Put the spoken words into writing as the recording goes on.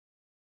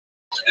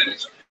Well,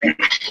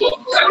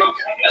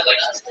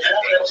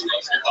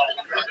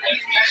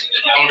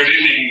 good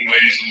evening,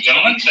 ladies and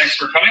gentlemen. Thanks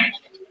for coming.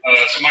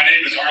 So my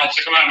name is Arnold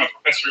Sikkema. I'm a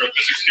professor of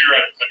physics here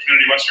at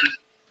Trinity Western.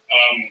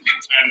 And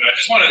I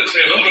just wanted to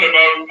say a little bit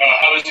about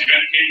how this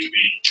event came to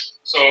be.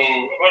 So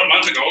about a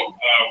month ago,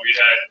 we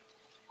had,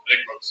 I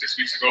think about 6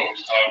 weeks ago,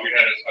 we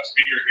had a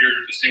speaker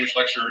here, distinguished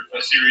lecture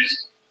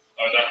series,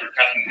 Dr.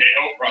 Catherine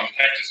Hayhoe from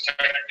Texas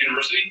Tech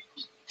University.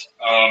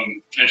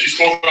 And she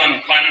spoke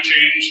on climate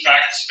change,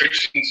 facts,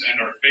 fictions, and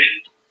our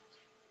faith.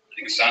 I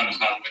think the sound is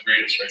not the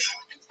greatest right now.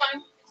 It's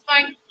fine. It's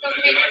fine.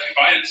 Okay. It's actually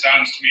fine. It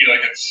sounds to me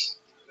like it's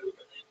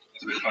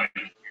a bit funny.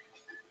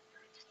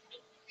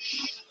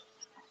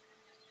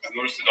 I've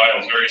noticed the dial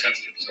is very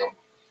sensitive, so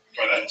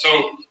try that.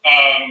 So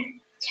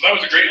that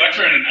was a great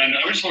lecture, and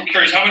I was just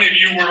curious, how many of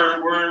you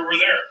were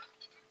there?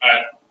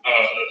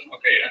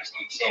 Okay,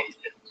 excellent. So we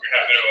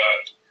have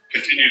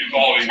continued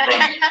following from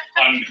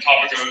on the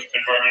topic of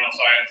environmental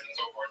science and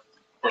so forth.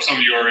 Of course, some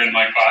of you are in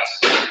my class,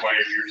 that's why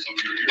you're here. Some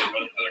of you are here in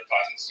other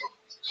classes.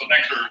 So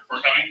thanks for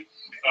coming.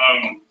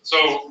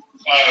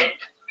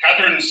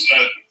 Catherine's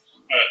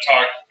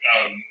talk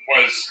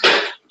was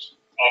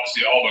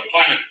obviously all about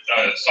climate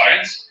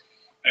science,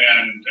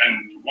 and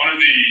one of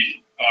the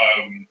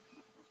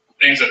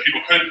things that people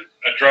could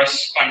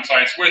address climate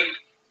science with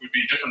would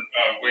be different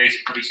ways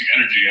of producing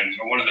energy, and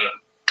one of the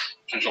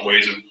potential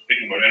ways of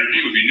thinking about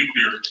energy would be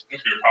nuclear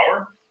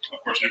power. Of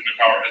course, nuclear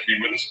power has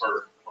been with us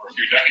for a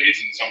few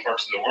decades in some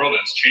parts of the world, and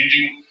it's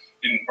changing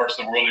in parts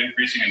of the world,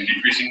 increasing and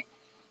decreasing.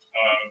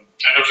 And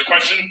there was a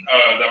question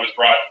that was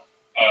brought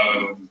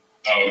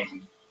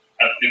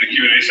in the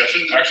Q&A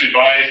session, actually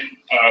by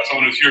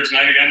someone who's here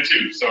tonight again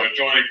too. So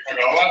Joy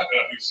Kagawa,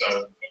 who's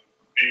a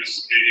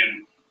famous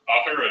Canadian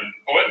author and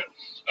poet,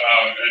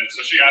 and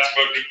so she asked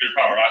about nuclear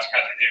power. Asked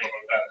Catherine Hayhoe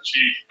about that.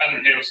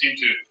 Catherine Hayhoe seemed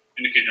to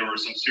indicate there were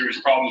some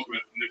serious problems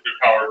with nuclear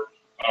power.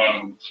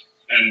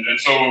 And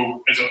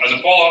so as a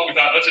follow-up with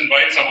that, let's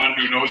invite someone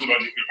who knows about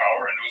nuclear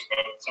power and knows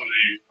about some of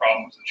the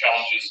problems and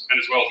challenges, and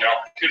as well as the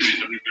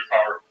opportunities of nuclear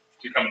power,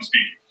 to come and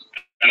speak.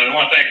 And I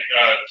want to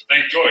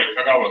thank Joy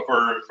Kagawa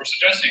for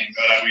suggesting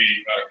that we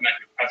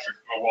connect with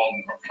Patrick Walden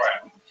from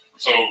TRIUMF.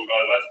 So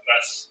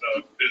that's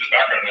the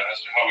background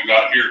as to how we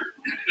got here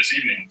this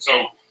evening.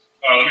 So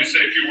let me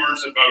say a few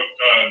words about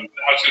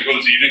how it's going to go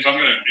this evening. So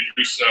I'm going to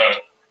introduce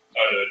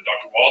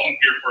Dr. Walden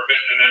here for a bit,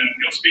 and then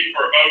he'll speak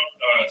for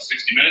about 60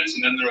 minutes,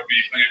 and then there will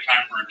be plenty of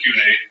time for a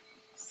Q&A.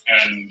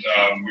 And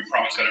we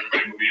promise that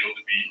everybody will be able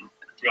to be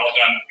all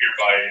done here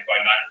by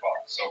 9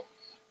 o'clock. So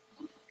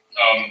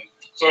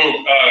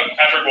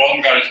Patrick Walden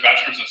got his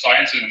Bachelor's of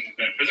Science in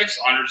Physics,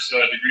 honors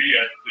degree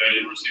at the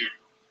University of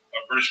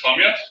British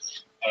Columbia.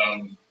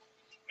 And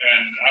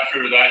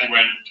after that, he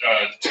went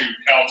to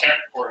Caltech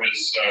for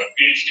his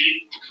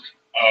PhD.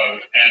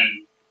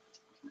 And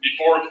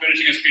before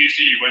finishing his PhD,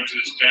 he went to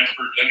the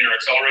Stanford Linear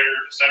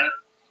Accelerator Center,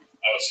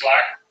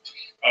 SLAC,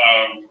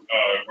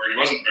 where he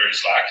wasn't very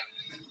slack.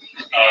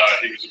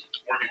 He was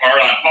working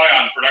hard on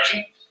pion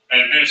production,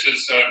 and finished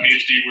his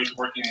PhD with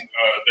working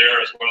there,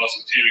 as well as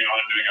continuing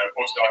on doing a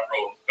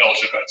postdoctoral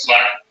fellowship at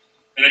SLAC.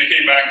 And then he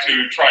came back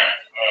to TRIUMF.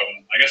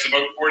 I guess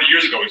about 40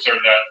 years ago, he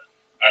started at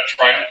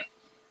TRIUMF.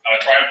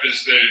 TRIUMF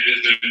is the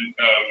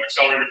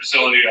accelerator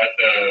facility at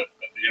the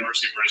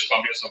University of British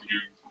Columbia. Some of you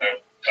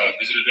have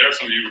visited there,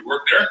 some of you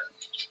worked there.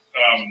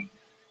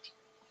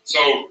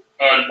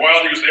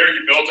 While he was there, he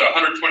built a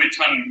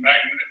 120-ton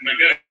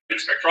magnetic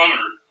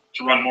spectrometer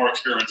to run more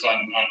experiments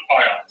on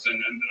pions.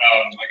 And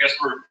I guess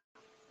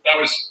that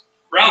was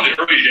around the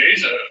early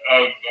days of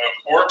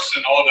quarks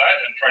and all of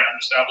that, and trying to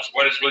establish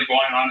what is really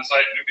going on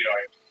inside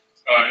nuclei.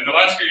 In the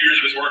last few years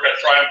of his work at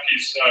TRIUMF,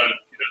 he's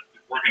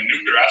working in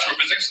nuclear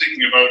astrophysics,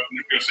 thinking about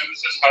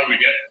nucleosynthesis. How do we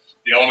get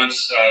the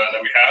elements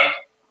that we have?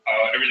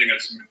 Everything that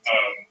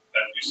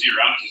you see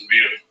around us is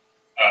made of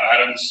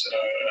atoms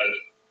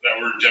that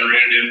were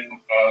generated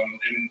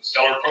in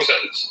stellar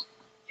processes.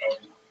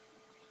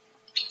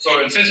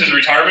 And since his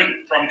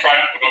retirement from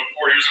TRIUMF about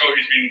 4 years ago,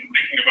 he's been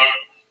thinking about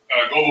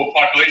global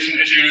population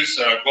issues,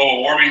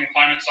 global warming,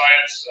 climate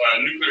science,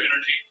 nuclear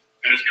energy,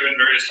 and has given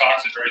various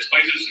talks at various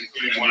places,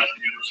 including one at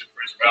the University of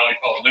Fraser Valley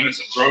called Limits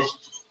of Growth.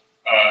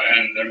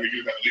 And then we do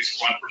have at least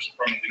one person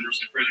from the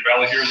University of Fraser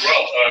Valley here as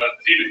well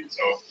this evening.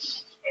 So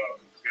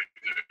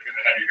good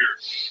to have you here.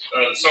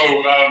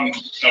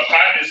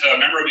 Pat is a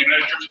member of the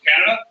United Church of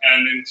Canada,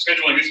 and in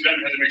scheduling this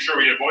event, we had to make sure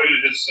we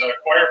avoided his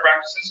choir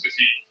practices, because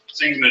he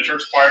sings in the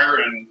church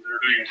choir, and they're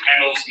doing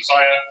Handel's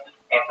Messiah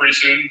pretty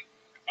soon.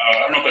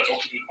 I don't know if that's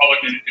open to the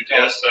public, and you can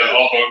tell us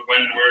all about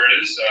when and where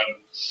it is, then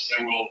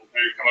we'll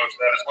maybe come out to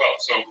that as well.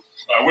 So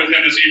with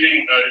him this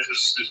evening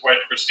is his wife,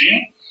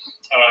 Christine,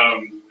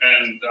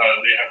 and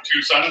they have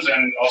 2 sons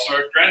and also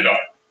a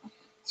granddaughter.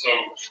 So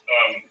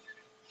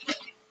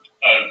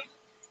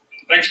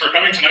thanks for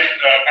coming tonight,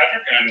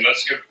 Patrick, and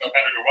let's give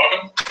Patrick a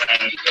welcome,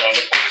 and look forward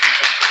to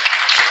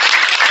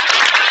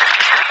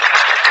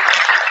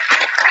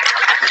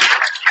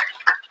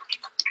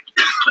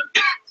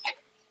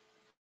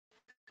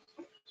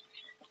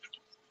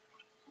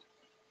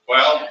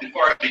Well,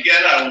 before I begin,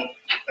 I will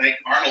thank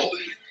Arnold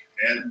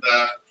and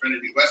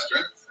Trinity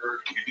Western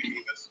for giving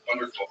me this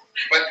wonderful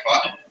sweat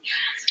pot.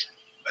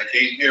 I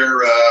came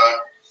here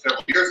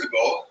several years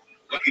ago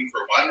looking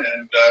for one,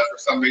 and for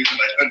some reason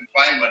I couldn't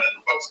find one in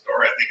the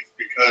bookstore. I think it's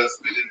because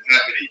they didn't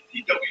have any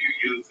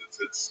TWUs. It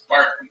said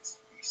Spartans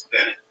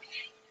instead.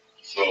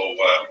 So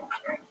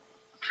I'm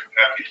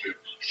happy to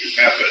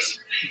have this.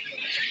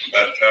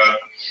 But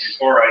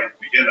before I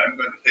begin, I'm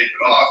going to take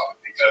it off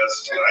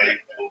because I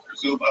will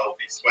presume I'll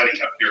be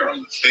sweating up here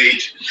on the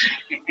stage,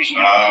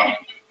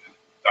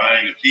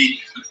 dying of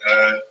heat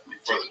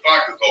before the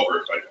talk is over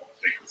if I don't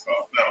take this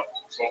off now.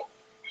 So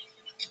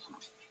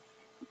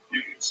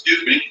you can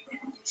excuse me.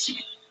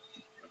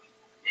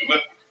 Move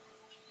it.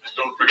 Just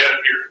don't forget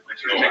it here. Make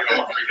sure you take it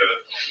off. Forget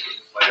it.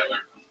 My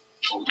other.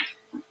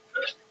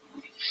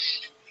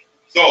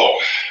 So,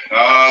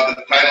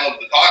 the title of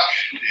the talk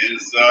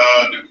is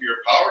Nuclear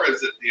Power,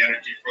 Is It the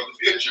Energy for the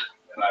Future?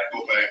 And I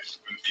hope I'm going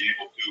to be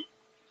able to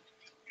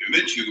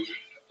convince you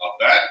of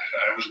that.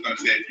 I was going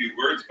to say a few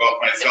words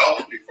about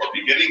myself before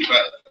beginning,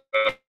 but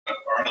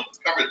Arnold has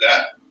covered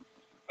that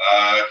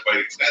quite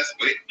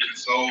extensively.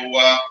 So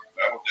I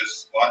will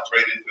just launch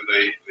right into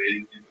the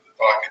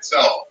talk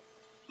itself.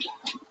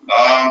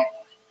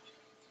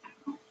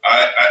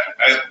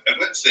 I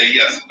would say,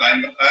 yes,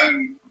 I'm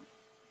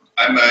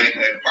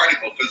a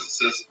particle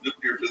physicist,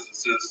 nuclear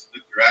physicist,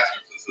 nuclear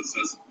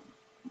astrophysicist,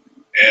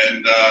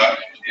 and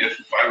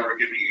if I were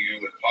giving you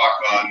a talk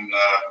on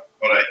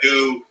what I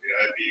do,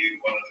 I'd be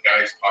one of the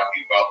guys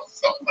talking about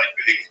something like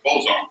the Higgs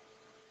boson.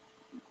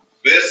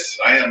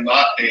 I am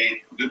not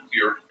a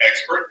nuclear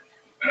expert,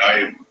 and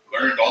I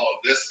learned all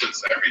of this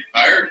since I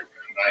retired,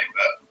 and I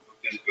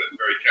looked into it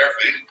very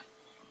carefully.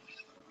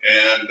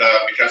 And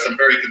because I'm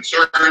very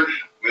concerned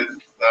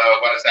with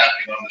what is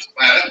happening on this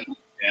planet,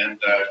 and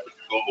with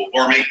global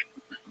warming,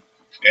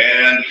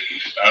 and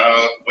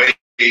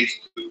ways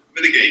to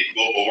mitigate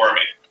global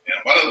warming. And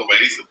one of the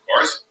ways, of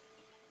course,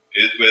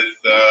 is with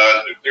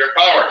nuclear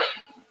power.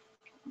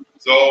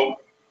 So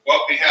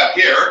what we have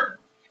here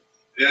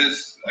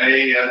is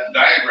a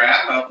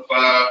diagram of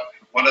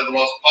one of the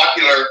most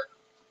popular,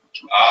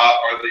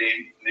 or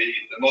the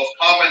most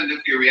common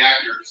nuclear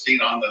reactor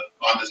seen on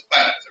this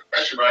planet. It's a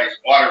pressurized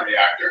water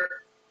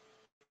reactor.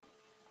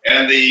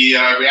 And the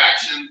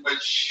reaction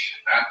which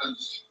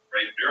happens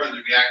right here in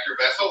the reactor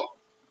vessel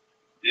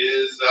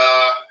is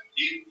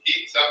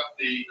heats up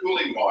the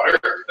cooling water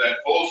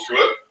that flows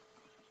through it.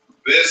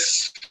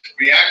 This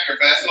reactor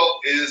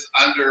vessel is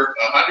under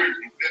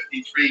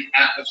 153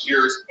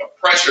 atmospheres of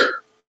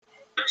pressure,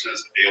 which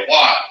is a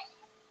lot.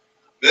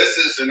 This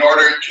is in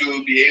order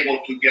to be able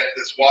to get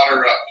this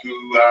water up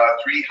to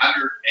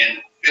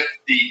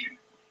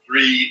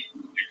 353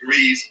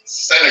 degrees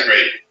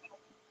centigrade.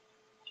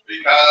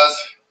 Because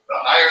the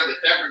higher the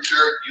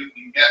temperature you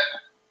can get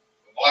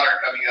the water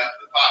coming out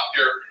the top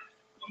here,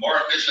 the more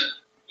efficient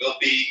will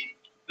be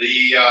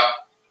the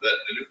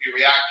nuclear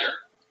reactor.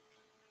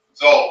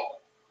 So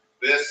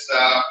this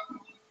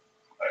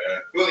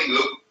cooling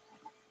loop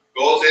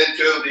goes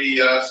into the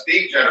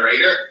steam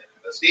generator.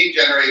 The steam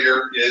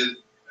generator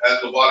has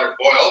the water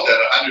boiled at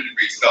 100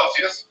 degrees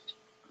Celsius.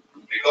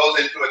 It goes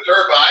into a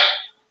turbine,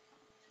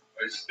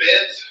 which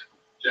spins,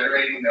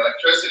 generating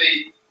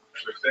electricity,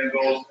 which then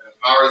goes and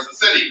powers the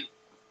city.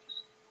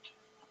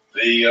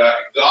 The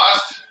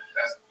exhaust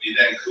has to be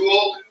then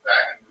cooled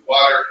back into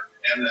water,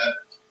 and the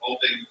whole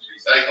thing is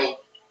recycled.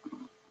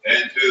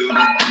 And to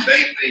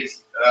make the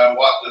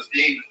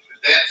steam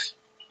condense,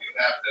 you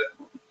have to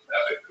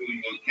have a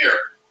cooling loop here,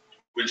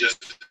 which is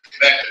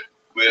connected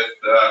with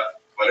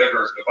whatever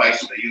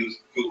device they use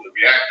to cool the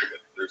reactor.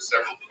 There's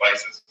several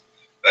devices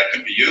that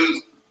can be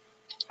used.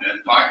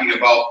 And talking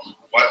about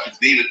what is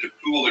needed to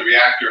cool the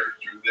reactor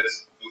through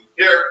this loop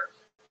here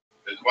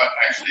is what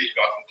actually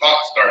got the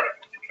talk started.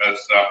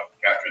 Because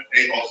Catherine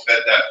Amos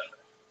said that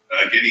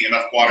getting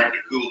enough water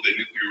to cool the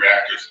nuclear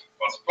reactors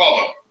was a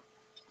problem.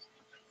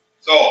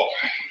 So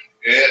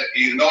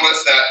you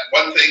notice that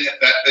one thing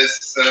that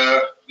this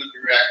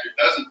nuclear reactor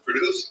doesn't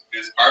produce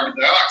is carbon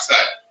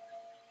dioxide.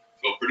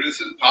 So it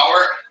produces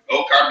power,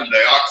 no carbon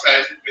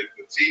dioxide. It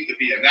would seem to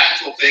be a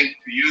natural thing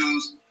to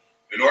use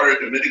in order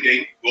to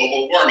mitigate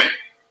global warming.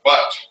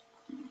 But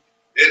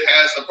it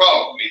has a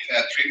problem. We've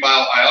had 3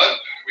 Mile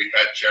Island, we've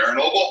had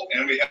Chernobyl,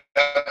 and we have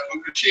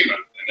Fukushima.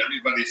 And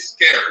everybody's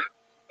scared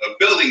of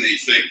building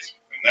these things.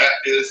 And that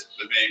is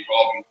the main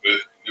problem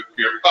with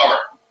nuclear power.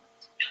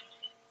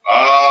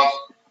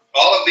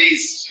 All of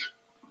these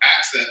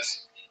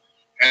accidents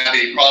had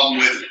a problem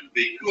with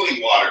the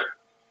cooling water.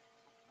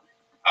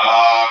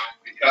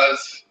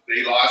 Because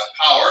they lost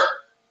power,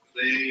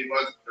 there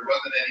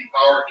wasn't any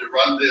power to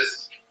run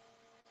this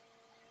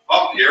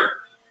pump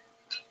here.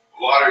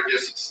 The water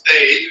just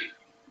stayed.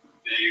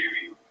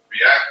 The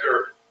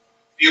reactor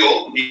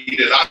fuel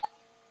heated up.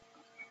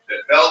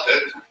 It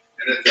melted,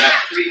 and it's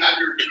at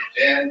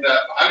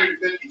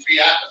 153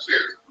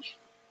 atmospheres.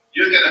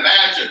 You can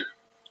imagine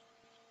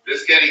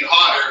this getting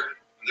hotter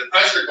and the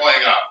pressure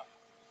going up.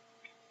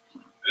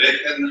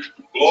 It can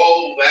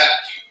blow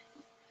that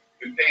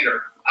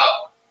container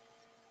up.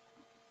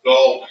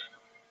 So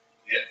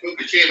in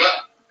Fukushima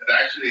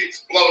had actually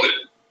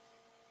exploded,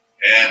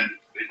 and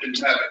they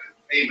didn't have a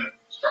containment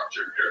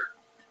structure here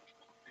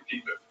to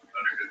keep it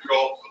under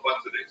control. So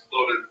once it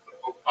exploded, the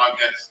whole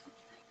contents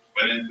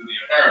went into the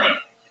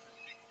environment.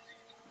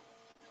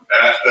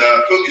 At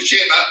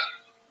Fukushima,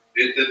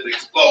 it didn't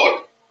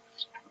explode,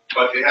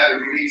 but they had to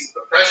release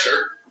the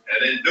pressure,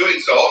 and in doing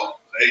so,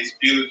 they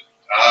spewed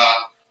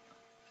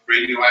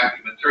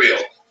radioactive material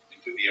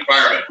into the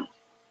environment.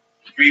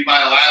 3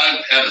 Mile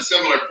Island had a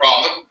similar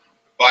problem,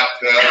 but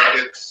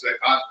its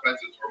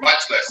consequences were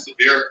much less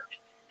severe.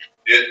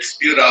 It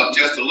spewed out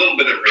just a little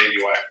bit of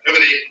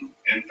radioactivity.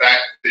 In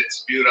fact, it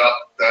spewed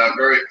out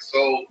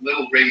so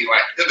little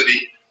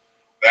radioactivity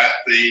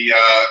that the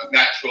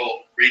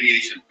natural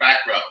radiation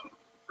background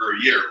per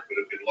year would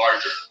have been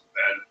larger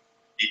than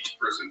each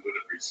person would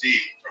have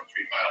received from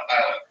 3 Mile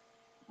Island.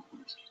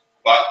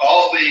 But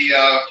all the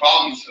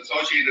problems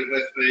associated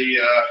with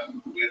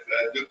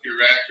nuclear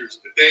reactors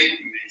today,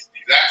 and these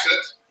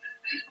accidents,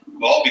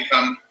 will all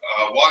become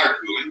water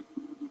cooling.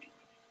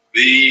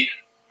 The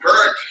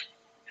current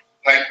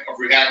type of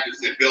reactors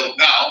they build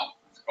now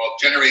is called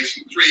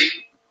Generation 3.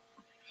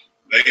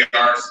 They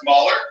are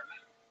smaller,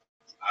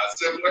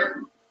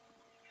 simpler.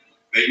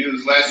 They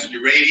use less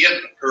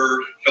uranium per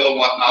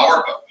kilowatt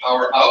hour of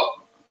power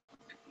out.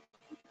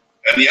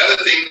 And the other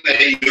thing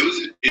they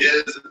use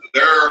is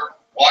their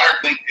water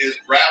cooling is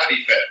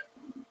gravity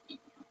fed,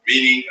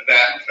 meaning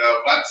that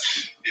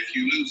if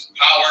you lose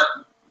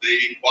power,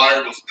 the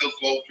water will still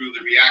flow through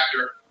the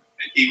reactor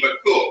and keep it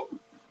cool.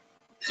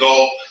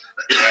 So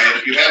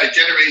if you had a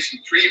Generation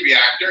 3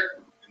 reactor,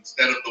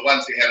 instead of the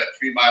ones they had at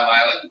 3 Mile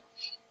Island,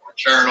 or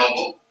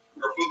Chernobyl,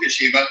 or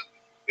Fukushima,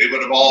 they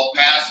would have all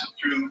passed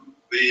through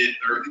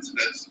their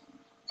incidents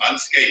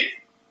unscathed.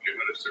 They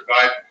would have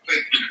survived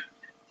completely.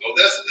 So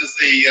this is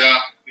the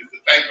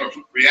type of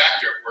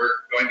reactor we're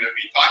going to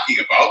be talking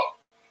about,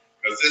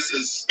 because this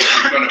is,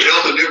 if you're going to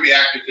build a new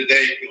reactor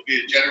today, it'll be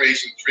a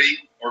Generation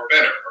 3 or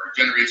better, or a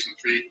Generation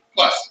 3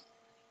 plus.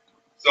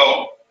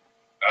 So,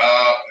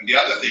 and the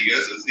other thing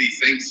is these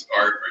things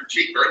are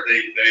cheaper.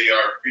 They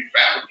are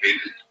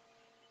prefabricated.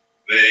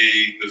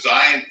 The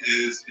design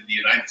is, in the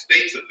United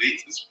States at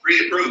least, is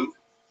pre-approved.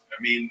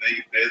 I mean,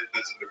 there's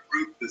an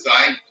approved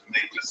design, and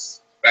they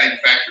just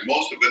manufacture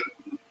most of it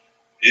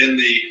in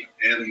the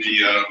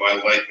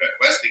like at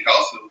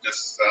Westinghouse. It'll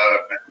just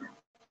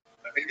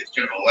I think it's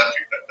General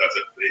Electric that does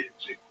it.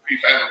 They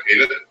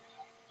prefabricate it,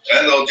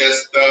 and they'll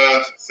just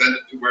send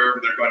it to wherever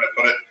they're going to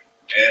put it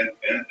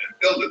and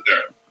build it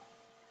there.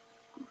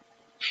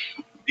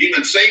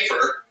 Even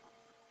safer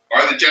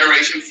are the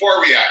Generation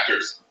 4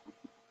 reactors.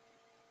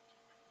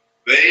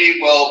 They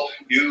will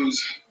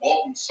use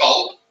molten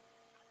salt.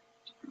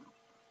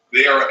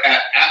 They are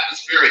at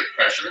atmospheric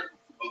pressure,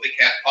 so they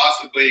can't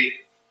possibly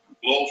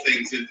blow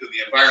things into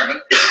the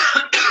environment. They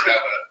have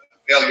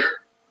a failure.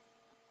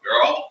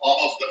 They're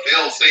almost a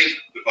fail-safe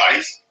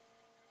device.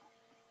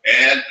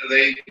 And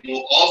they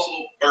will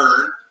also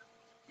burn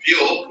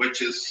fuel,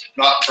 which is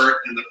not burnt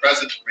in the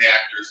present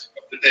reactors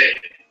of today.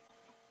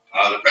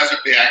 The present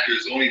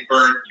reactors only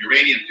burn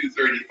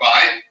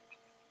uranium-235.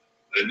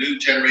 The new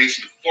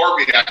Generation 4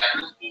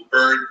 reactors will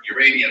burn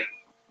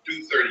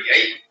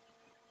uranium-238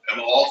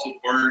 and will also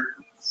burn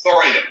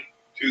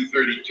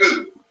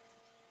thorium-232.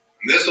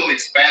 And this will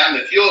expand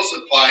the fuel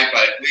supply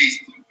by at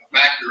least a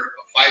factor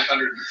of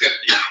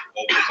 550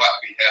 over what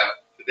we have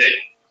today.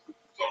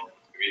 So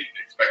we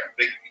expect a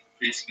big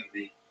increase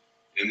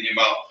in the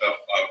amount of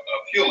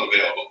fuel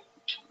available.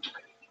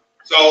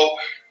 So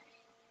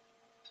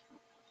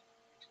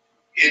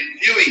in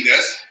viewing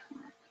this,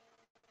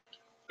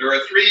 there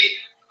are 3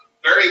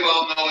 very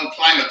well-known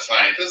climate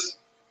scientists: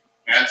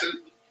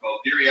 Hansen,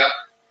 Caldeira,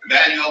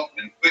 Emanuel,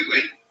 and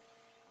Wigley.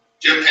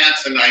 Jim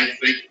Hansen, I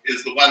think,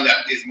 is the one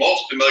that is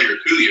most familiar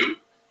to you.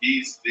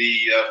 He's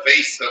the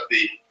face of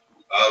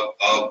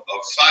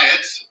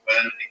science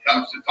when it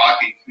comes to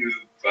talking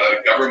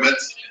to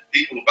governments and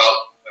people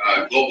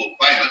about global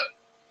climate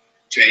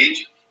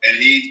change. And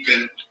he's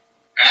been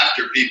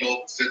after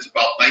people since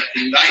about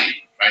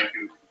 1990, trying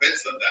to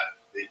convince them that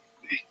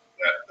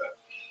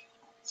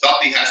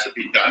something has to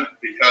be done,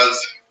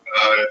 because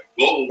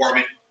global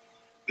warming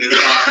is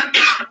not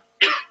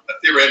a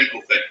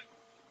theoretical thing.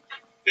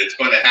 It's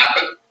going to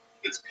happen.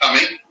 It's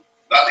coming.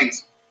 Nothing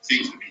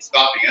seems to be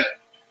stopping it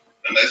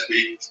unless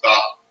we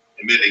stop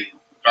emitting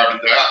carbon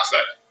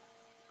dioxide.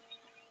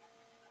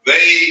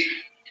 They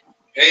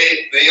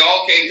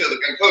all came to the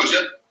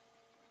conclusion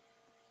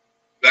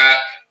that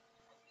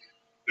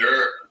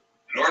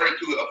in order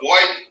to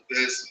avoid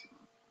this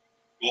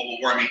global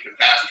warming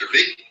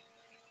catastrophe,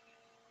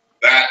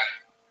 that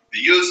the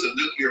use of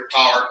nuclear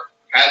power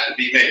had to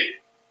be made.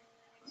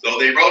 So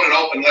they wrote an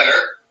open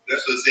letter.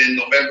 This was in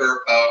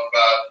November of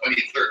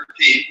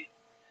 2013,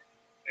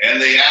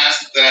 and they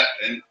asked that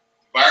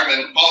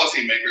environmental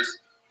policymakers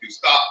to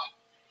stop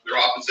their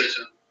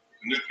opposition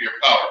to nuclear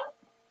power.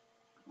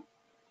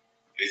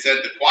 They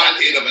said the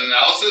quantitative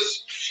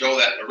analysis show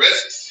that the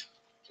risks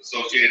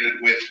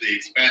associated with the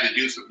expanded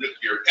use of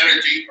nuclear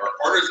energy are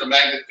orders of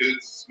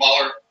magnitude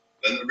smaller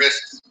than the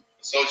risks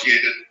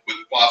associated with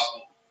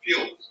fossil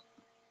fuels.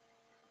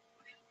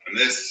 And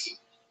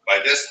by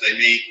this they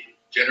mean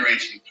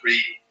Generation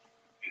 3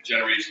 and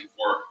Generation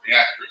 4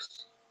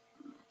 reactors.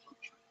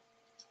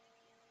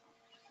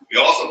 We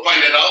also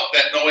pointed out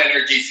that no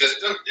energy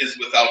system is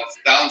without its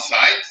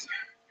downsides,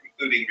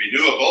 including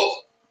renewables.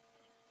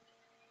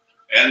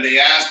 And they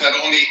asked that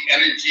only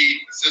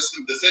energy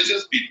system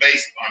decisions be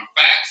based on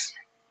facts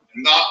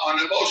and not on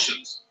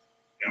emotions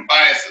and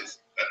biases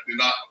that do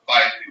not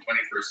apply to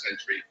 21st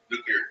century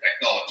nuclear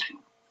technology.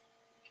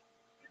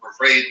 I'm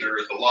afraid there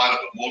is a lot of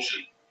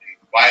emotion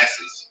and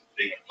biases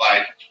being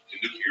applied to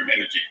nuclear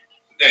energy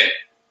today.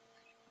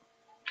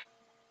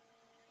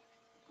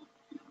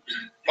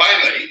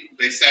 Finally,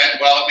 they said,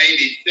 while it may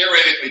be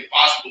theoretically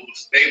possible to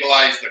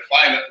stabilize the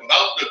climate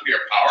without nuclear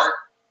power,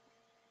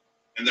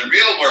 in the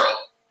real world,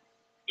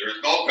 there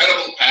is no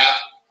credible path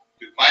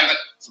to climate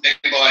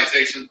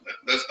stabilization that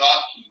does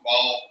not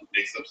involve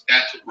a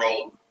substantial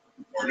role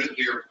for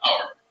nuclear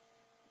power.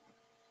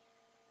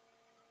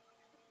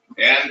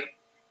 And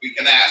we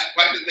can ask,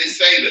 why did they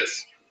say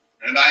this?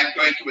 And I'm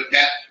going to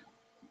attempt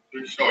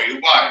to show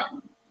you why.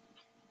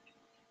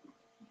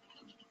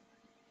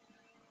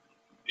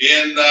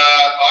 In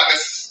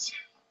August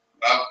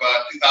of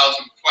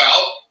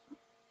 2012,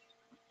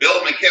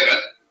 Bill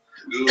McKibben,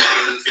 who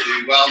is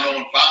the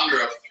well-known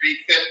founder of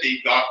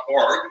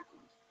 350.org,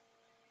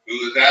 who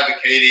is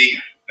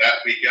advocating that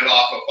we get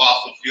off of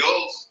fossil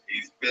fuels.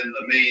 He's been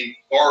the main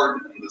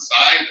thorn in the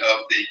side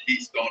of the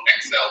Keystone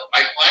XL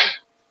pipeline.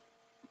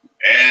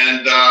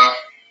 And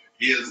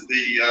he is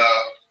the,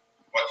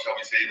 what shall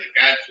we say, the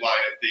gadfly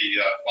of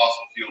the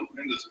fossil fuel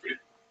industry.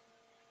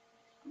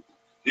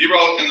 He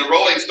wrote in the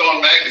Rolling Stone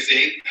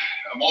magazine,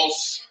 I would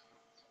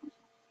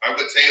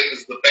say it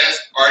was the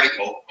best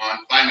article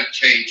on climate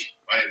change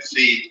I have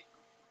seen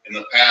in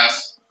the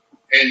past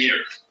 10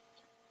 years.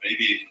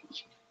 Maybe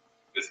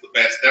it's the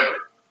best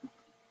ever.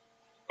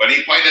 But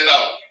he pointed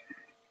out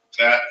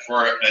that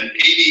for an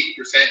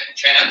 80%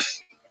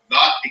 chance of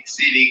not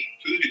exceeding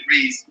 2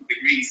 degrees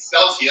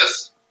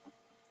Celsius,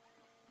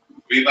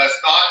 we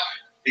must not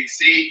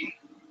exceed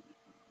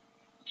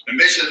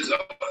emissions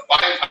of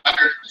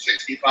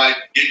 565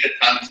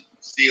 gigatons of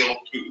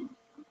CO2.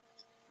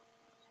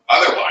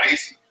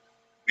 Otherwise,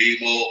 we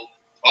will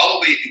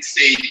probably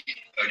exceed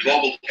a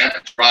global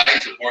temperature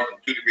rise of more than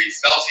 2 degrees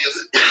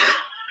Celsius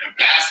and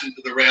pass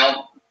into the realm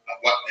of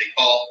what they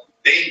call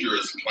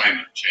dangerous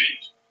climate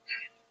change.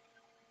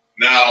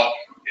 Now,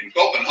 in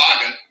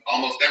Copenhagen,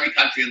 almost every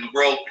country in the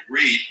world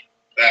agreed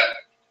that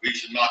we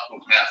should not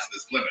go past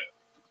this limit.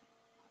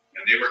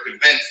 And they were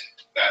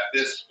convinced that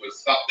this was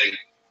something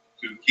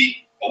to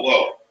keep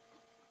below.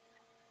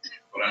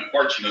 But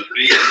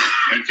unfortunately,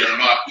 things are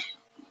not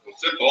so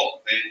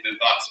simple. They did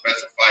not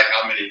specify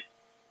how many,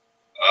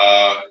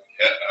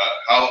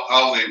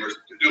 how they were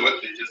to do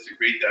it. They just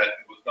agreed that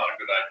it was not a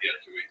good idea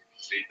to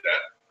exceed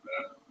that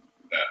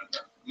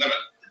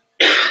limit.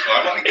 So I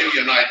want to give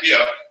you an idea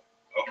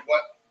of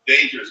what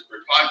dangers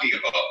we're talking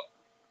about.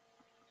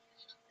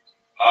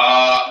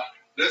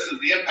 This is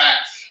the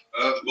impacts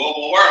of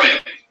global warming.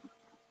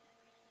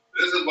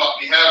 This is what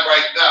we have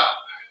right now.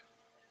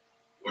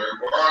 We're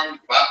warmed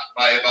up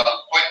by about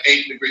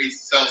 0.8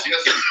 degrees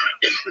Celsius.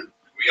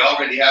 We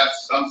already have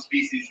some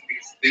species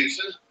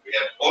extinction. We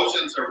have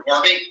oceans are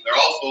warming.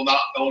 They're also not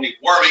only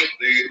warming,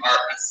 they are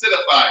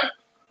acidifying.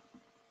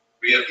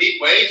 We have heat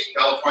waves.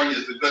 California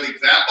is a good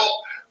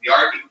example. The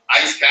Arctic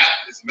ice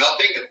cap is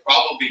melting. It'll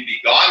probably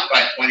be gone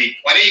by 2020,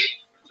 which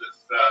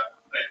is the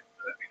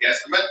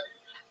guesstimate.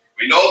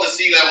 We know the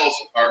sea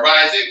levels are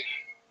rising,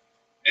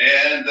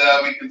 and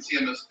we can see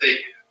a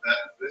mistake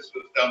that this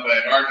was done by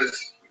an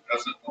artist who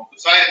doesn't know the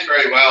science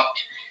very well.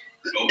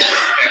 Global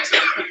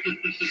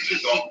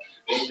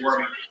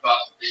warming is not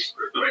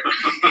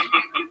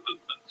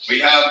We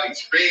have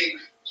extreme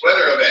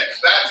weather events.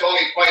 That's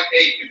only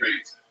 0.8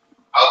 degrees.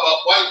 How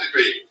about 1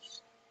 degree?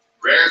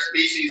 Rare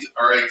species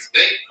are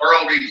extinct,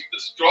 coral reefs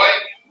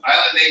destroyed,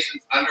 island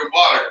nations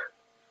underwater.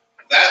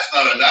 If that's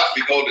not enough,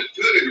 we go to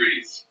 2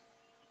 degrees.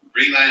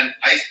 Greenland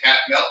ice cap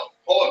melt,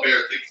 polar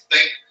bears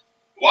extinct,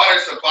 water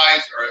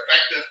supplies are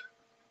effective,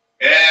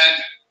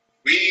 and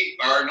we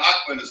are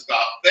not going to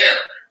stop there.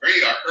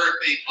 We are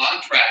currently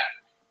on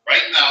track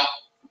right now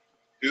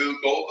to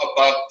go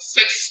above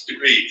 6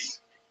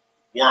 degrees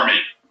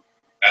warming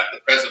at the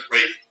present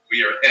rate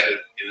we are headed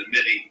in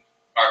emitting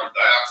carbon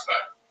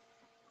dioxide.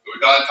 So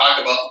we've got to talk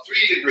about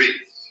 3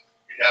 degrees.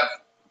 We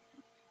have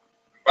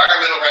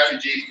environmental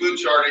refugees, food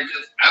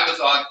shortages,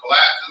 Amazon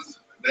collapses,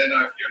 and then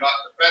if you're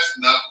not depressed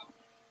enough,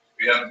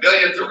 we have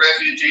millions of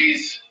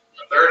refugees, a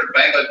third of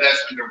Bangladesh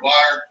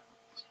underwater.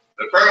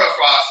 The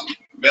permafrost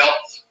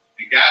melts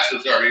and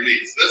gases are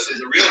released. This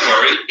is a real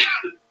worry,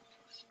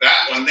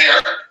 that one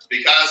there,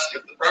 because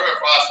if the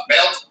permafrost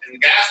melts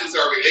and gases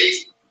are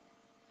released,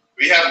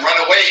 we have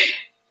runaway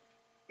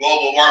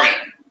global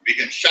warming. We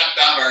can shut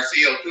down our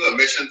CO2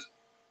 emissions,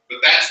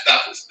 but that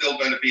stuff is still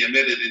going to be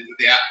emitted into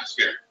the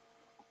atmosphere.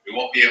 We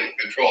won't be able to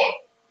control it.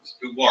 It's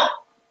too warm.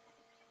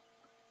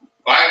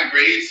 5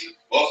 degrees,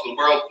 most of the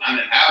world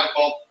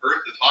uninhabitable.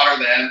 Earth is hotter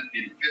than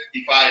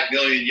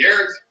million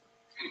years,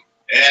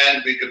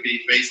 and we could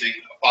be facing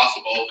a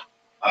possible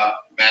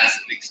mass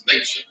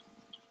extinction.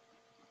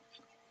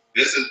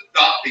 This is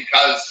not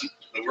because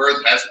the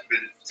Earth hasn't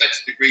been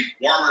 6 degrees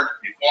warmer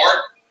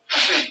before.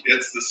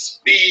 It's the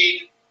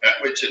speed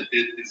at which it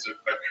is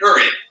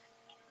occurring.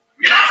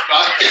 It's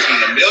not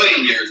taking 1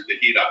 million years to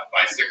heat up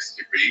by 6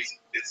 degrees.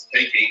 It's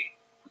taking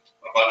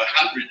about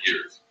 100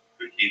 years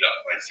to heat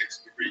up by 6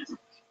 degrees.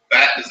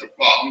 That is a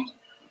problem.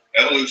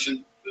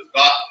 Evolution does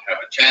not have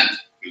a chance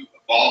to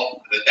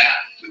evolve and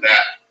adapt to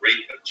that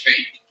rate of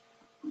change.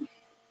 It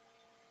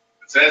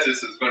says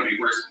this is going to be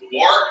worse than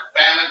war,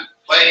 famine,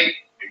 plague,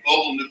 and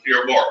global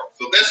nuclear war.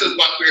 So this is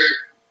what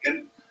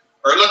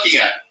we're looking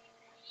at.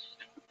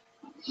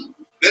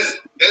 This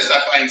I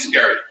find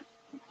scary.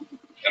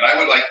 And I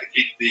would like to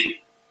keep the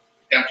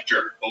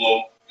temperature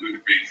below 2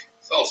 degrees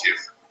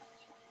Celsius.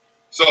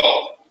 So,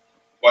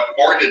 what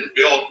Moore did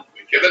Bill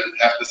McKibben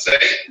have to say?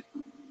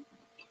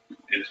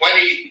 In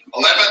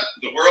 2011,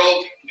 the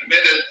world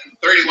emitted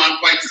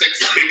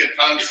 31.6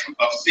 gigatons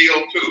of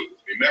CO2.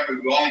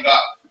 Remember, we only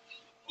got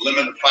a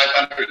limit of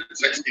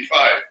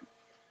 565.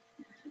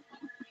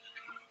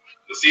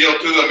 The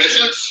CO2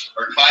 emissions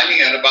are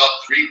climbing at about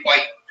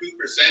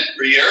 3.2%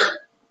 per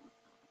year.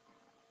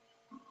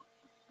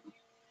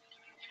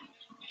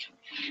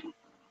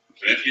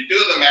 And if you do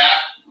the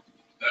math,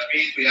 that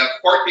means we have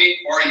 14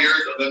 more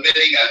years of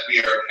emitting as we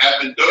have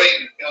been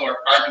doing until our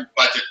carbon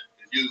budget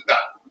is used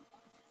up.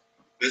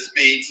 This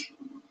means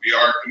we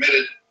are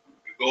committed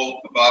to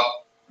go above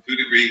 2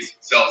 degrees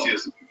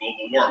Celsius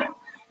global warming.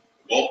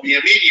 It won't be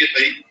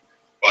immediately,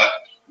 but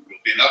there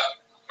will be enough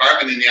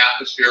carbon in the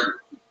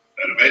atmosphere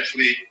that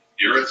eventually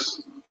the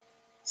Earth's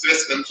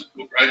systems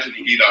will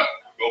gradually heat up,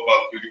 go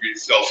above 2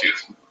 degrees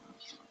Celsius.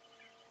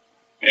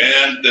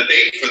 And the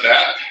date for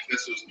that,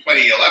 this was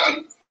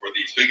 2011 for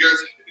these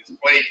figures, is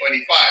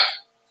 2025.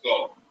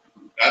 So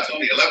that's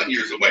only 11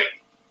 years away.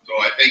 So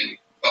I think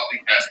something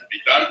has to be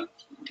done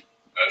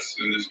as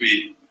soon as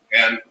we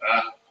can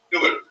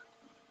do it.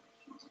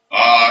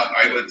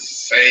 I would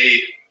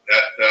say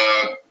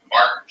that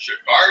Mark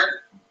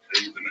Shepard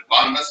is an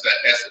economist at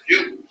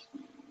SFU.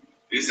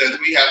 He says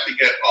we have to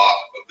get off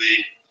of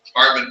the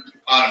carbon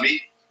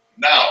economy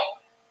now.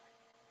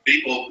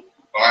 People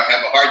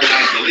have a hard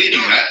time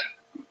believing that,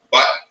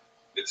 but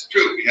it's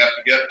true, we have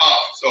to get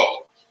off.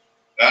 So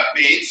that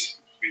means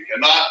we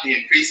cannot be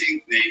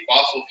increasing the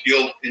fossil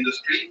fuel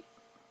industry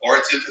or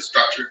its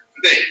infrastructure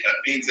today. That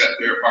means that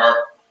there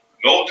are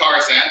no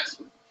tar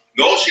sands,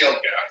 no shale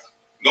gas,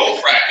 no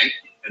fracking,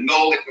 and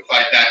no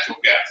liquefied natural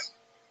gas.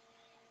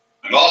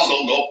 And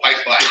also no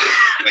pipelines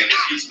like the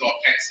Keystone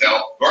XL,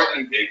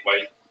 Northern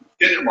Gateway,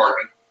 Kinder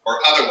Morgan, or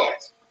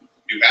otherwise.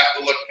 You have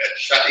to look at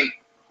shutting,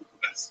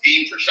 a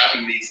scheme for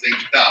shutting these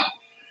things down.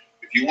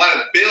 If you want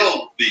to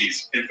build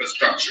these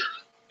infrastructure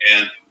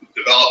and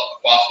develop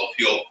a fossil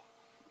fuel,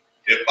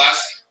 it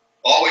must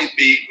always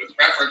be with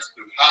reference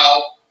to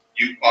how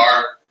you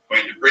are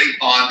going to bring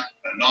on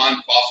a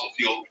non-fossil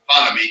fuel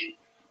economy,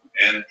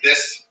 and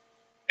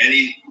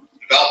any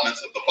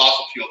developments of the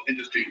fossil fuel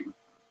industry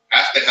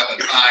has to have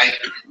an eye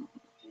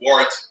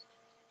towards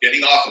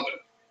getting off of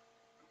it.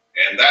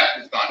 And that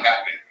is not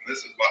happening. And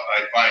this is what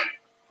I find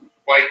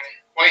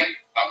quite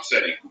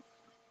upsetting.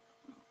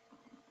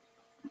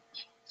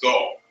 So,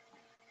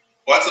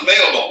 what's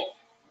available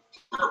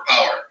for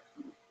power?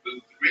 This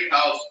is the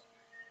greenhouse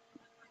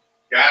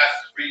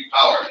gas-free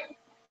power.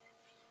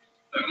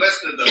 I've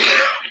listed them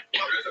there.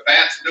 There's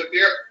advanced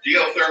nuclear,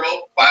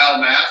 geothermal,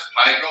 biomass,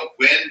 hydro,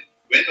 wind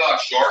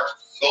offshore,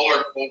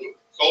 solar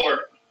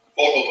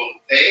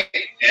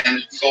photovoltaic,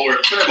 and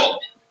solar thermal.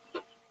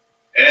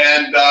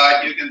 And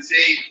you can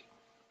see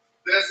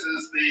this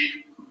is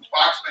the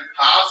approximate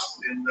cost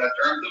in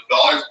terms of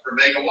dollars per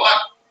megawatt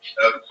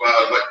of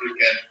what you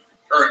can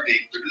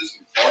currently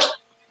producing for.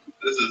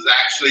 This is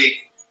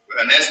actually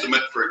an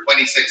estimate for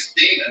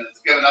 2016, and it's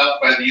given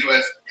out by the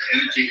U.S.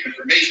 Energy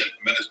Information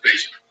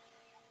Administration.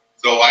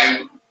 So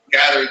I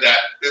gather that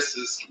this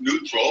is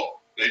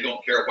neutral. They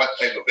don't care what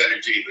type of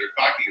energy they're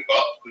talking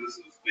about. This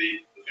is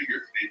the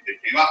figures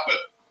they came up with.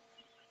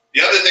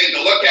 The other thing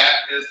to look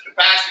at is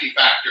capacity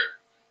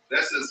factor.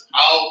 This is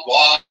how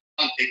long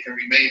it can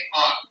remain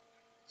on.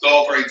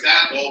 So, for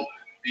example,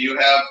 you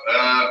have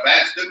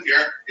advanced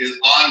nuclear is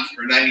on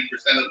for 90%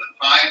 of the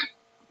time,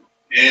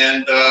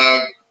 and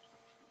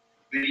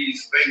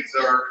these things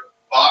are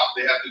off.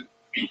 They have to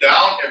be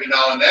down every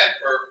now and then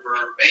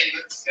for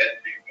maintenance and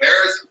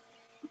repairs.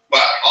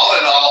 But all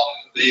in all,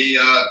 the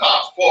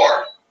top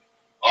four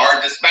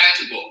are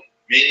dispatchable,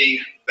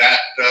 meaning that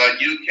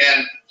you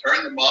can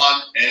turn them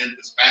on and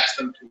dispatch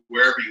them to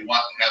wherever you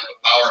want to have the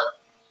power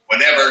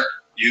whenever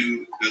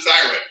you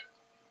desire it.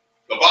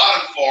 The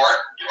bottom four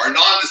are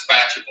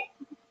non-dispatchable.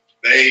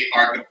 They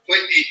are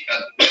completely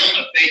at the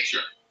whim of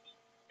nature.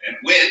 And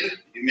wind,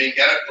 you may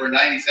get it for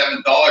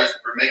 $97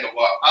 per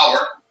megawatt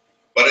hour,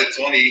 but it's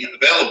only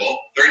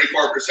available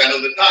 34%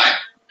 of the time.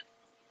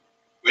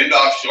 Wind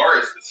offshore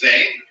is the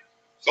same.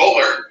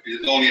 Solar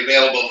is only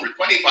available for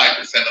 25%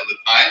 of the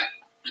time,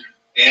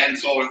 and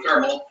solar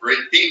thermal for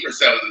 18%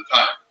 of the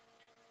time.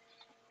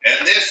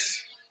 And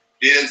this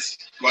is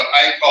what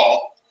I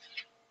call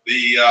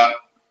the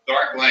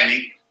dark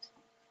lining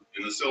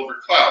in the silver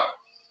cloud.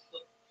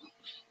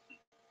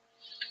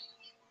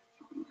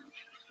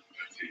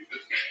 Let's see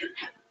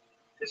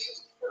This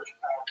is the first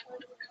power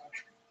plant in the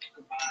country to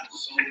combine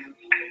solar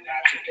and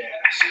natural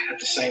gas at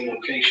the same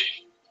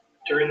location.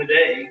 During the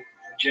day,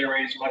 it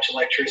generates as much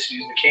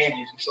electricity as it can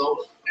using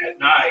solar. At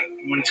night,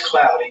 when it's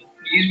cloudy,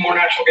 you use more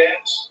natural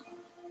gas.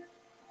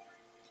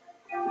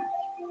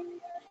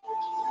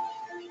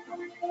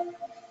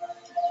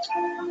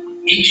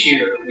 Each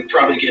year, we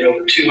probably get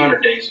over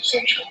 200 days of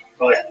sunshine,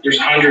 but there's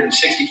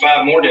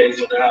 165 more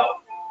days without.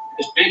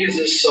 As big as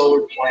this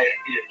solar plant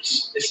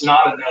is, it's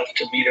not enough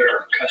to meet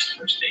our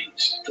customers'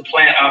 needs. The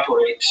plant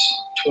operates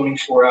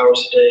 24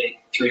 hours a day,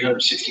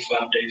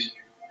 365 days a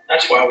year.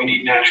 That's why we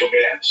need natural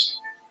gas.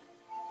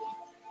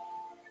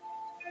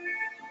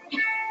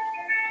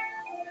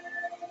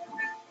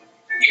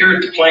 Here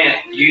at the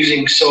plant,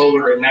 using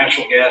solar and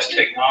natural gas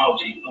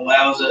technology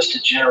allows us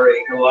to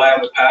generate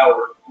reliable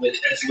power with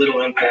as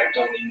little impact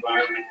on the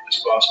environment as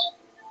possible.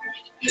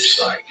 This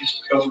site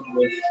is covered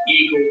with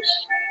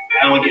eagles,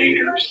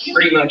 alligators,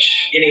 pretty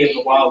much any of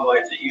the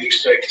wildlife that you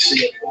expect to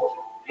see in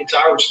Florida. It's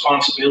our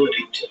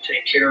responsibility to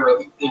take care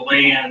of the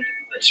land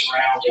that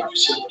surrounds our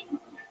facility.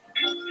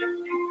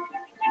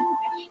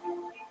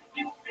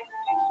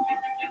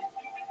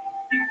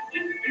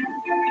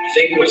 I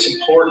think what's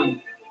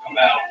important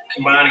about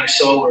combining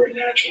solar and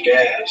natural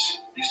gas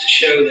is to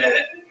show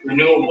that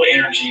renewable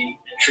energy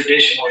and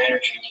traditional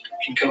energy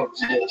can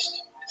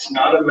coexist. It's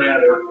not a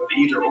matter of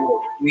either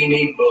or. We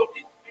need both.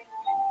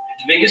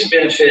 The biggest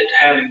benefit to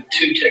having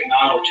two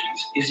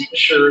technologies is it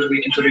ensures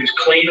we can produce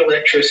clean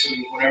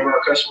electricity whenever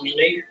our customers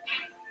need it.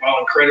 While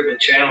incredibly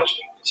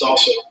challenging, it's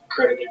also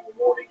incredibly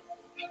rewarding.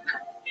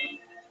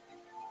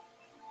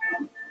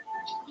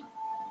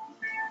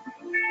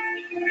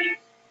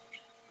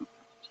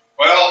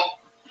 Well,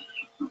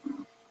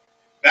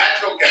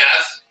 natural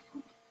gas,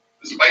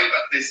 despite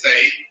what they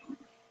say,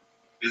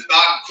 is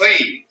not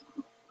clean.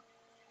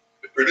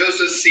 It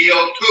produces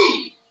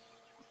CO2.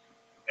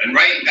 And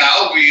right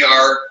now we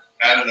are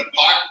at an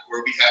epoch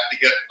where we have to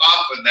get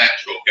off of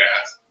natural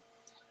gas.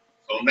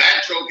 So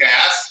natural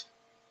gas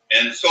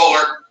and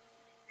solar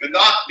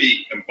cannot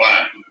be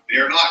combined. They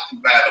are not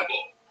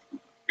compatible.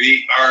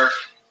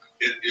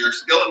 You're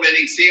still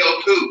emitting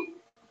CO2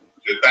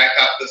 to back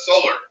up the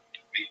solar.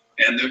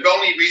 And the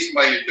only reason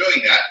why you're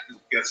doing that is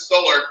because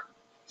solar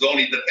is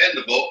only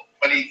dependable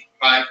 25%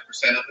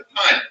 of the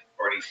time,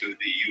 according to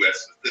the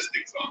US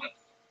statistics on it.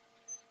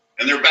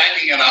 And they're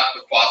backing it up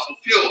with fossil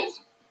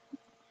fuels.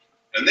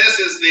 And this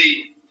is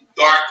the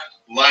dark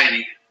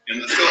lining in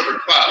the silver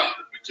cloud,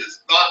 which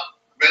is not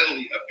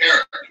readily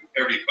apparent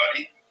to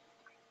everybody.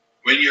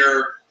 When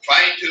you're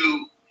trying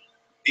to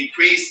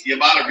increase the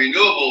amount of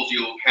renewables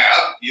you'll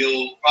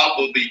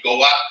probably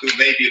go up to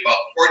maybe about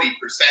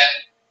 40%,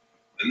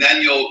 and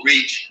then you'll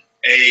reach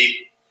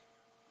a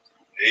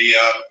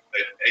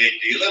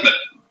limit,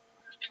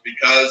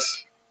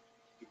 because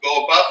to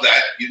go above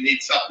that, you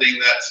need something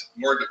that's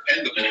more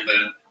dependable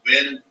than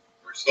wind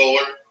or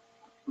solar.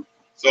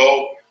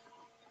 So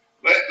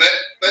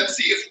let's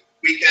see if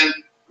we can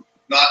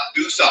not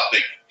do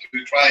something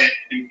to try and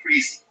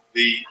increase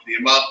the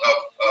amount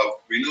of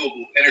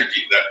renewable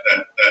energy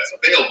that's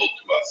available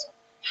to us.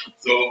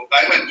 So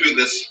I went through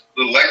this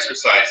little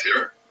exercise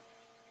here,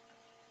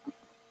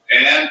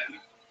 and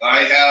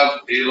I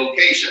have a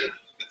location.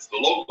 It's the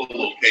local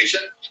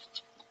location.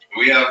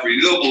 We have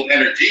renewable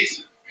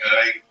energies.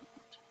 I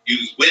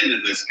use wind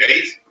in this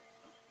case.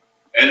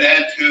 And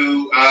then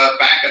to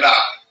back it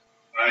up,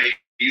 I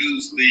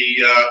use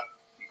the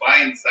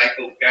combined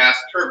cycle gas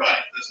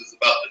turbine. This is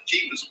about the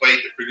cheapest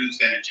way to produce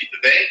energy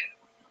today.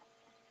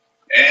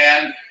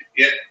 And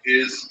it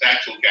is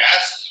natural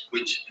gas,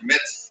 which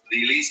emits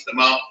the least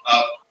amount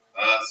of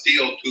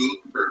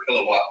CO2 per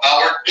kilowatt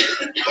hour,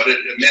 but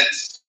it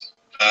emits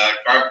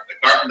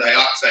carbon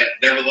dioxide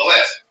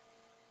nevertheless.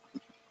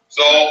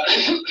 So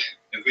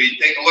if we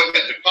take a look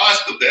at the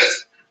cost of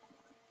this,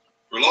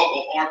 for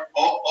local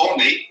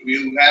only,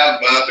 we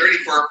have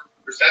 34%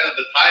 of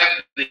the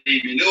time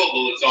the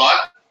renewable is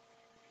on,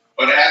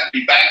 but it has to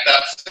be backed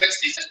up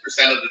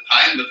 66% of the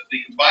time with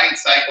the combined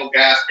cycle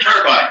gas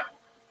turbine.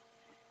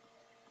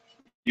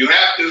 You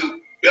have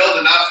to build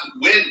enough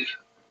wind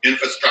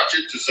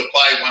infrastructure to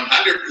supply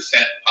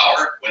 100%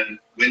 power when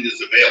wind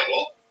is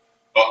available.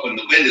 But when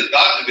the wind is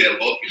not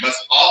available, you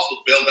must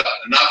also build up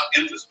enough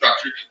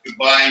infrastructure to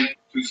combine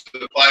to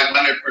supply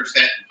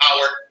 100%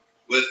 power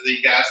with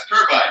the gas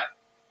turbine.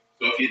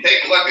 So if you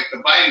take a look at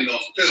combining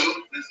those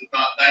two, this is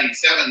not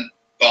 $97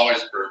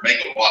 per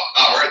megawatt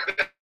hour.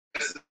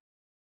 This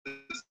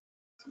is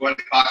going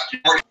to cost you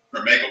 $40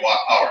 per megawatt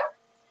hour.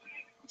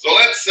 So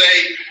let's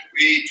say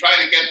we try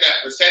to get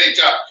that percentage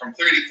up from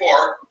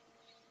 34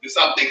 to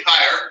something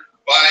higher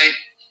by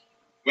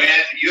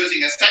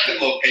using a second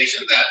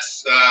location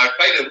that's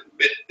quite a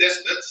bit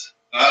distance.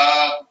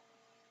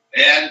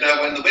 And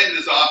when the wind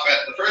is off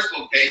at the first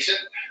location,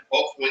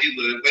 hopefully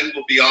the wind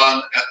will be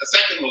on at the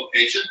second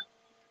location.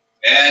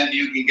 and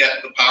you can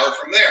get the power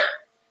from there.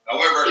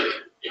 However,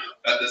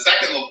 at the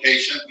second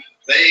location,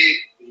 they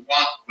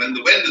want, when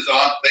the wind is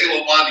on, they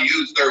will want to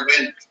use their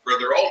wind for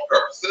their own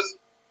purposes.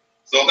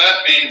 So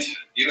that means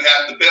you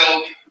have to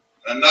build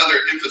another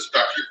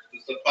infrastructure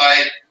to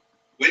supply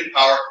wind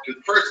power to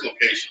the first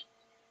location.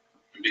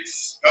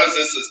 Because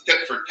this is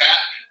tit for tat,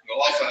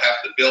 you'll also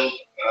have to build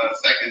a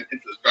second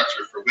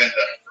infrastructure for wind at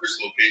the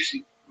first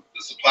location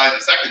to supply the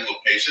second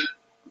location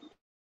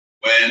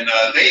when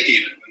they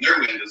need it, when their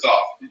wind is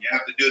off. And you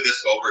have to do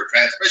this over a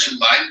transmission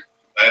line.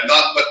 I have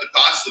not put the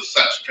cost of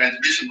such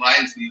transmission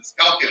lines in this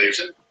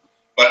calculation,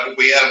 but if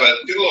we have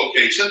two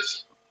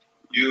locations,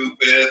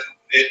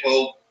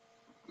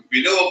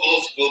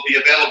 renewables will be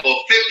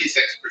available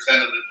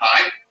 56% of the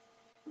time.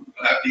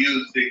 You'll have to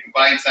use the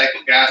combined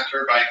cycle gas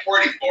turbine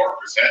 44%.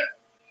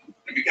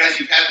 And because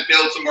you've had to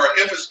build some more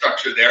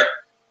infrastructure there,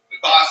 the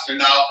costs are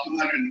now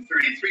 $233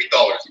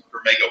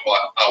 per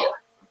megawatt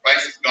hour. The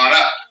price has gone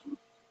up.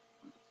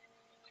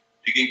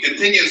 You can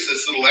continue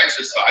this little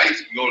exercise.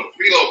 You can go to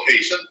 3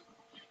 locations.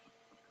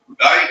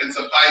 Now you can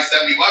supply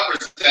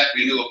 71%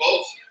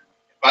 renewables,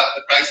 but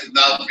the price is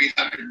now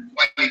 $324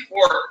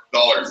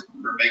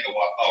 per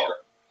megawatt hour.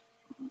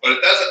 But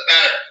it doesn't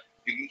matter.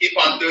 You can keep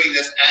on doing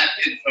this ad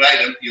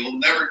infinitum. You'll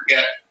never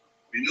get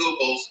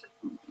renewables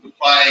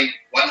supplying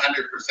 100%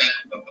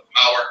 of the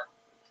power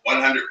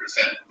 100%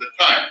 of the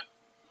time.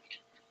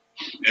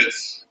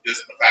 It's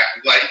just the fact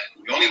of life.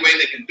 The only way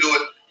they can do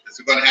it is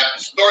they're going to have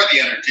to store the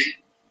energy,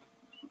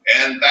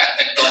 and that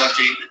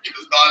technology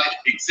does not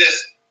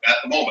exist at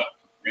the moment.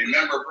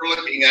 Remember, we're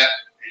looking at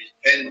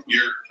a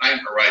 10-year time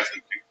horizon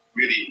to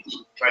really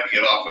try to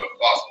get off of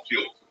fossil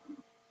fuels.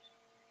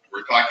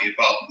 We're talking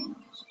about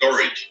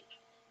storage.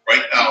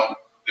 Right now,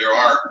 there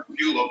are a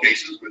few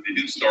locations where they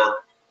do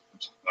store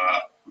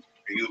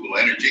renewable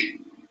energy.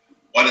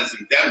 One is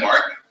in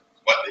Denmark.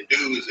 What they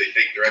do is they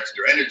take their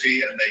extra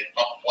energy and they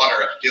pump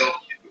water uphill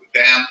into a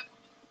dam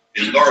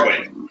in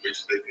Norway,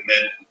 which they can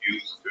then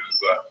use to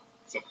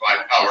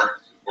supply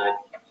power for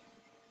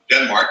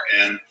Denmark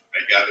and I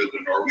gather the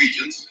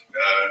Norwegians,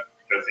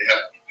 because they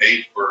have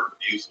paid for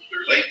use of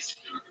their lakes,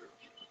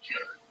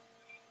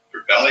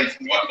 their bellies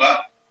and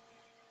whatnot.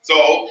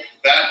 So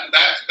that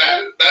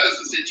is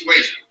the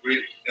situation.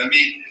 I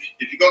mean,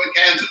 if you go to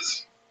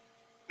Kansas,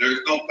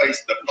 there's no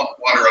place to pump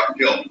water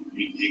uphill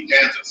in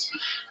Kansas.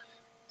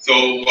 So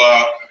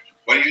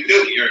what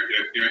do?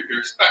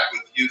 You're stuck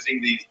with using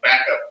these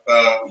backup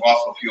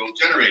fossil fuel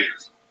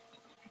generators.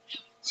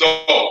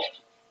 So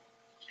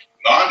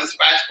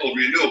non-dispatchable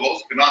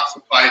renewables cannot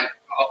supply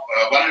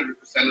 100% of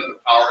the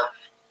power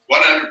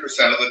 100%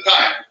 of the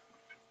time.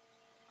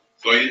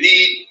 So you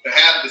need to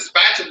have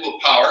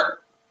dispatchable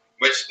power,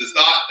 which does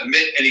not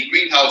emit any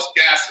greenhouse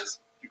gases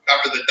to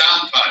cover the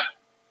downtime.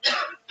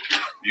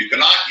 You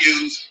cannot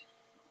use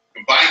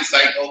combined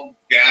cycle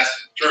gas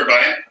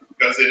turbine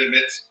because it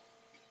emits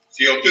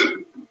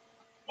CO2.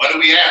 What do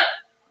we have?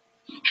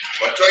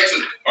 What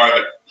choices are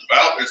there?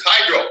 Well, there's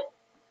hydro.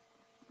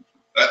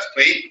 That's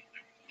clean.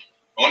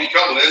 Only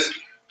trouble is,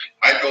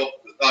 hydro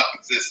does not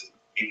exist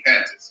in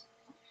Kansas.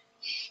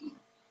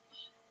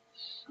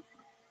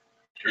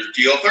 There's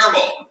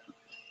geothermal.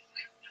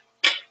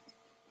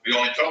 The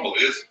only trouble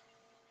is,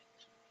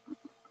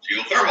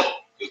 geothermal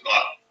does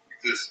not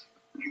exist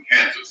in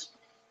Kansas.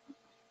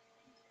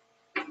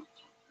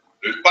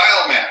 There's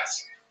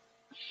biomass.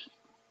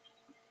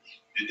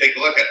 You take a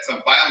look at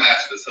some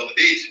biomass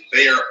facilities,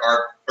 they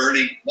are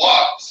burning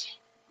logs.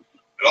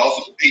 It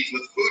also competes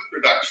with food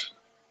production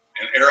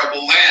and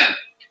arable land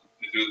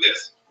to do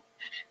this.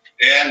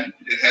 And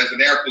it has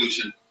an air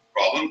pollution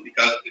problem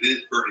because it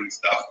is burning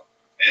stuff,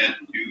 and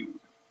you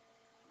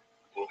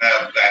will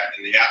have that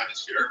in the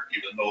atmosphere,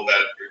 even though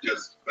that you're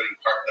just putting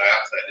carbon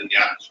dioxide in the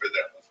atmosphere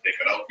that was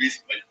taken out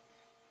recently.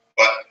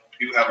 But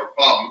you have a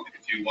problem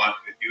if you have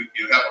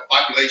a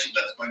population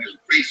that's going to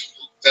increase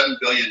from 7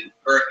 billion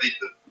currently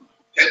to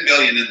 10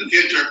 billion in the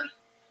future.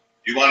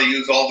 You want to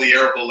use all the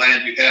arable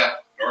land you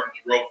have in order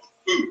to grow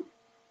food.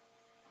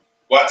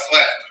 What's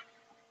left?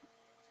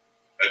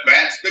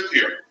 Advanced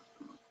nuclear.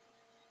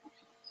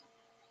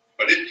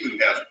 But it too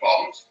has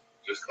problems,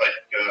 just like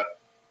that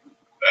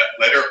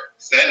letter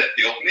said at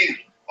the opening.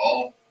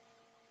 All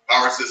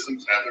power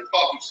systems have their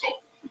problems.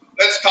 So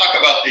let's talk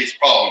about these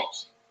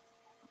problems.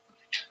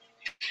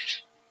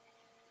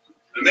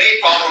 The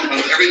main problem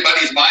on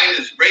everybody's mind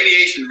is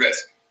radiation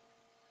risk.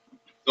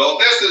 So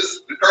this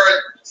is the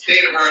current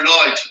state of our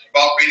knowledge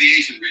about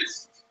radiation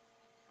risks.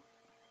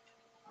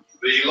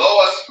 The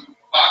lowest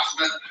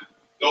approximate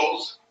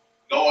dose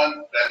known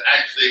that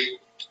actually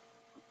is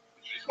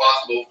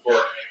responsible for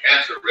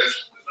cancer risk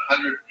is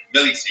 100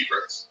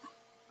 millisieverts.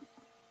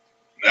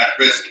 And that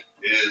risk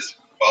is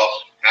about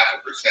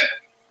 0.5%.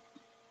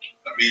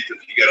 That means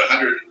if you get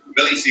 100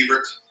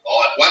 millisieverts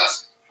all at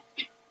once,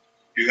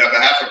 you have a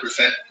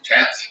 0.5%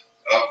 chance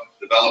of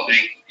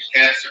developing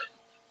cancer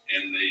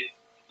in the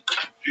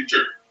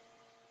future.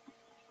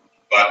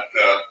 But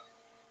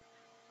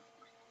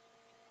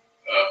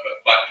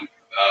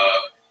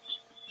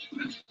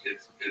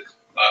it's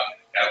not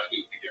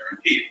absolutely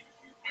guaranteed.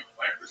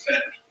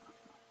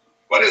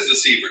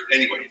 sievert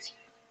anyways?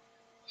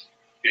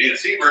 Okay, a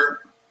sievert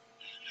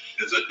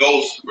is a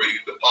dose where you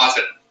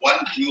deposit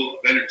 1 joule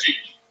of energy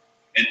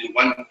into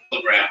 1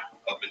 kilogram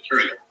of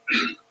material.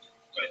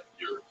 Like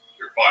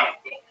your body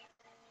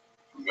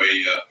will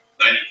weigh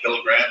 90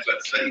 kilograms,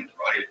 let's say. I weigh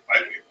 90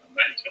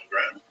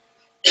 kilograms.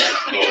 So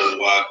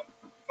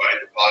if I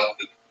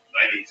deposited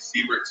 90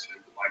 sieverts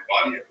into my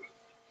body,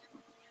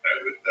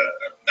 I would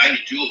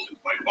 90 joules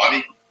into my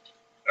body,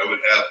 I would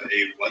have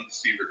a 1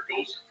 sievert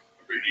dose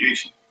of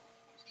radiation.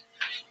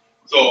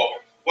 So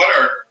what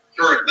are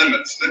current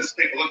limits? Let's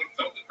take a look at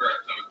some of the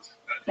current limits.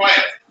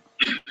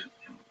 TRIUMF.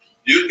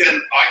 You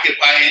can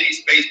occupy any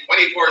space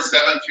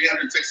 24/7,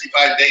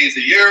 365 days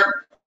a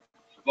year,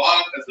 as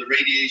long as the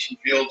radiation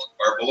fields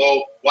are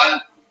below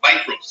 1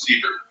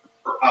 microsievert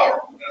per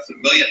hour. That's a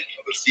millionth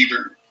of a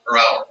sievert per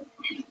hour.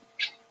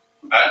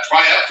 At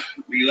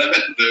TRIUMF, we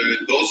limit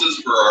the doses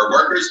for our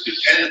workers to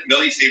 10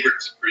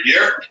 millisieverts per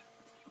year.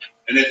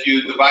 And if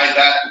you divide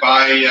that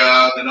by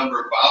the number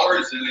of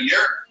hours in a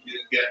year, you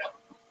get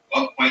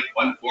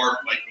 1.14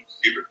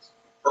 microsieverts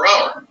per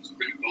hour. It's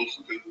pretty close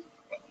to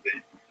what the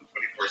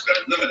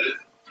 24/7 limit is.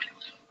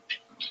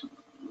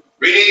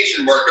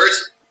 Radiation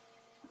workers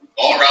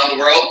all around the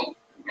world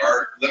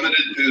are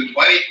limited to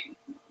 20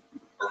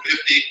 or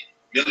 50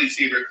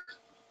 millisieverts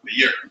a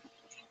year.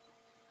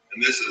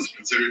 And this is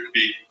considered to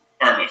be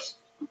harmless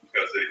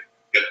because they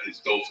get these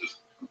doses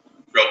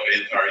throughout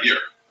the entire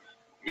year.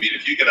 I mean,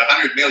 if you get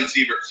 100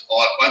 millisieverts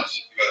all at once,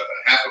 you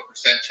have a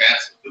 0.5%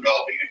 chance of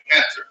developing a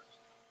cancer.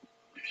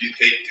 If you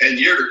take 10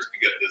 years to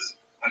get this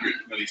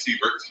 100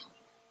 millisieverts,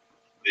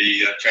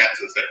 the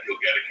chances that you'll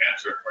get a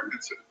cancer are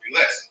considerably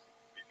less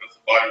because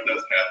the body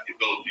does have the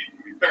ability to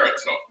repair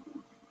itself.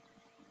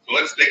 So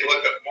let's take a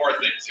look at more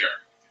things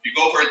here. If you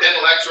go for a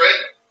dental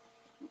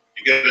x-ray,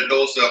 you get a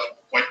dose of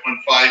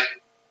 0.15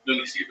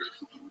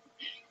 millisieverts.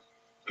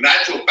 The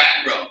natural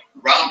background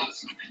around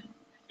us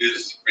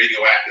is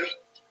radioactive.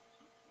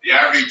 The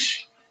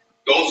average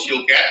dose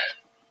you'll get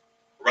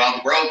around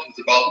the world is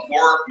about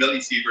 4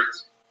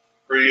 millisieverts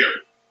per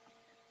year.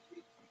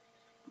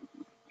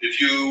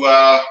 If you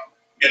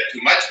get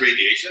too much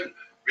radiation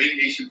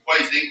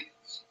poisoning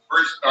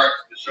first starts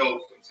to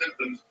show some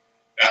symptoms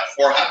at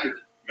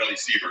 400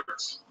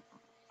 millisieverts.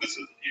 This is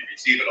if you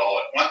receive it all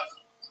at once.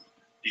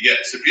 You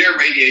get severe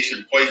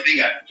radiation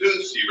poisoning at 2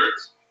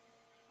 sieverts.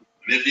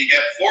 And if you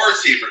get 4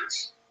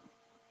 sieverts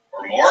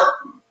or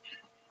more,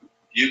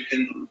 you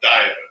can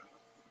die of it.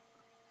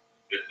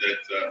 If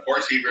it's 4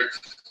 sieverts,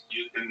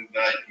 you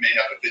may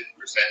have a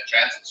 50%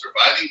 chance of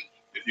surviving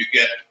if you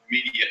get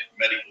immediate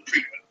medical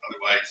treatment.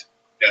 Otherwise,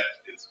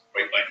 death is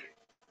quite likely.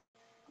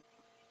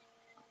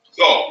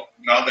 So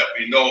now that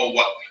we know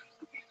what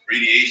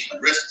radiation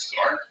risks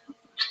are,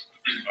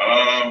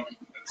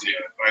 let's see,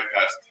 I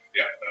bypassed.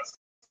 Yeah, that's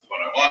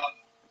what I want.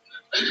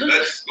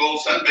 Let's go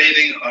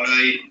sunbathing on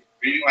a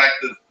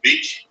radioactive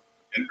beach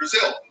in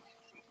Brazil.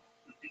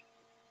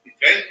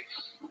 Okay,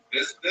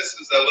 this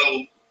is a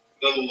little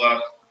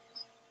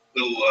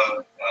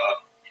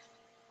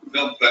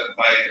film clip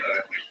by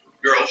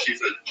a girl.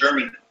 She's a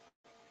German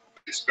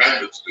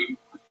graduate student.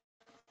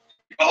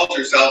 She calls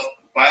herself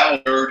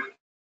BioNerd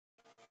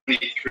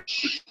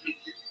 23.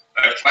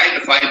 I've tried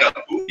to find out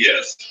who he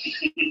is,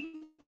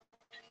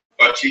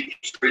 but she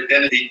keeps her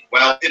identity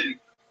well hidden,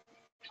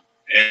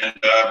 and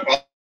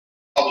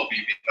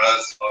probably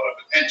because of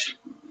attention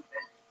from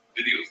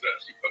videos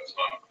that she puts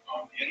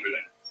on the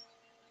internet.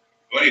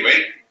 So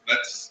anyway,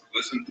 let's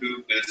listen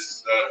to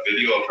this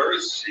video of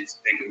hers. She's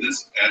taken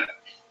this at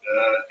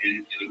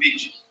in a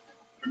beach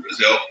in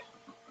Brazil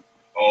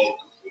called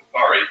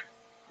Upari.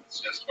 It's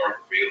just north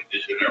of Rio de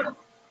Janeiro.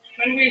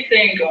 When we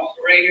think of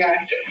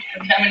radioactive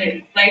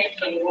contaminated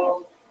places in the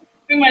world,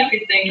 we might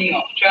be thinking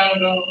of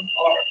Chernobyl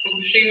or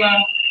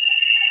Fukushima,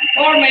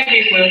 or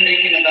maybe we're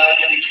thinking about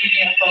the Bikini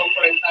Atoll,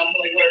 for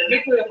example, where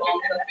nuclear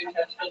bombs have been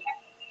tested.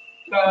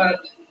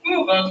 But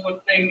who of us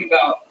would think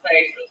about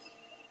places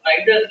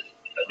like this,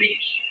 a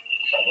beach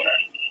somewhere,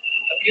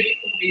 a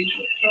beautiful beach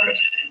with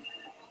tourists?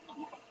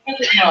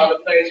 This is not a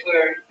place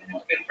where there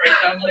has been, for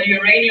example, a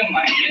uranium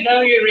mine. You know,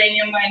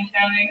 uranium mine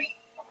tailings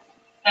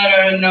that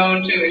are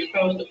known to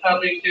expose the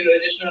public to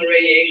additional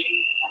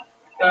radiation,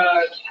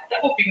 but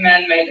that would be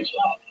man-made as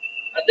well.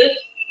 But this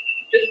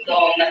is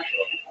all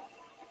natural.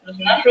 It is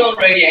natural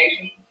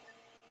radiation.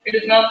 It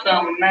is not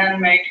some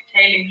man-made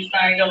tailing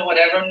site or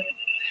whatever.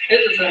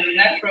 This is a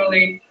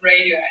naturally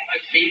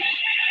radioactive beach.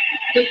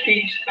 This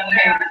beach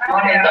contains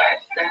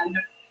monazite sand,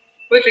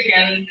 which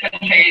again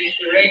contains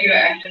the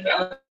radioactive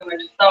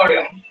element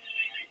thorium,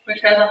 which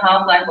has a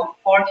half-life of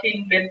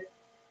 14 bits.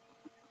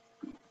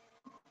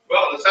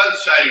 Well, the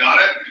sun's shining on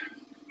it.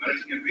 As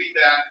you can read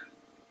that,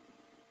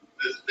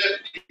 there's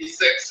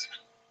 56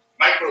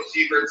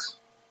 microsieverts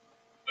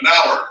an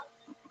hour.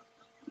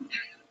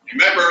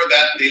 Remember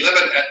that the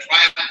limit at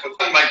TRIUMF was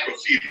 1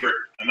 microsievert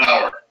an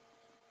hour.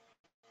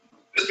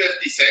 This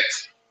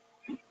 56.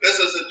 This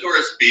is a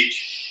tourist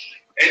beach.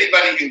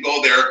 Anybody can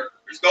go there.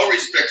 There's no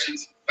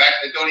restrictions. In fact,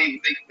 I don't even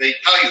think they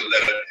tell you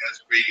that it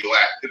has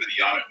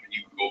radioactivity on it when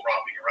you go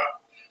romping around.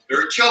 There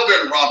are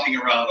children romping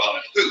around on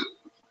it too.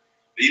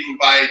 They even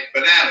buy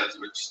bananas,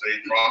 which they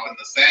drop in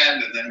the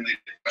sand and then they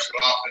brush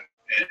it off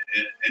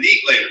and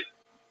eat later.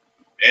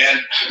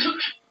 And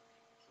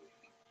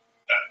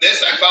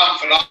this I found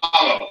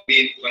phenomenal. I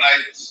mean, when I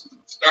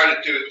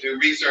started to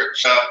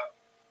research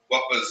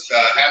what was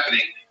happening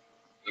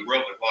in the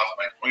world, I've lost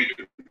my pointer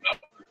now.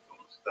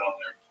 It's down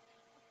there.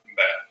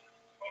 Bad.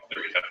 Oh,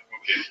 there we have it.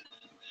 Okay.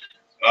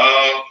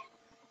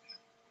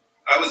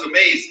 I was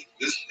amazed.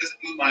 This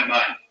blew my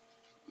mind.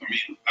 I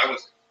mean, I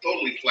was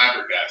totally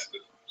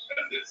flabbergasted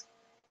at this.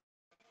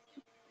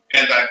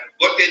 And I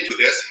looked into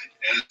this,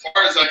 and as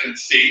far as I can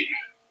see,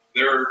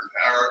 there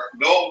are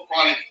no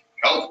chronic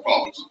health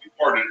problems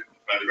reported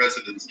by the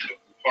residents of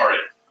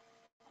Caldeira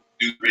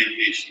due to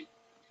radiation.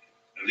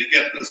 And they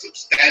get a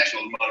substantial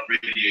amount of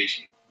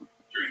radiation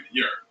during the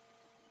year.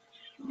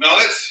 Now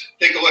let's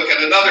take a look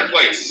at another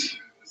place.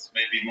 This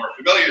may be more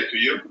familiar to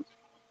you.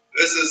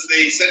 This is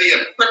the city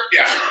of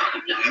Pripyat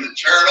in the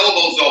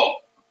Chernobyl zone.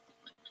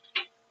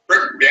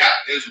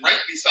 Pripyat is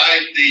right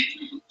beside the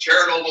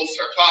Chernobyl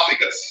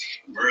sarcophagus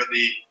where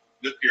the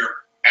nuclear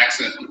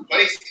accident took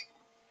place.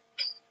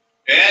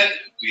 And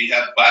we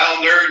have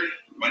BioNerd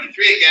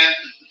 23 again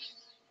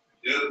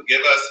to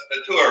give us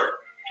a tour.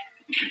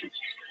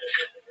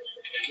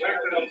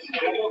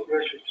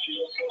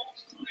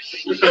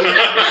 So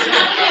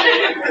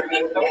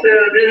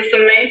this is the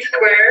main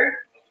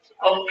square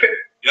of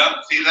Pripyat.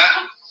 Yeah, see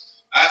that?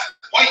 That's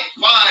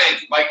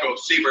 0.5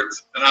 microsieverts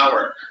an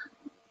hour.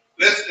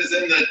 This is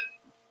in the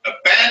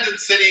abandoned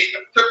city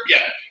of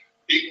Pripyat.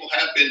 People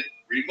have been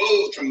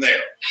removed from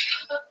there.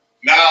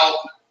 Now,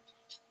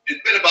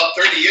 it's been about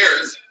 30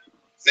 years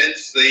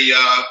since the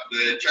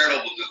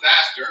Chernobyl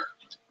disaster,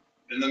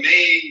 and the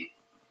main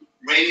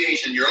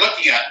radiation you're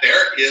looking at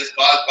there is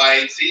caused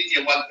by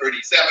cesium-137,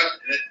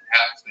 and it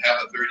happens to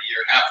have a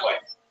 30-year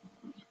half-life.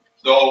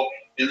 So,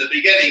 in the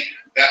beginning,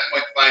 that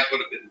 0.5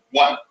 would have been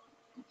 1,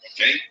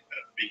 okay,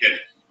 at the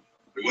beginning.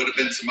 There would have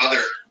been some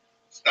other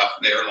stuff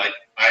there, like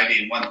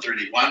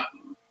iodine-131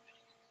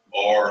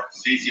 or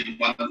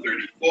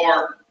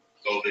cesium-134,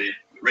 so the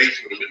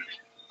rates would have been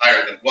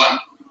higher than 1.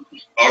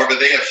 However,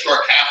 they have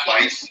short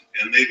half-lives,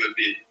 and they would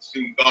be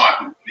soon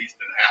gone. At least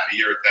in half a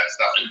year, that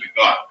stuff would be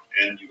gone,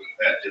 and you would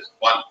have had just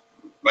 1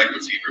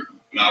 microsievert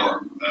an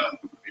hour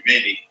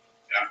remaining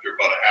after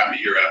about a half a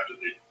year after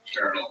the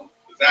Chernobyl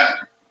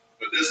disaster.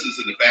 But this is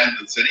an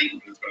abandoned city,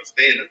 and it's going to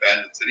stay an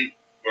abandoned city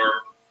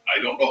for I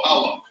don't know how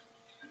long.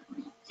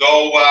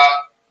 So,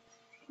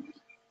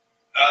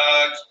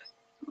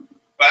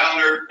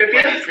 founder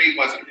 23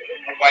 wasn't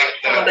quite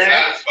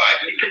satisfied.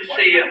 You can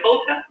see a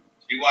Volta.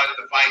 She wanted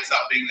to find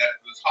something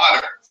that was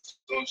hotter,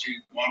 so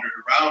she wandered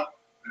around.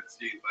 Let's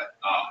see, but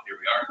here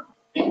we are.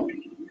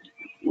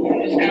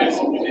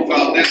 She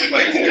found this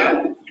place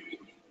here.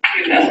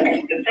 That's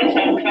the first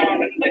time I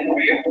found it like for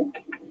you.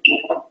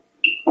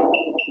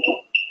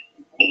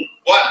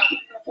 What?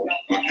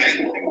 Okay.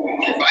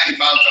 She finally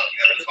found something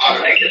that was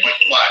hotter than 0.5.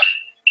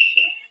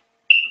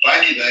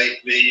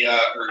 Finally,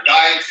 her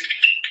guides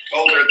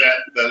told her that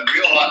the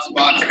real hot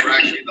spots were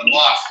actually the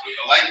moss or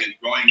the lichen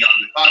growing on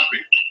the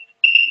concrete.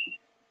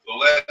 So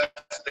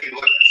let's take a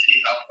look and see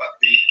how what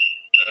the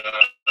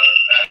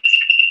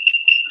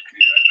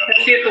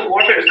Let's see if the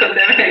water is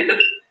contaminated.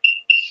 It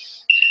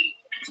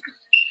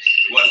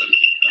wasn't.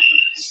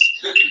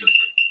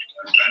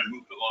 I'm trying to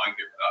move along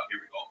here. Here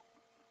we go.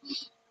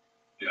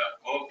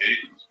 Yeah, okay.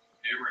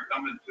 Here we're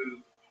coming to,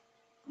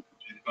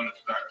 she's going to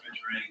start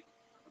measuring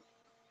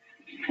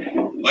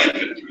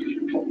lichen.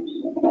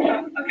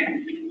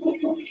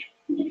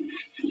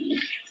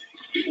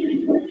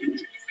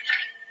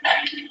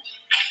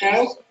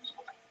 Okay.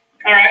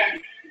 All right.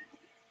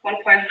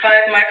 1.5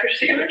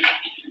 microsievert.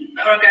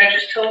 Our guy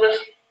just told us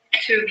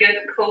to get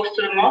close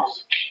to the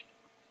moss.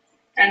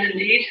 And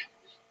indeed,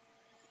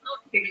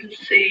 you can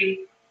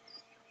see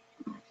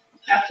I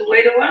have to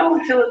wait a while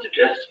until it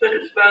adjusts, but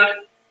it's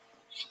about.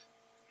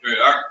 Here we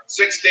are,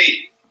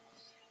 16.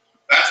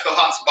 That's the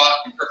hot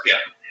spot in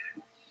Pripyat.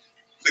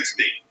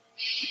 16.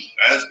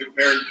 As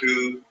compared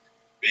to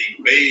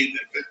being bathed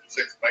at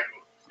 56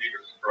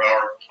 microsieverts per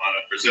hour on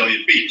a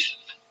Brazilian beach.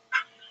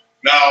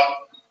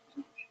 Now,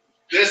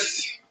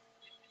 this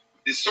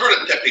is sort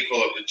of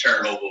typical of the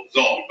Chernobyl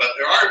zone, but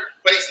there are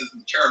places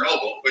in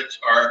Chernobyl which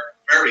are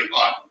very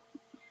hot.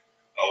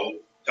 I'll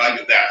tell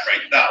you that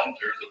right now.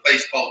 There's a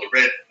place called the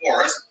Red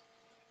Forest,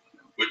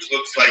 which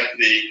looks like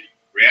the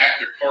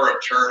reactor core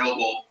of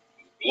Chernobyl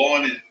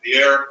blowing into the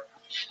air,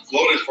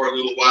 floated for a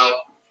little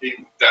while,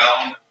 came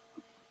down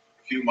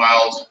a few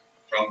miles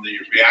from the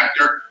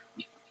reactor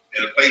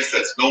in a place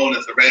that's known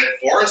as the Red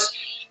Forest.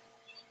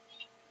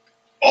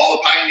 All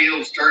the pine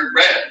needles turned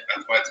red.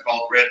 That's why it's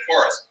called Red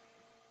Forest.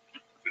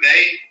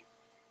 Today,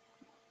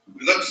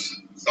 it looks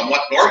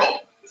somewhat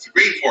normal. It's a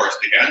green forest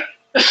again.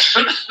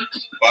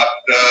 But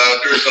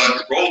there's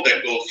a road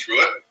that goes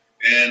through it,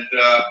 and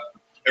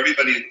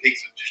everybody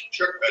takes a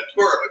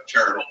tour of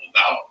Chernobyl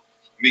now.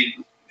 I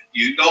mean,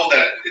 you know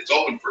that it's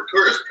open for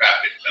tourist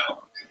traffic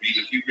now. I mean,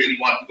 if you really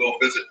want to go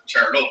visit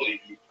Chernobyl, you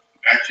can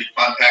actually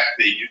contact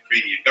the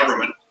Ukrainian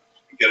government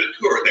and get a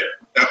tour there.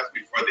 That was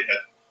before they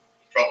had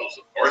troubles,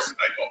 of course, and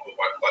I don't know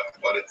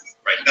what it's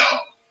right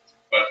now.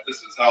 But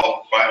this is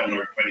how Final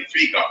Number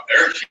 23 got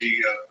there.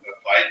 She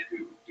applied to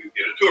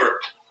get a tour.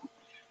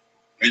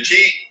 When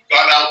she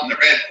got out in the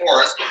Red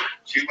Forest,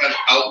 she went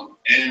out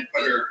and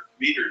put her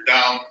meter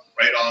down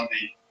right on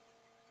the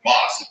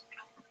moss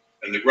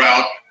and the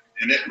ground,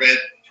 and it read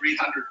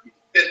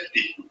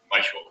 350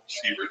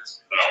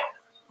 microsieverts an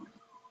hour.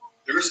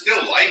 There is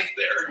still life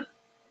there. I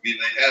mean,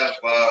 they have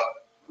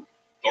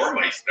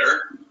dormice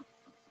there,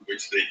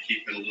 which they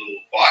keep in a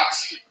little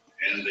box,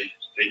 and they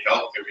take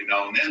out every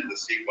now and then to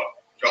see what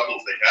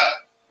troubles they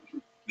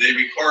have. They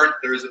record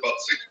there's about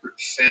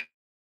 6%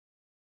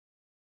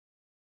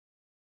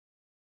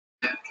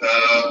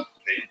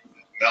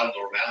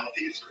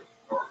 malnormalities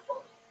or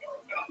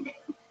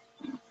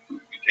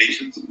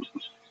mutations,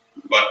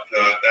 but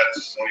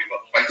that's only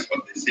about twice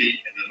what they see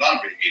in the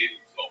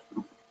non-radiated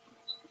zone.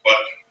 But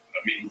I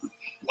mean,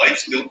 life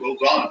still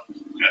goes on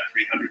at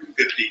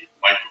 350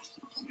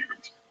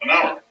 microsieverts an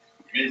hour.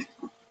 Amazing.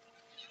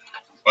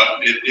 But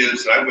it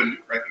is, I wouldn't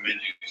recommend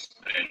you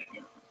staying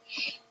there.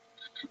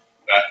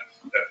 That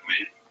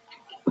definitely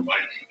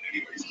might,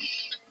 anyways.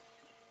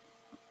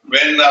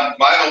 When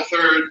Bio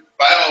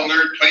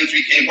Nerd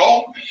 23 came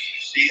home,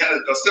 she had a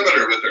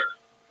dosimeter with her.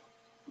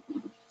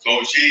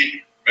 So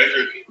she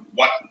measured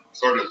what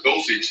sort of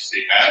dosage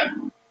she had.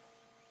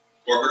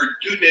 For her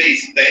 2-day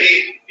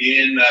stay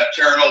in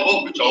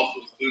Chernobyl, which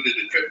also included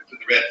a trip to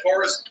the Red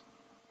Forest,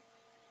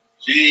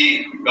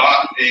 she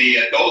got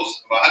a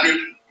dose of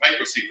 100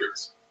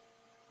 microsieverts.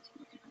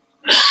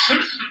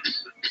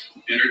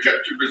 In her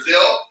trip to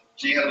Brazil,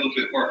 she had a little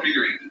bit more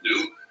figuring to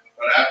do,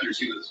 but after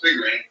she was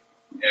figuring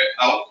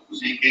out,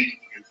 she came to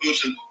the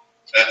conclusion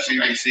that she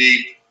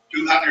received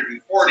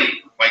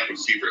 240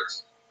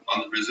 microsieverts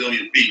on the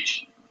Brazilian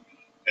beach.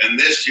 And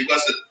this, she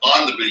wasn't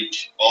on the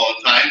beach all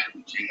the time.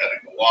 She had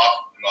to go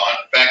off and on.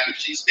 In fact, if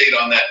she stayed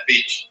on that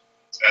beach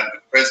at the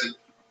present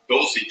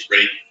dosage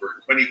rate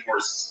for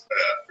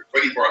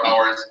 24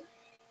 hours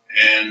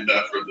and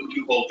for the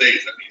 2 whole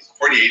days, that means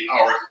 48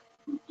 hours,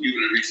 you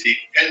would have received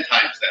 10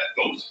 times that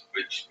dose,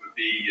 which would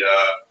be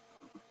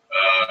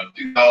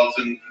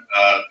 2,200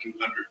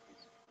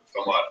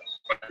 some odd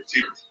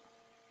microsieverts.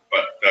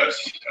 But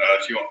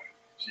she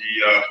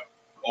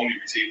only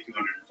received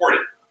 240.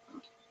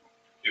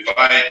 If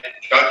I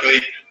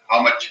calculate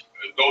how much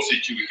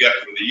dosage you would get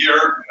for the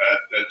year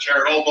at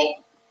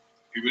Chernobyl,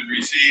 you would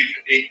receive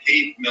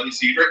 18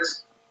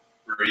 millisieverts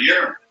for a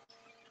year.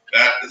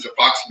 That is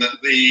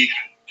approximately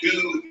 2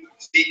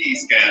 CT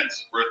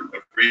scans worth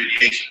of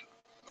radiation.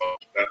 So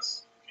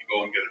that's, if you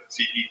go and get a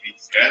CT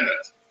scan,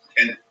 that's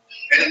 10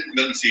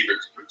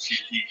 millisieverts per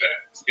CT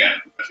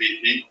scan. That's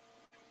 18.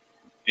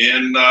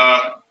 In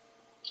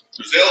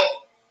Brazil,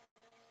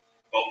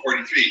 about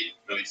 43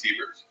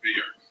 millisieverts per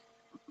year.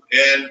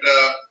 And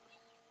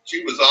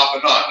she was off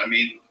and on. I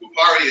mean,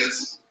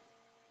 Uparia's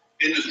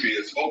industry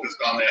is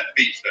focused on that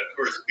beach, that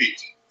tourist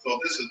beach. So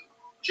this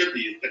should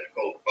be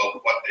typical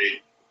of what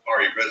a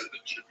Upari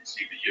resident should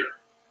receive a year,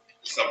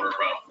 somewhere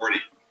around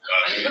 40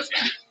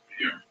 millisieverts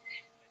a year.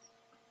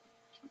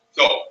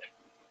 So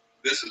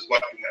this is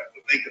what you have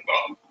to think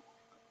about.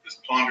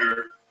 Just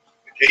ponder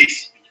the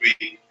case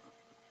between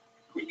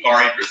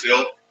Upari, Brazil,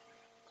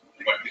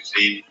 and what you've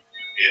seen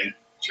in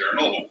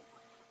Chernobyl.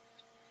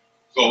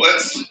 So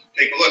let's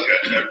take a look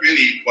at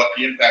really what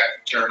the impact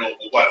of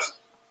Chernobyl was.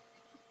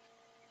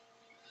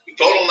 The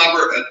total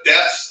number of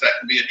deaths that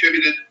can be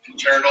attributed to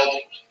Chernobyl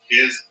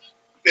is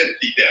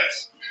 50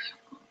 deaths.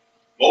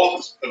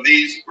 Most of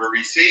these were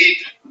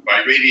received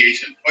by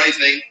radiation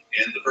poisoning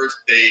in the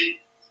first day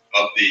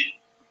of the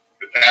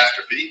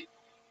catastrophe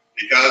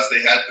because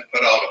they had to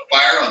put out a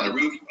fire on the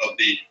roof of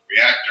the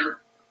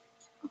reactor,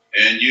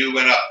 and you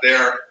went up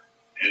there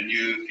and if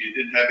you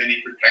didn't have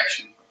any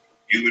protection,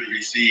 you would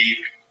receive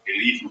a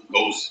lethal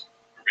dose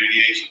of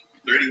radiation.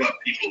 31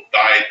 people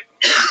died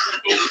of a lethal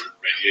dose of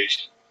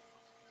radiation.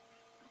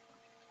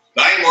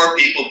 9 more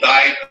people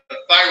died of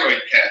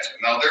thyroid cancer.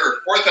 Now, there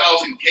are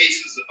 4,000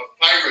 cases of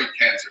thyroid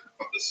cancer,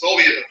 but the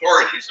Soviet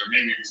authorities are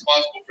mainly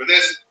responsible for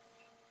this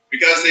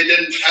because they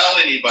didn't tell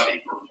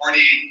anybody for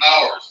 48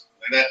 hours.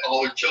 They let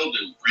all their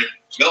children drink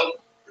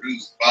milk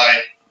produced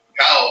by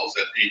cows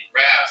that ate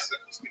grass that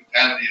was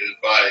contaminated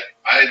by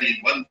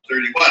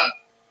iodine-131.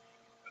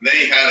 And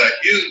they had a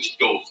huge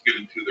dose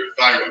given to their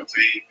thyroids.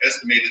 They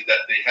estimated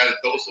that they had a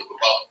dose of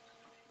about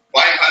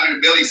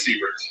 500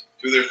 millisieverts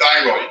to their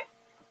thyroid.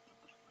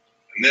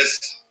 And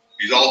this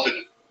resulted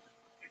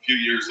a few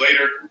years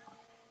later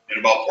in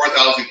about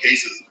 4,000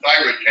 cases of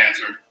thyroid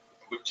cancer,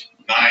 of which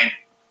 9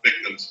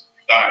 victims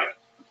died.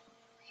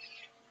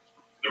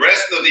 The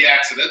rest of the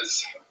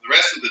accidents, the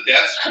rest of the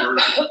deaths were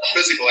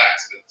physical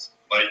accidents,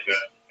 like a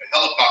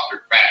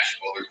helicopter crash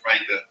while they're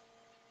trying to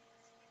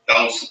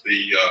douse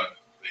the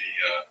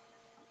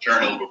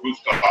Chernobyl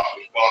rooftop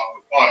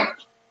with water.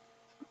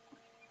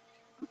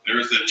 There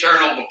was the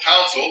Chernobyl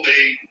Council.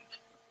 They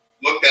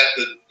looked at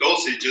the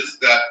dosages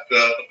that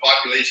the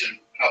population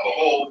of a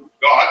whole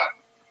got,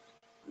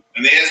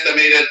 and they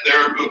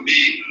there will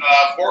be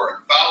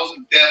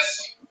 4,000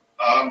 deaths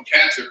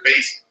cancer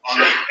based on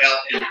the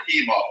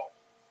LNP model.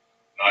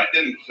 Now, I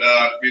didn't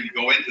really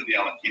go into the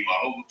LNP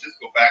model. We'll just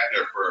go back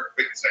there for a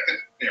quick second.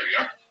 There we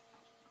are.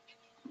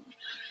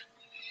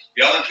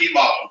 The LNP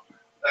model,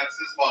 that's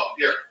this model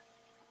here.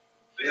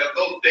 They have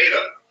those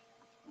data,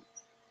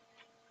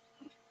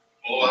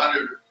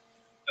 100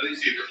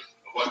 millisievert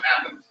of what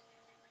happens.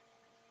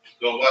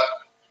 So what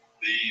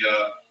the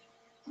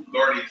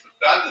authorities have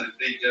done is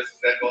they just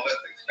said, well,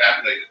 let's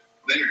extrapolate it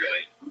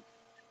linearly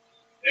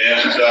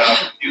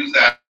and use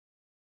that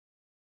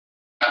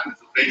as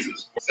a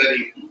basis for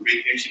setting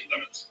radiation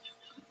limits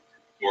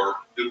for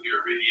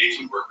nuclear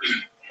radiation workers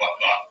and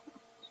whatnot.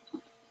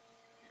 You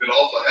could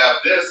also have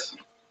this,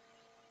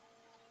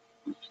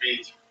 which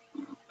means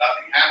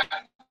nothing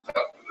happens up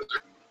to a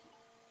certain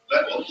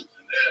level, and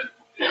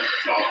then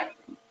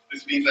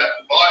this means that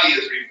the body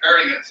is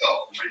repairing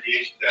itself from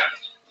radiation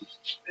damage.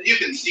 And you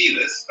can see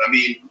this. I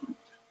mean,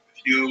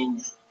 if you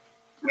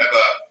have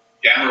a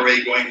gamma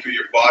ray going through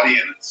your body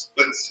and it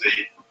splits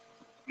a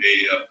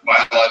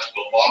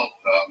biological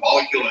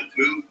molecule in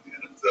two,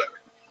 and it's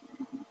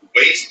a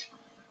waste,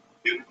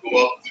 it will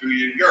go up through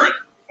your urine.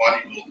 The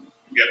body will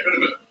get rid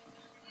of it.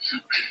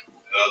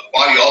 The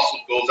body also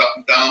goes up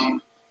and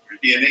down your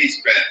DNA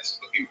strands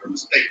looking for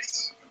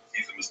mistakes. When it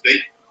sees a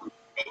mistake,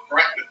 it will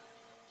correct it.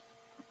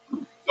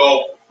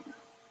 So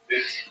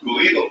it's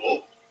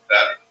believable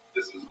that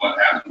this is what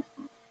happens.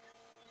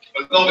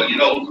 But nobody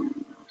knows.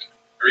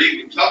 Or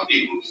even some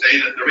people say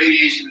that the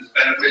radiation is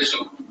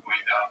beneficial going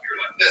down here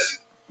like this.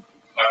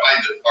 I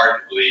find it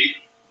hard to believe.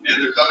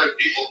 And there's other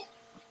people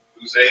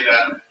who say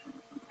that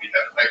we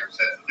have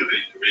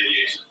hypersensitivity to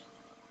radiation.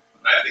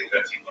 And I think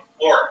that's even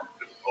more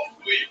difficult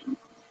to believe.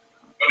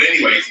 But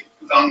anyways,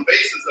 it's on the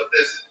basis of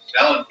this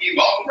LNP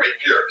model right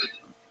here,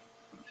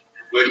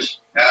 which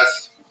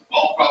has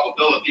small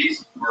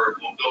probabilities for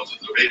low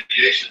doses of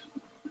radiation.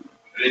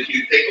 And if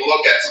you take a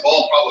look at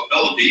small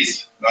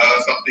probabilities,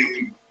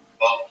 something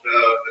about,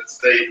 let's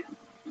say,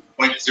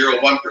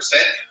 0.01%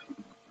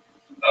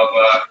 of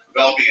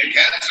developing a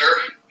cancer,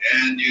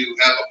 and you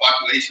have a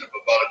population of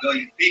about 1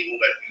 million people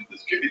that you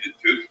distribute it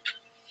to,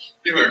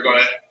 you are going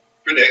to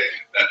predict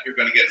that you're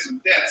going to get some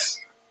deaths.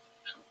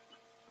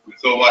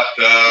 So what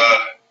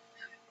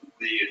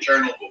the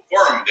Chernobyl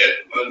Forum did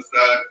was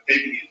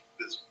taking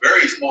this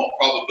very small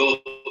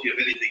probability of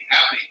anything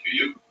happening to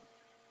you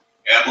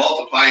and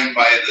multiplying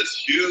by this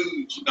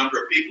huge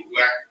number of people who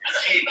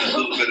actually received a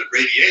little bit of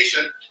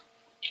radiation.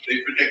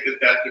 They predicted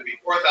that there'd be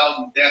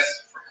 4,000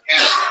 deaths from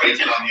cancer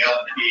based on the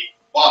LNP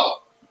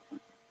model.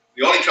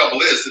 The only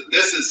trouble is that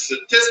this is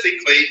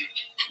statistically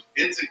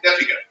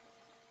insignificant.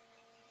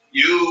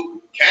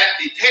 You can't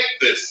detect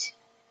this.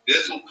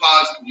 This will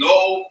cause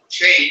no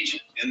change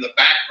in the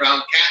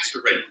background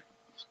cancer rate.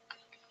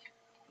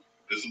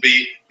 This will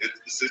be,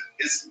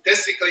 it's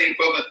statistically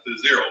equivalent to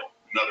 0,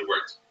 in other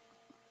words.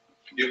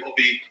 It will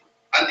be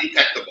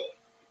undetectable.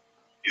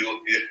 It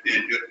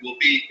will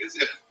be as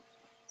if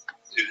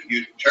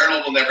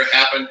Chernobyl never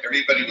happened,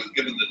 everybody was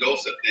given the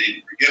dose that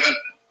they were given,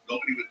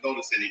 nobody would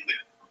notice anything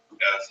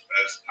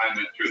as time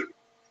went through.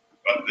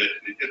 But they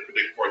did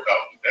predict 4,000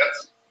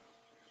 deaths.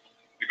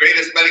 The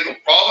greatest medical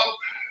problem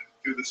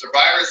to the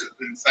survivors has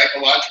been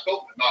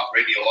psychological and not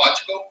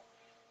radiological.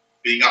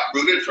 Being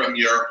uprooted from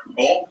your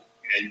home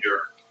and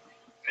your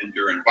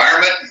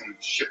environment and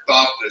shipped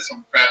off to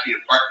some crappy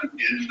apartment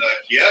in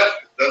Kiev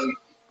doesn't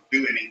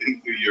do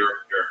anything to your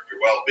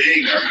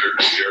well-being or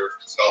your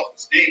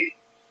self-esteem.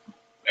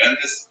 And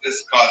this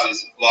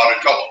causes a lot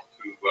of trouble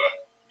to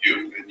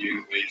you, and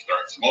you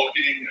start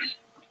smoking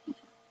and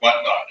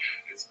whatnot.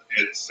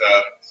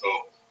 So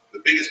the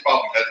biggest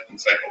problem has been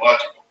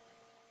psychological.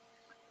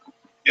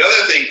 The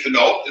other thing to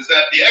note is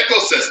that the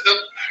ecosystem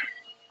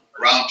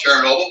around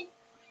Chernobyl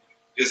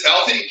is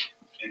healthy,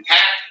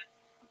 intact,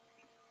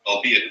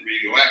 albeit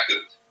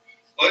radioactive.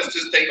 So let's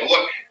just take a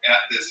look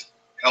at this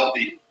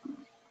healthy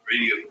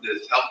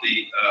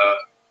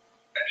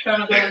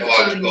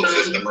ecological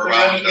system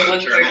around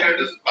Chernobyl.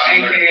 This is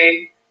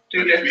AKA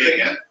 2-3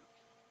 again.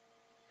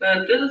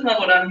 But this is not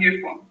what I'm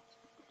here for.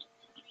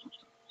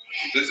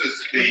 This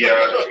is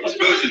the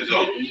exclusion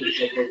zone.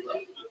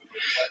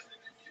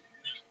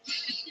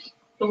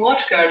 The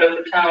watch guard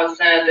of the tower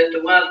said that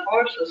the wild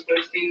horses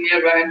were seen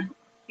nearby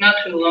not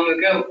too long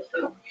ago,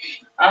 so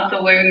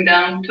after waving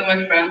down to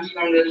my friends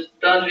from this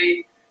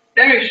dodgy,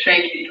 very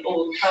shaky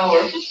old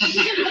tower,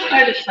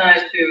 I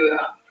decided to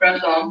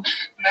press on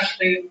and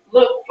actually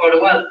look for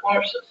the wild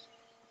horses.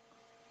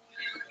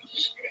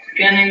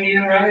 Scanning the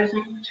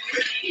horizon,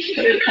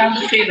 but you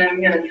can't see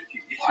them yet.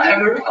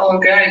 However, our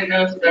guide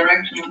knows the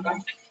direction of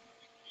them,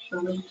 so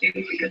let's see if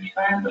we can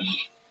find them.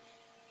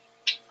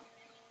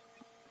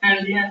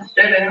 And yes,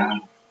 there they are.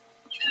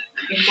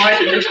 In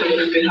quite a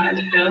distance behind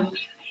the hill,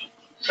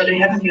 but they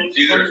haven't yet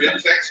See there's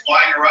insects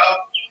flying around?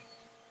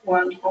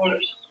 One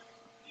horse.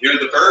 Hear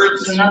the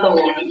birds? There's another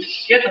one.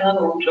 Yet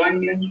another one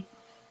joining in.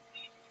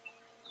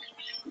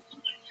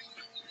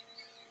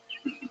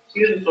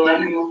 Beautiful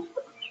animal.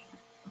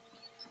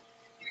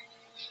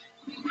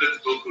 let's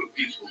go to a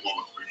peaceful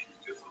moment where she's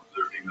just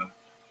observing them.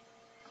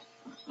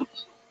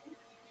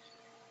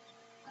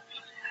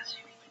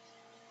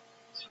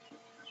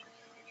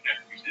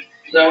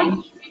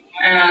 Zone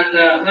and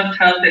lived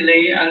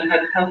healthily and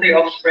had healthy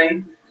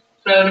offspring.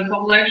 So the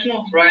population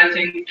was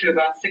rising to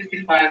about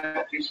 65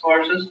 of these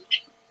horses,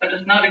 but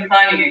is now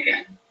declining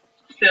again.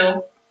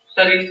 Still,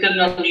 studies did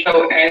not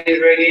show any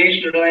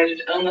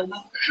radiation-related illnesses,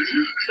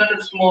 but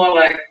it's more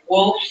like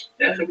wolves.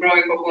 There's a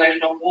growing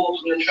population of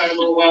wolves in the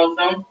Chernobyl wild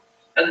zone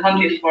that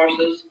hunt these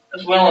horses,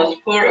 as well as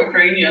poor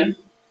Ukrainians,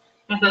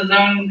 with the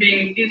zone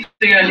being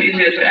easier and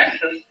easier to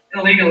access,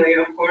 illegally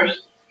of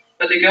course.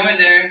 But they go in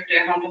there, they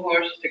hunt the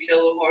horses, they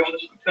kill the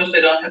horses because they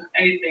don't have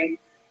anything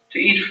to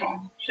eat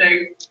from. So,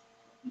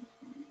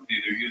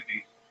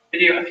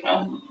 video as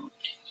well.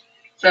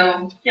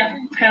 So, yeah,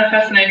 it's kind of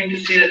fascinating to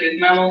see that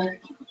these mammals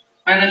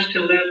manage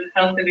to live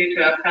healthily,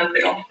 to have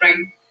healthy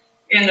offspring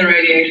in the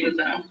radiation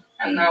zone,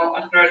 and now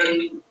are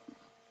threatened.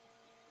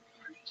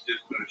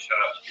 Just going to shut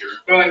up here.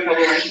 Growing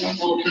population of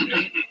wolves,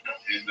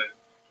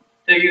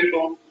 the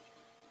usual.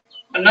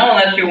 But now I'll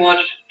let you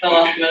watch the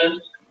last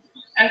minute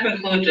and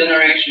conclude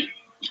generation.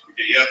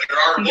 Okay, yeah, there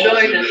are wolves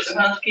Enjoy in the this.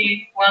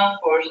 husky wild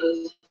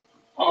horses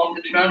of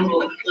the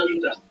Chernobyl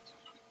exclusion zone.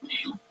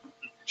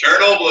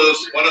 Chernobyl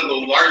is one of the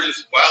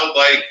largest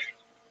wildlife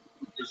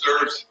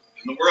reserves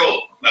in the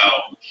world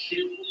now.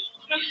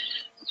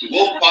 The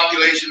wolf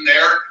population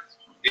there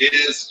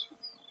has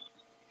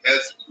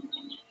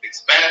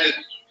expanded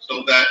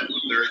so that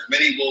there are as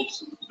many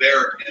wolves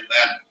there in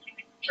that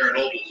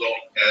Chernobyl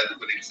zone as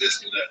would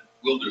exist in the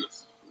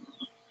wilderness.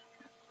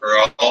 There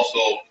are also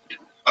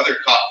other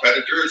top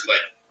predators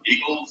like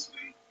eagles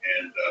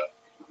and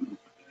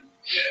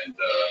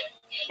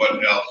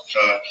what else?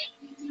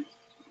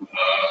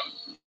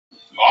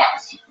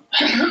 Hawks.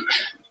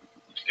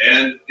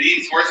 And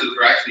these horses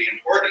are actually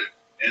important,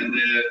 and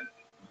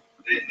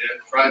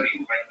they're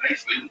thriving quite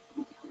nicely.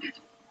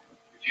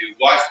 If you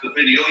watch the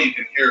video, you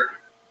can hear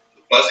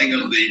the buzzing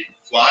of the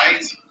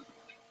flies,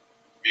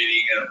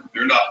 meaning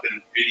they're not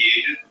been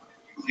radiated.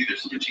 You can see they're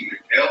switching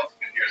their tails.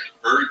 You can hear the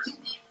birds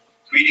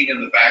tweeting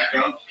in the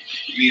background.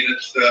 I mean,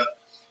 it's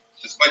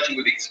just what you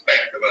would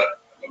expect of an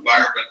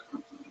environment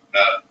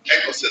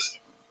ecosystem.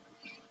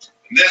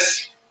 And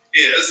this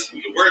is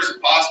the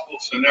worst possible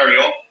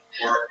scenario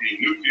for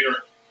a nuclear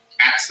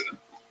accident.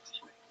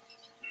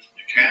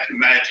 You can't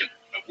imagine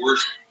a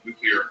worse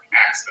nuclear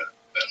accident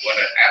than what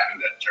had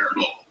happened at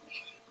Chernobyl.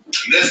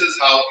 And this is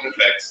how it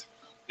affects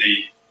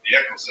the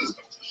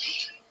ecosystem.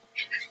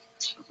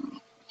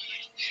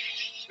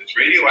 It's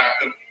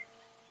radioactive,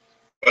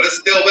 but it's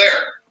still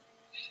there.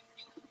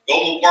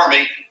 Global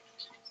warming,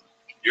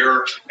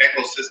 your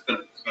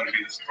ecosystem is going to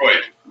be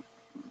destroyed.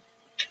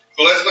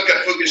 So let's look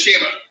at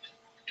Fukushima.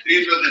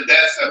 These were the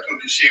deaths at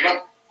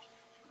Fukushima.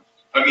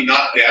 I mean,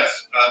 not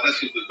deaths.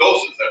 This was the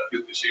doses at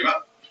Fukushima.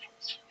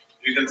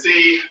 You can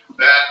see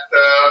that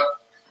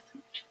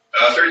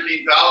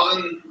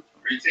 13,000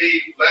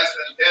 received less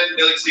than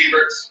 10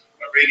 millisieverts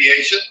of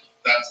radiation.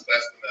 That's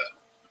less than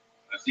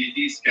a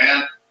CT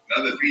scan.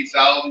 Another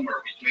 3,000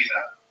 were between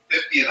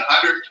 50 and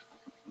 100.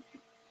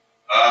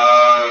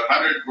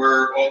 100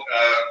 were,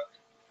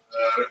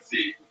 let's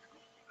see,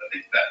 I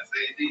think that's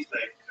these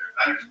things.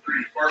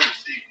 134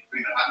 received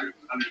between 100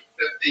 and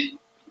 150,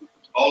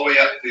 all the way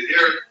up to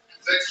here.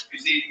 6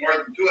 received more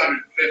than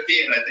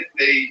 250, and I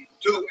think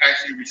 2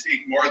 actually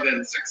received more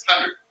than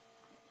 600.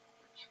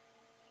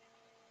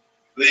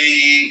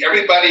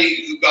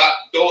 Everybody who got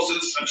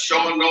doses have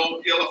shown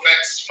no ill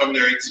effects from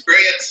their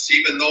experience,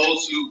 even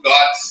those who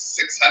got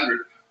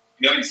 600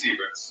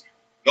 millisieverts.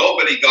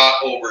 Nobody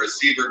got over a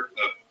sievert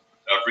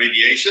of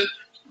radiation.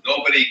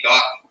 Nobody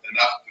got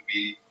enough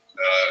to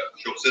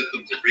show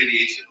symptoms of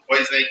radiation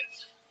poisoning,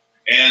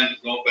 and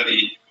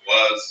nobody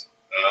was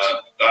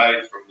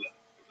died from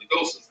the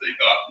doses they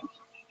got.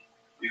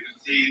 You can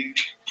see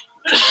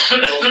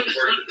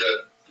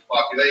the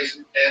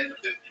population: 10 to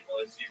 50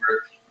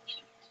 millisieverts,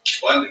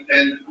 1 to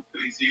 10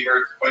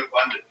 millisieverts,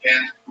 0.1 to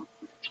 10,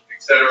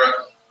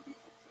 etc.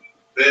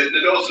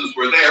 The doses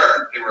were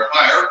there; they were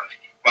higher,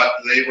 but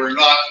they were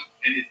not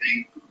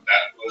anything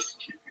that was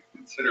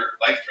considered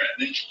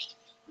life-threatening.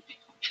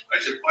 I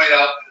should point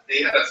out that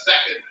they had a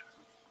second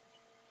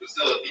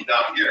facility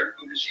down here,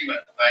 Fukushima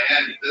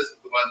Daiichi. This is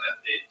the one that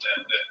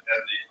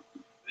had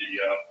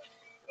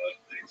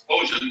the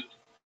explosion,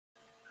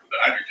 the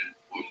hydrogen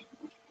explosion.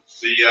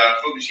 The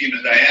Fukushima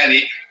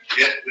Daiichi,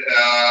 it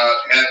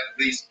had at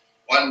least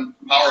one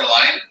power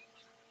line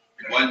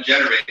and one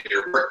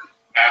generator work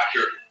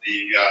after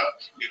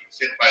it was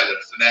hit by the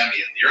tsunami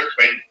and the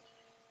earthquake,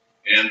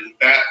 and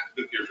that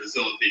nuclear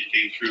facility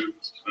came through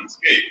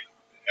unscathed.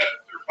 Had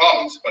their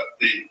problems, but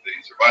they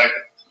survived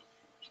it,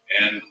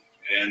 and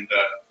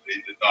they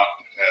did not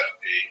have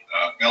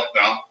a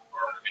meltdown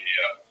or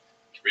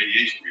a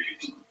radiation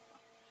release.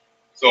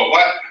 So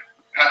what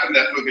happened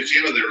at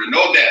Fukushima? There were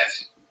no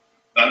deaths,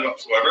 none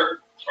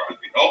whatsoever, as far as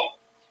we know.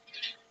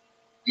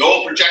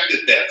 No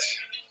projected deaths.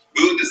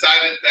 WHO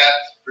decided that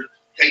for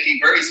taking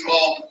very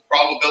small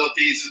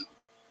probabilities,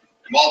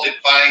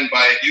 multiplying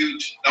by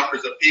huge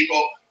numbers of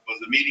people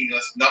was a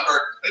meaningless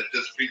number that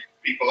just freaked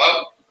people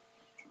out.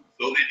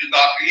 So they did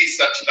not release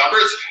such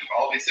numbers.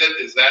 All they said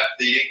is that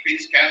the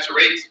increased cancer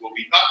rates will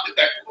be not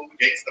detectable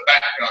against the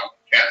background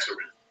cancer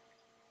rate.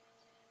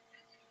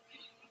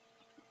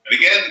 And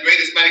again, the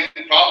greatest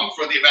medical problem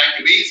for the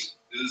evacuees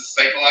is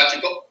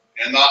psychological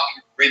and not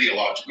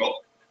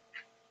radiological.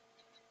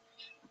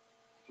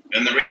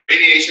 And the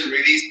radiation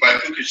released by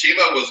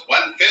Fukushima was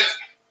 1/5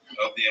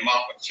 of the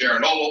amount of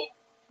Chernobyl.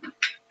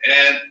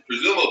 And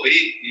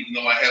presumably, even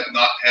though I have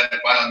not had a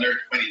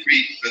BioNerd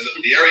 23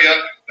 visit the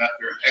area, that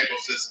their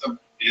ecosystem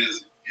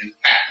is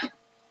intact.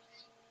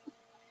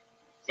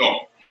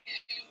 So,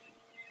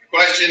 the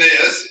question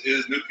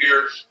is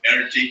nuclear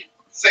energy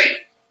safe?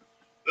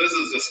 This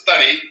is a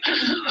study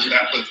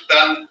that was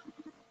done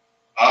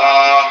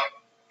by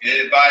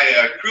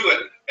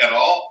Pruitt et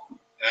al.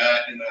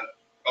 In a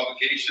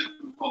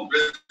publication called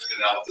Risk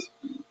Analysis.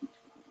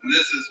 And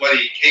this is what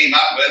he came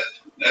up with,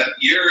 that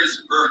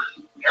years per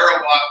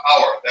terawatt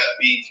hour, that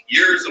means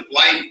years of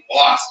life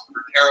lost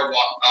per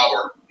terawatt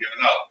hour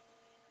given out.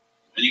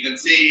 And you can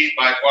see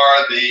by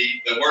far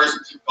the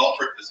worst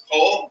culprit is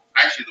coal.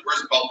 Actually, the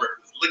worst culprit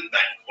is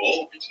lignite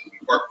coal, which is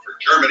important for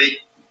Germany,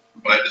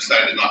 but I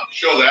decided not to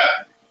show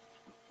that.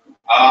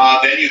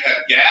 Then you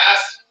have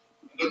gas.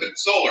 Look at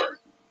solar.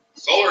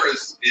 Solar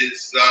is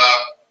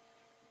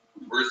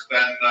worse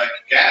than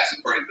gas,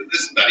 according to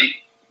this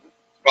study,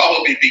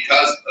 probably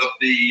because of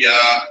the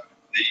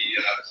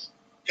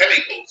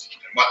chemicals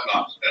and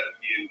whatnot that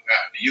you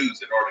have to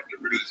use in order to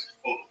produce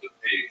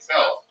photovoltaic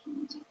cells.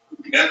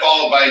 And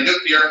followed by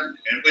nuclear,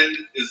 and wind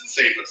is the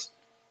safest.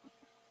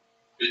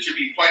 It should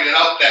be pointed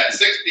out that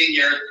 16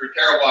 years per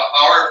terawatt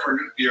hour for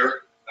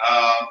nuclear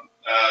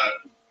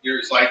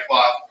years life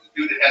lost is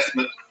due to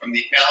estimates from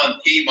the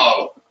LNT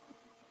model,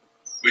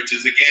 which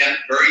is again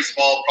very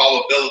small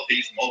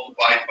probabilities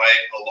multiplied by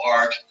a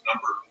large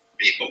number of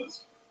people.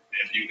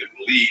 If you can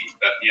believe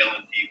that the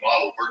LNT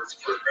model works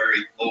for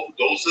very low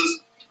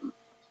doses,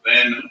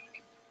 then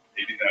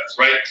maybe that's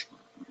right.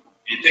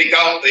 You take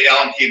out the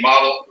LNT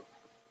model,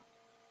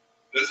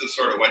 this is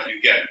sort of what you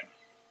get.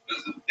 This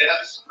is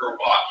deaths per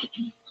watt.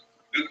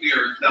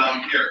 Nuclear is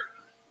down here.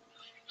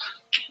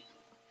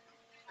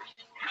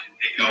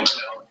 You take out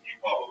the LNT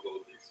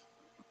probabilities.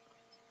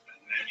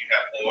 And then you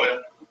have oil.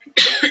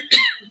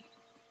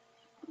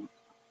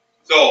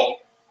 So,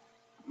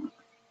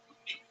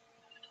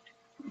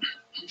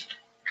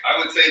 I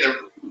would say that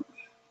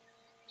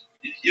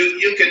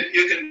you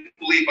can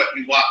believe what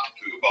you want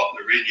to about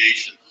the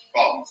radiation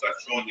problems. I've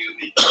shown you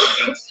the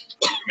evidence.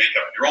 You can make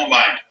up your own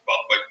mind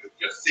about what you've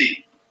just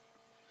seen.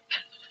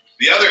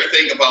 The other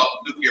thing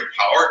about nuclear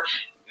power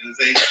is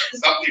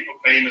some people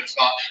claim it's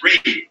not green.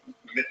 It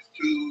emits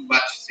too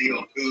much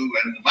CO2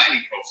 in the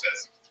mining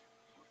process.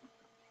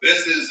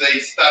 This is a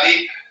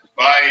study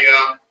by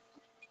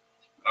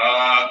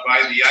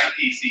the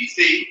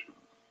IPCC.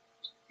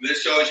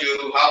 This shows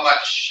you how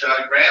much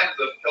grams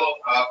of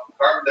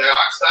carbon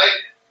dioxide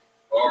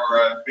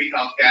or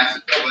greenhouse gas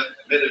equivalent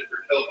emitted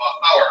per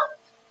kilowatt hour.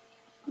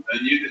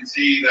 And you can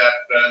see that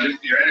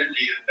nuclear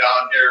energy is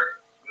down here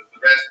with the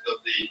rest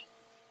of the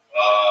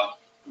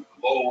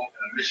low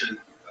emission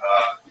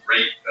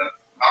rate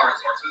power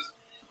sources.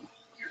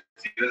 You can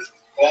see this is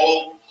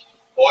coal,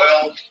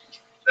 oil,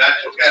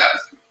 natural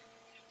gas.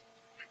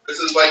 This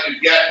is what you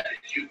get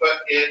if you put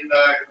in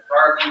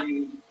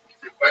carbon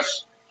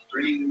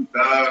sequestering,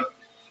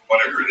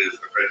 whatever it is,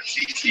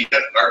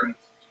 CCS, carbon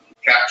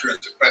capture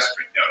and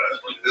sequestering. Yeah,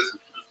 that's what it is.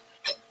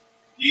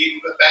 You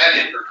put that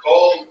in for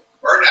coal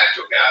or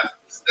natural gas,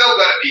 it's still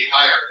going to be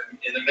higher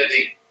in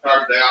emitting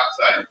carbon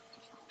dioxide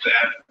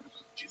than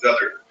these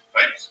other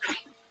types.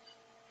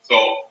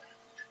 So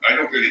I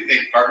don't really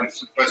think carbon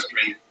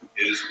sequestering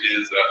is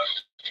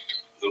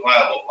a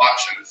viable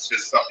option. It's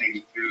just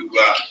something to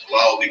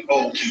allow the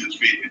coal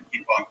industry to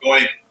keep on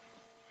going,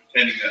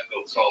 pretending that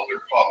they'll solve their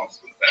problems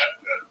with that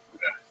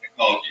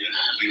technology.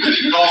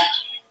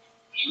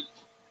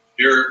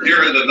 Here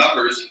are the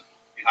numbers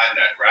behind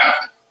that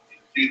graph.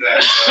 You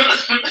can see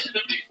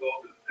that the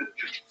globe is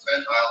 50th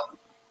percentile.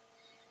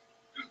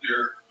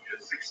 Nuclear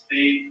is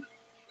 16,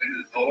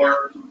 wind is lower,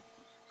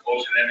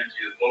 ocean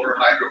energy is lower,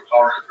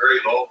 hydropower is very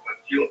low, but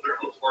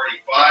geothermal is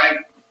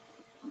 45,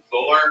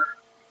 solar,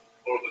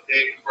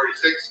 photovoltaic is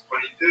 46,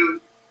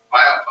 22,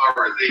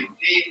 biopower is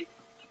 18.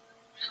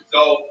 So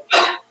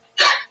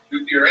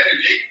nuclear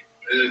energy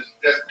is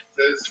just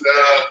this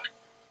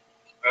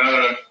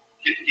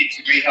keeps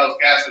the greenhouse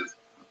gases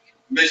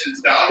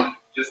emissions down,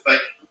 just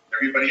like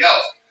everybody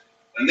else.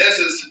 And this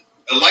is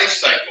a life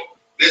cycle.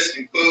 This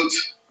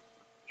includes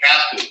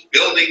capital,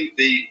 building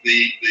the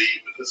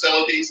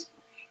facilities,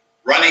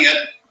 running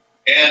it,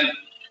 and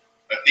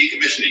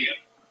decommissioning it.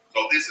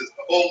 So this is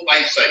the whole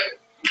life cycle.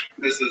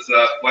 This is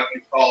what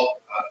we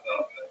call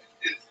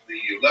it's the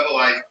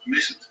levelized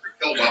emissions per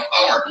kilowatt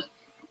hour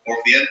for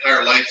the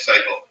entire life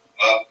cycle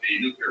of a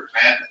nuclear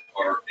plant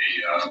or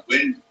a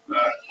wind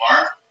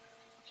farm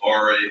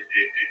or a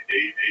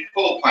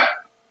coal plant.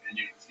 And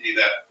you can see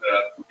that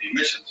the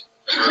emissions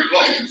are very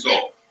low.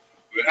 So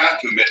we would have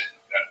to admit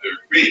that they're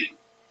green.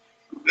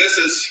 This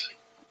is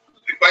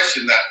the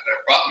question that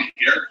brought me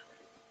here,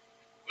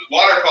 was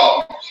water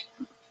problems.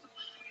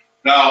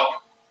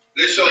 Now,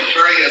 this shows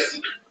various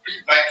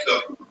types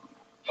of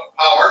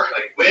power,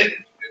 like wind,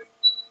 it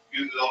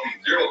uses only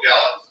 0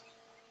 gallons.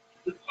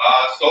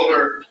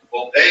 Solar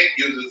voltaic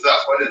uses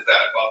up, what is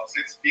that, about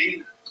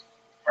 16?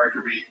 Hard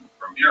to read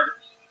from here.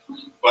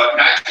 But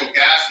natural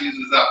gas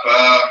uses up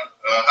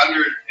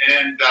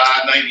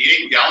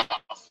 198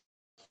 gallons.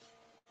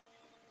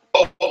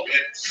 Oh,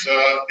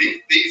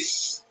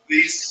 it's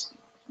these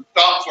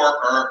top four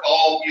are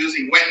all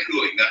using wet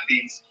cooling. That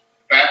means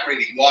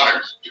evaporating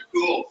water to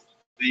cool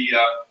the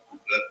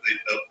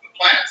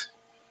plants.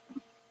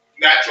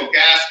 Natural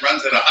gas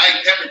runs at a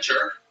high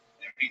temperature,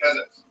 and because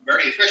it's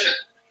very efficient,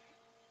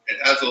 it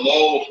has a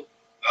low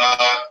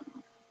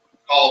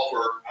call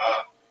for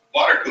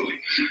water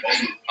cooling.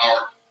 Most of the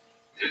power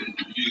is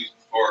used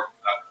for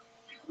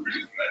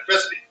producing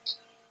electricity.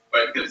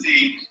 But you can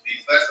see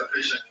these less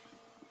efficient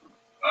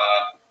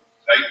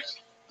types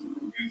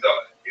use up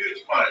huge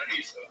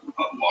quantities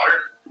of water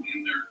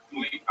in their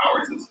cooling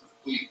powers. This is the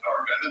cooling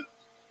power method.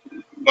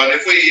 But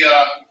if we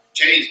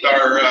changed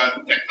our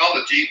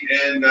technology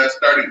and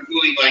started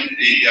cooling like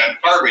a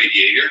car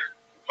radiator,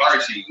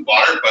 cars use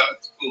water, but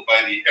it's cooled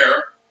by the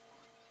air.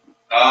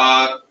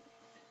 And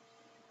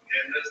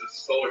this is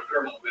solar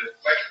thermal with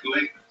wet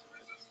cooling.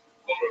 This is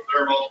solar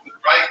thermal with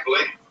dry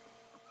cooling,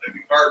 like a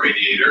car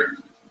radiator.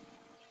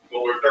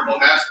 Solar thermal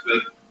has to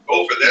go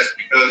for this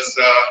because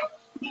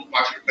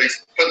popular place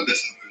to put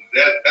this in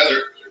the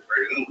desert. There's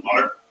very little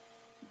water.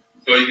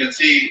 So you can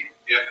see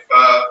if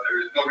there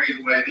is no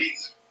reason why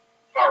these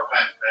power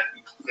plants can't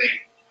use the same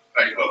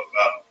type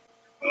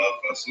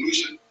of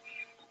solution.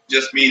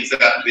 Just means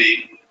that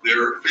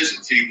their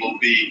efficiency will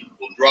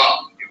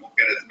drop. You won't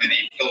get as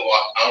many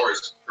kilowatt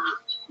hours per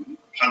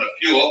ton of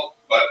fuel,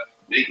 but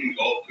they can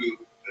go to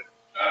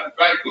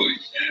dry cooling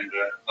and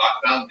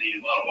knock down the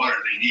amount of water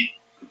they need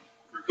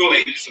for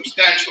cooling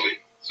substantially.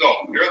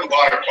 So here are the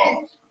water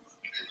problems.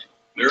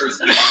 There's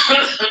the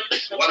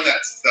one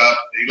that's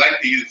they like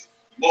to use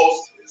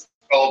most is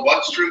called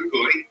one-screw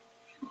cooling.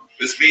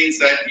 This means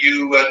that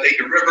you take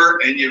a river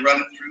and you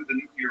run it through the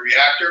nuclear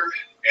reactor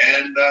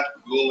and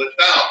cool it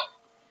down.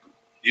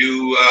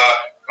 You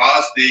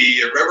cause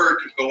the river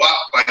to go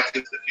up by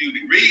just a few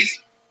degrees,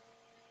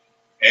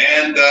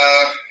 and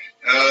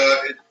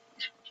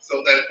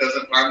so that it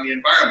doesn't harm the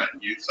environment.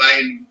 You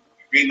sign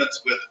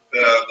agreements with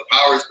the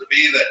powers to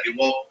be that you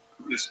won't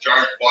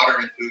discharge water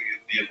into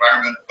the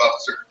environment above a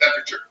certain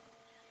temperature.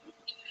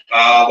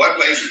 One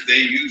place that they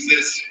use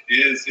this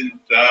is in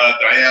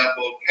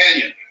Diablo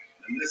Canyon,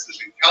 and this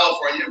is in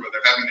California where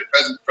they're having their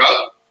present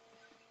drought.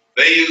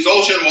 They use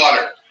ocean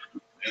water,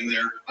 and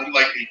they're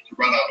unlikely to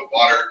run out of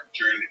water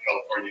during the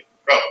California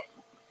drought.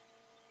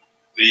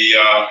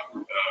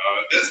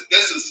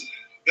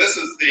 This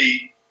is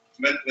the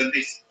when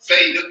they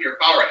say nuclear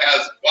power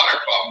has water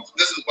problems.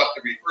 This is what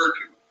they refer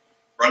to: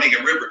 running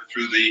a river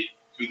through the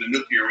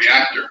nuclear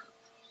reactor.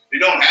 They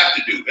don't have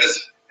to do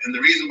this, and the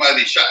reason why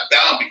they shut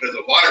down because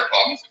of water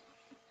problems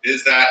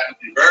is that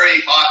in very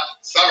hot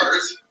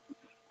summers,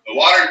 the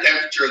water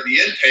temperature of the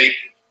intake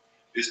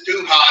is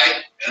too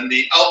high, and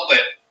the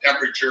outlet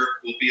temperature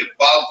will be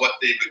above what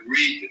they've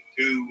agreed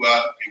to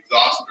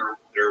exhaust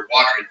their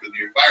water into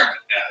the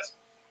environment as.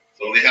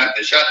 So they have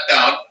to shut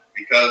down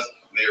because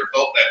their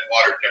outlet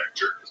water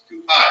temperature is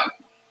too high.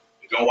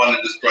 They don't want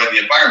to destroy the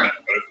environment.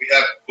 But if we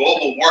have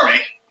global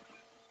warming,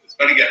 it's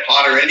going to get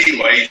hotter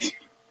anyways. The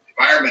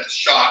environment's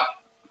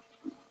shot.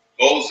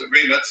 Those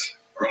agreements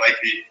are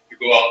likely to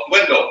go out the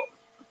window.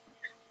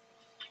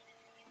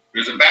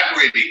 There's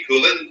evaporating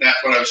cooling.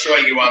 That's what I was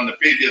showing you on the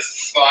previous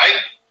slide.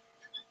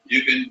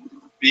 You can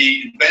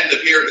be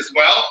inventive here as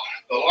well.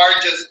 The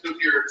largest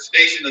nuclear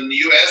station in the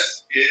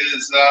U.S.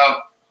 is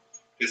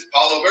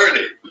Palo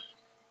Verde,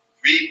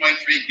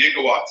 3.3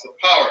 gigawatts of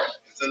power.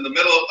 It's in the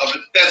middle of a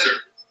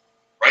desert,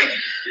 right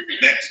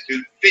next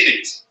to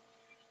Phoenix.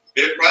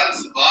 It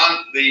runs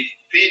on the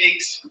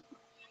Phoenix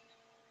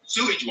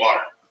sewage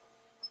water.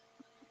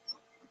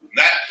 And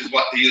that is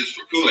what they use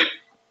for cooling.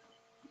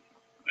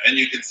 And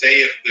you can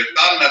say if there's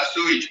not enough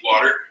sewage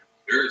water,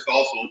 there is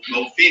also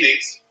no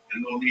Phoenix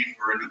and no need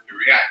for a nuclear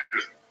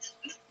reactor.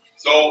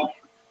 So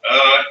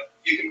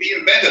you can be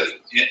inventive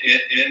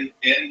in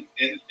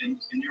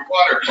your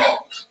water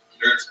problems.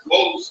 There's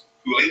closed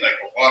cooling, like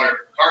a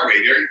water car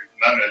radiator,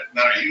 none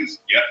are used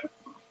yet.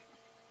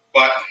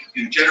 But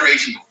in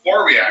generation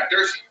 4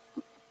 reactors,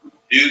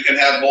 you can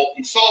have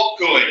molten salt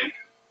cooling.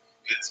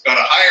 It's got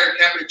a higher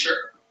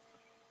temperature.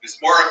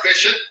 It's more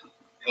efficient.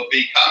 It'll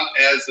become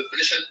as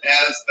efficient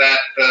as that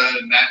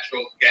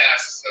natural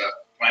gas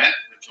plant,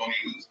 which only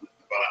uses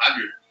about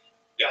 100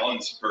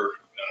 gallons per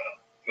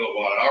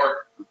kilowatt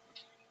hour.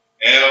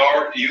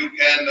 Or you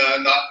can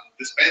not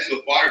dispense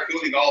with water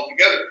cooling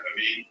altogether. I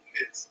mean,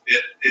 it's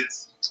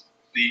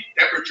the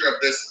temperature of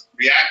this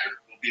reactor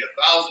will be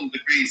 1,000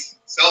 degrees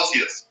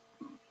Celsius.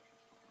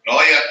 And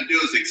all you have to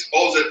do is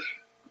expose it,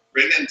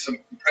 bring in some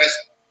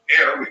compressed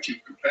air, which you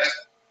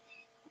compress,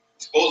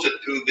 expose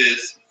it to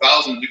this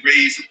 1,000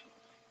 degrees,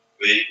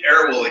 the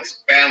air will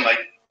expand like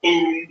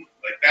boom,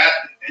 like that,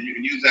 and you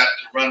can use that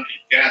to run a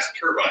gas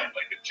turbine,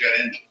 like a jet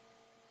engine.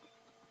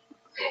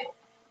 So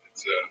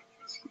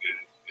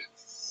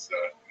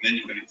and then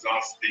you can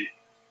exhaust the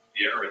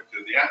air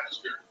into the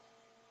atmosphere.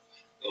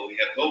 So we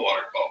have no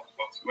water problems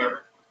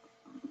whatsoever.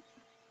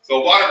 So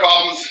water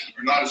problems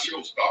are not a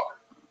showstopper.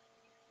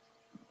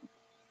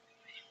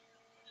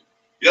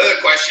 The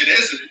other question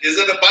is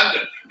it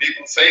abundant?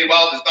 People say,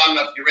 well, there's not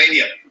enough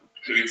uranium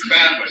to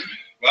expand with.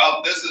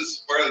 Well, this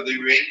is where the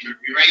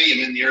uranium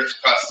in the Earth's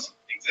crust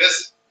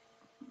exists.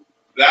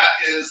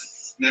 That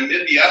is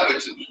Namibia,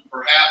 which is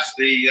perhaps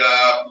the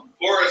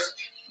poorest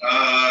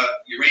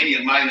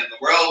uranium mine in the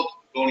world,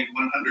 with only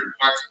 100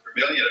 parts per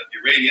million of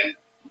uranium.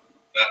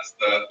 That's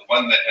the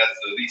one that has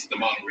the least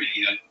amount of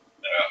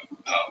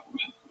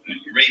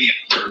uranium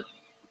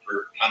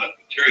per ton of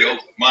material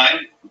to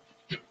mine.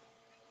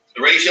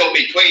 The ratio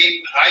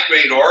between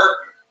high-grade ore,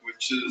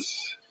 which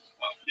is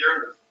up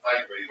here,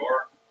 high-grade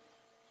ore,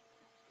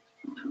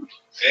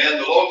 and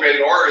the low-grade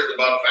ore is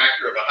about a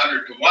factor of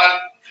 100 to 1.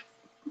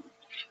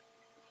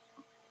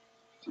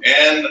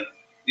 And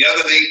the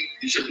other thing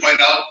you should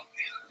point out,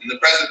 in the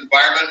present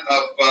environment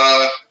of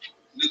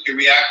nuclear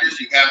reactors,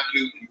 you have to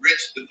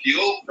enrich the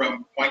fuel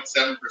from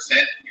 0.7%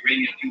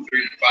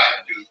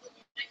 uranium-235 to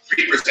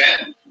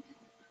 3%.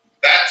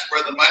 That's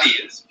where the money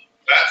is.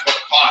 That's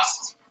what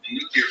costs in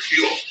nuclear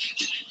fuel.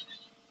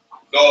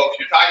 So if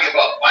you're talking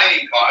about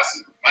mining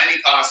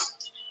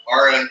costs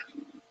are a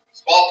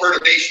small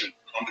perturbation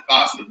on the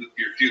cost of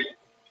nuclear fuel.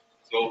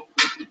 So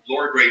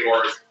lower grade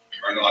ores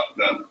are not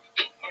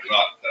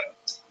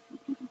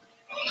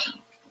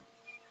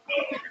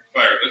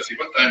required. Let's see,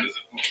 what time is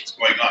it? Oh, what's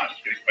going on?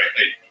 It's getting quite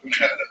late. I'm going to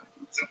have to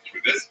zip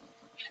through this.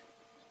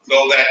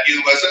 So that you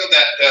assume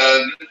that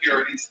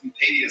nuclear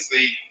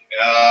instantaneously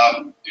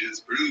is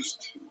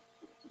produced.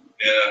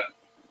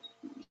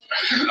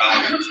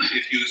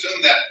 If you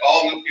assume that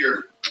all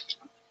nuclear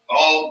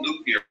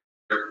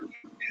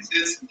is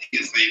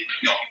instantaneously,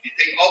 if you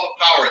take all the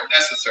power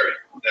necessary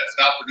that's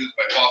now produced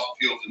by fossil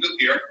fuels and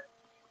nuclear,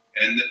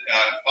 and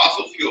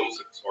fossil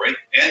fuels,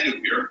 and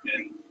nuclear,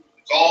 and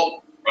it's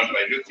all run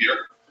by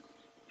nuclear,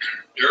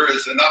 there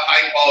is enough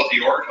high quality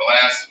ore to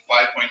last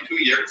 5.2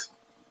 years.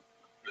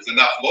 There's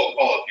enough low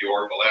quality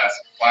ore to last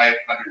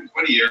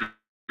 520 years.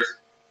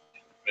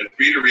 If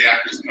breeder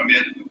reactors come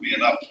in, there'll be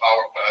enough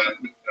power,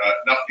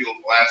 enough fuel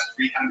to last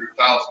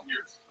 300,000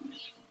 years.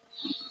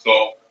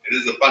 So it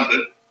is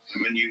abundant.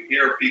 And when you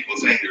hear people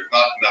saying there's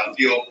not enough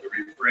fuel,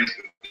 they're referring to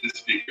this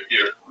figure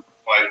here,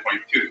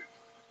 5.2.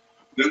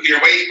 Nuclear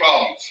waste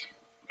problems.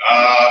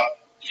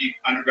 Cheap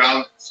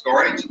underground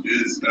storage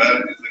is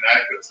an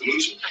adequate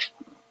solution.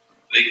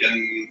 They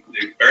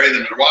bury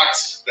them in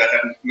rocks that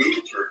haven't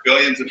moved for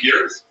billions of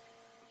years.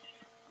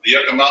 The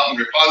Yucca Mountain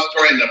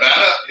Repository in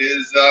Nevada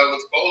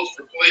was closed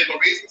for political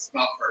reasons,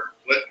 not for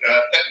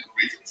technical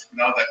reasons.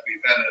 Now that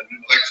we've had a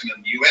new election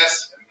in the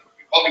U.S. and the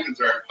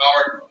Republicans are in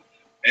power,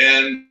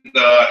 and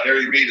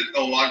Harry Reid is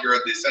no longer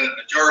the Senate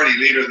Majority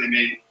Leader, they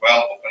may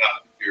well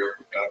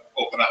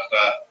open up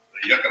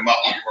the Yucca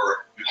Mountain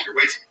for nuclear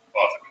waste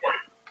repository.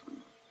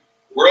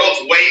 The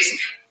world's waste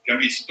can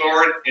be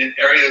stored in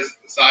areas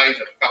the size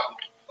of a couple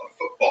of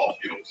football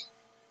fields.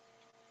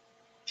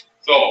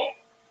 So,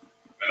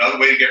 another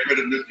way to get rid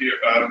of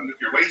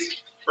nuclear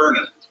waste, burn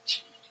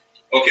it.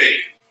 Okay,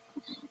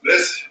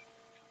 this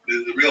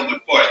is the real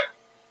McCoy.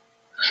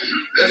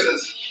 This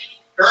is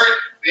current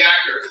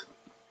reactors.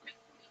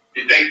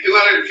 You take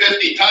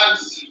 250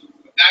 tons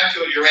of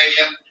natural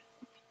uranium,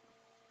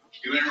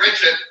 you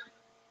enrich it,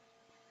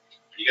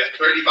 you get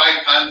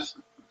 35 tons.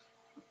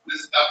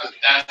 This stuff is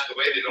cast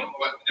away, they don't know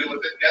what to do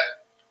with it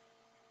yet.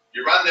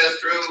 You run this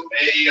through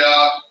a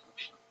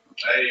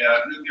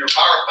nuclear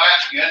power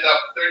plant, you end up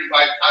with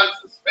 35 tons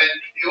of spent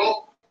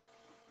fuel,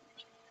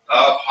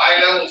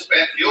 high-level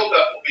spent fuel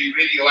that will be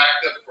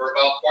radioactive for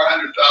about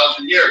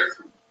 400,000 years.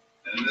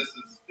 And this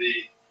is the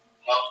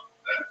lump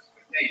that's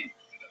contained.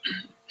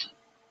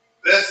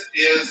 This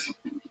is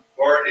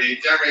for a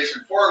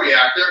Generation 4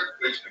 reactor,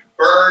 which can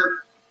burn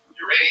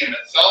uranium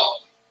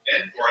itself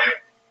and thorium.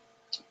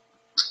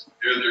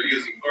 Here they're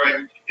using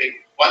thorium to take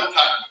 1 ton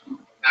of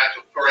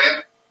natural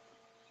thorium.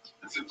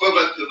 It's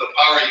equivalent to the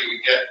power you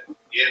would get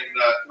in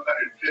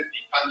 250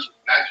 tons of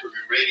natural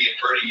uranium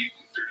burning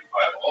U-235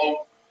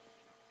 alone.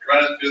 You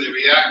run it through the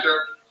reactor,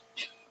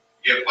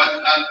 you have 1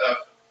 ton of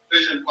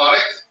fission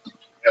products, you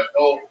have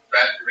no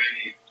trapped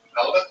uranium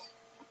elements.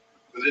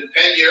 Within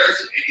 10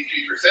 years,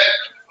 83%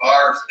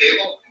 are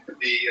stable and can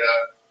be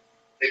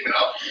taken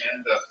out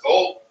and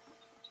sold.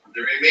 The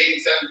remaining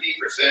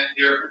 17%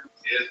 here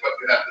is what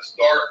you have to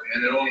store,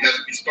 and it only has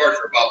to be stored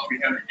for about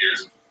 300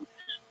 years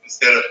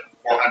instead of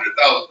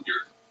 400,000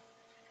 years.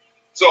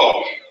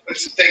 So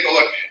let's take a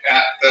look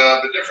at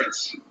the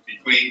difference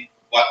between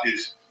what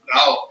is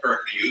now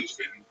currently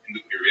used in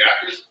nuclear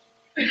reactors.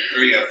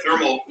 Here you have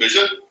thermal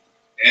fission,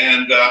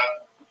 and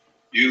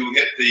you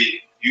hit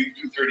the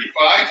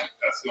U-235.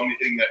 That's the only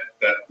thing that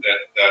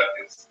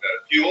is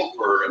fuel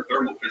for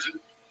thermal fission.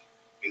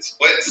 it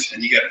splits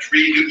and you get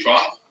 3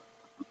 neutrons.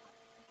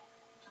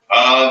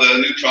 The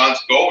neutrons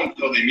go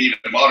until they meet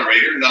a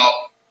moderator.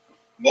 Now,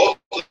 most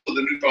of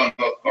the neutrons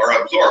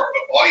are absorbed,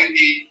 but all you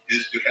need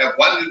is to have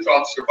 1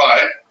 neutron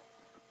survive,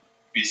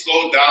 be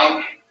slowed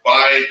down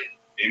by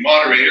a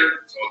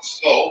moderator, so it's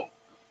slow,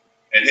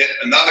 and hit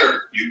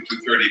another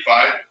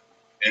U-235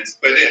 and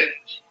split it.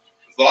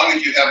 As long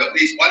as you have at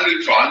least 1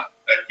 neutron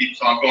that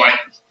keeps on going,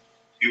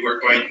 you are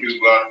going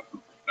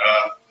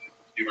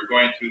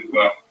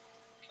to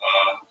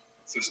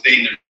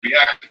sustain the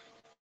reaction.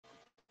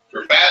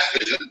 For fast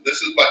fission,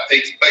 this is what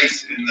takes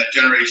place in the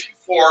generation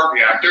 4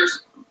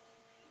 reactors.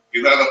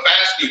 You have a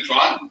fast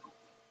neutron,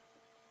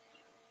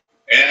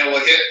 and it will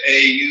hit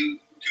a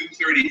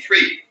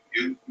U-233.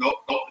 You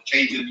note the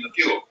change in the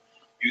fuel,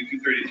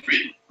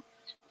 U-233.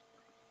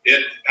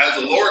 It has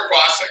a lower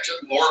cross section,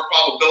 lower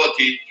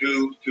probability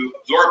to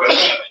absorb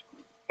it,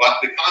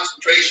 but the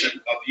concentration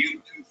of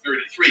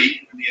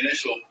U-233 in the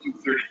initial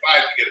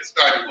 235 to get it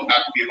started will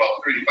have to be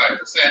about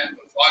 35%.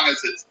 As long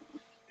as it's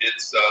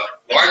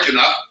large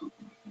enough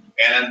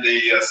and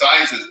the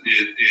size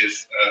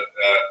is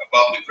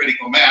above the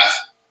critical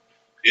mass,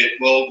 it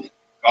will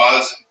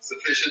cause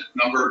sufficient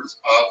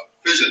numbers of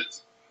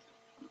fissions.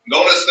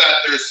 Notice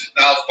that there's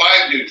now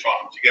 5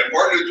 neutrons. You get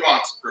more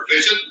neutrons per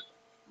fission,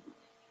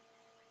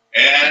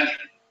 and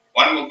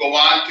one will go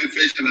on to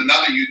fission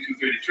another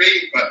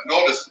U-233, but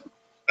notice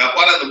that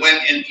one of them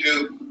went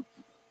into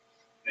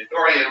the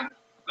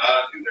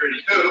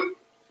thorium-232,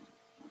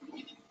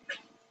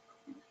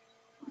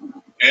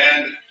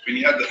 and when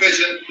you have the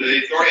fission,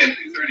 the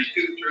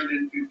thorium-232 turned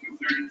into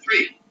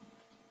 233.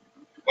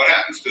 What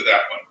happens to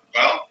that one?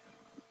 Well,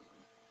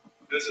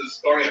 this is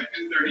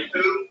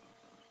thorium-232,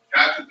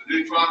 captured the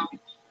neutron,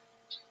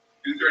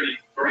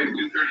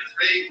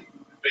 thorium-233,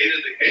 beta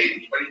decay in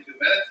 22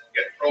 minutes,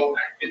 get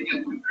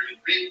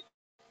pro-actinium-233.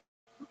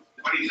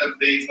 27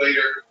 days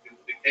later, it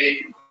will decay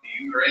to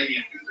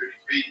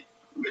uranium-233,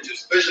 which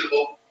is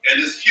fissionable and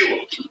is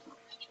fuel.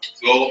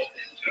 So,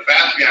 in a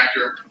fast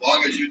reactor, as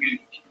long as you can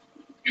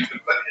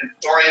put in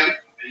thorium,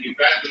 and you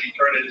gradually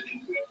turn it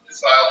into a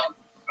fissile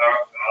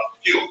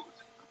fuel.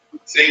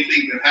 Same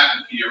thing can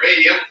happen to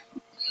uranium,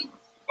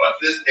 but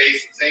in this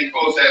case, the same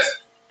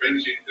process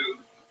brings you to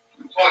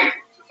plutonium,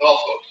 which is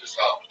also a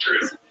fissile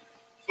material.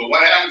 So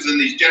what happens in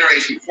these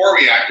generation 4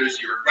 reactors,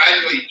 you're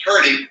gradually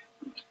turning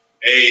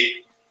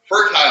a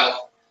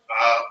fertile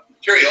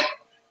material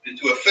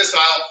into a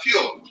fissile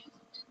fuel.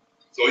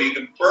 So you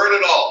can burn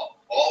it all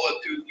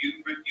the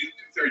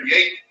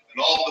U-238 and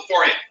all the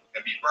thorium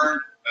can be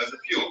burned as a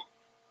fuel.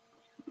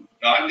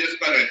 Now I'm just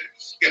going to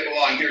skip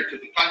along here to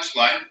the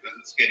punchline because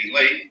it's getting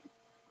late.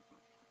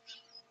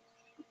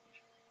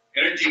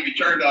 Energy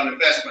returned on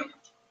investment.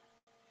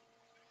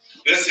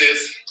 This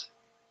is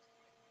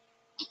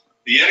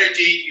the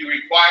energy you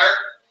require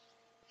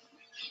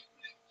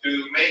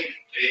to make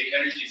an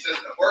energy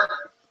system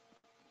work,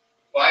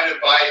 divided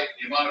by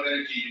the amount of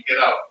energy you get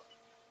out.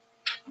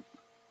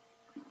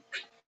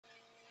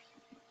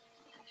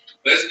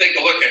 Let's take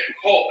a look at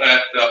coal,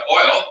 at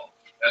oil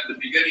at the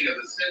beginning of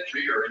the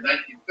century, or in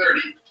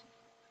 1930.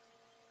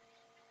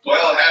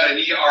 Oil had an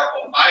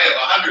EROI of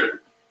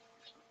 100.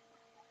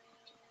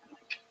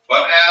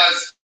 But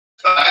as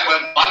time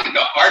went on, it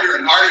got harder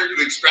and harder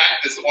to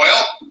extract this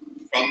oil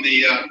from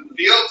the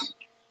fields,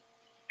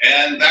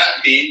 and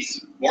that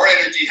means more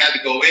energy had to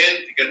go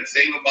in to get the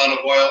same amount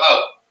of oil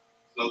out.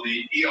 So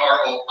the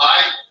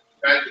EROI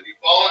gradually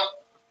fallen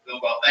until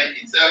about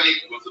 1970,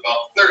 it was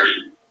about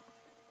 30.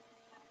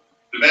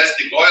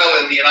 Domestic oil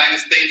in the United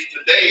States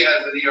today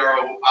has an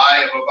EROI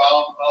of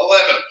about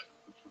 11.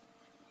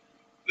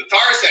 The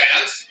tar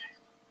sands,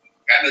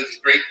 Canada's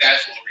great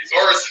national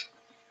resource,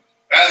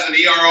 has an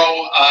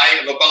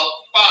EROI of about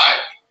 5.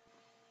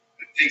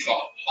 It takes a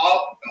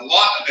lot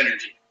of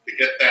energy to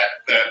get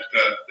that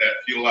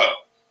fuel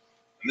out.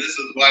 And this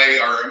is why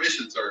our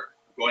emissions are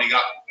going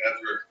up as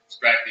we're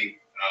extracting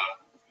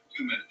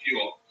bitumen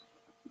fuel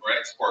for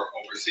export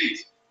overseas.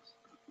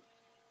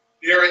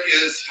 Here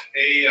is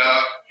a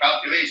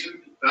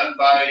calculation done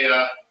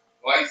by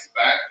Weiss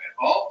back at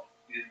home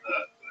in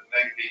the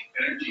negative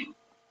energy.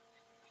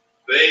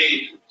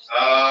 They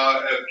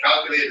have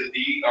calculated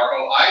the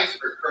ROIs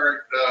for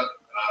current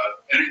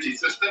energy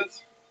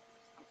systems.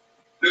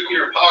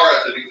 Nuclear power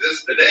as it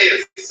exists today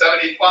is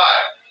 75.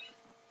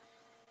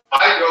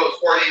 Hydro is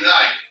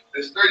 49.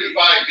 This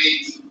 35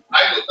 means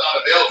hydro is not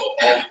available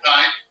all the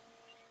time.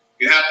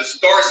 You have to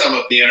store some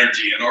of the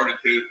energy in order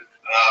to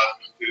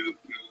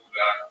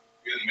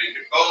really make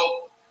it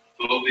go.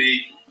 So the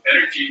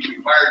energy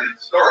required in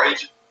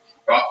storage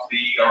drops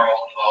the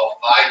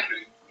ROI to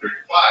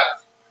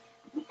 35.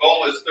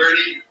 Coal is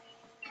 30.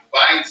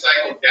 Combined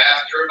cycle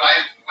gas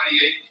turbines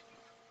 28.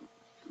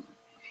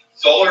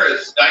 Solar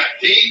is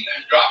 19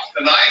 and drops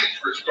to 9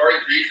 for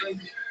storage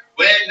reasons.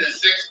 Wind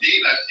is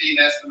 16. I've seen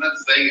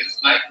estimates saying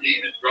it's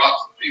 19. It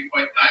drops to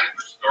 3.9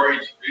 for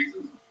storage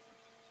reasons.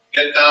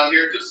 Get down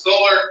here to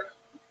solar.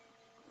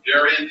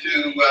 You're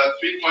into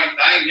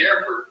 3.9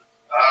 here for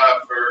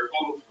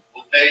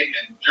photovoltaic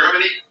in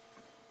Germany.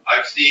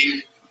 I've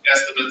seen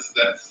estimates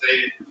that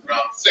say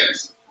around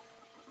 6.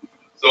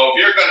 So if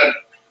you're going to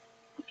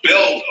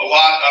build a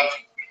lot of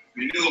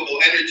renewable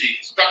energy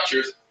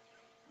structures,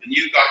 and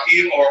you've got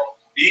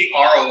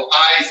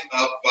EROIs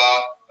of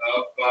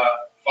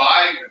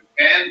 5 and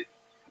 10 and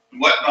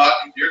whatnot,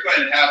 you're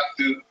going to have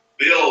to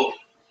build.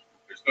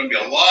 There's going to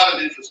be a lot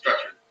of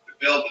infrastructure to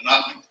build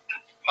enough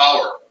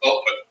power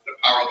output to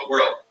power the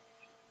world,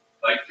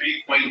 like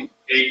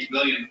 3.8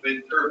 million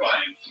wind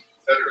turbines,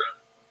 etc.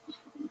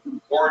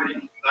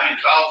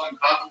 49,000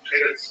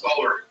 concentrated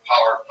solar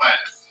power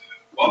plants,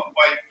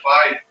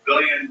 1.5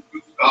 billion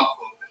rooftop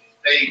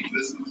staying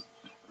systems.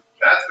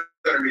 That's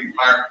going to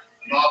require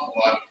an awful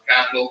lot of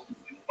capital and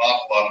an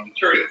awful lot of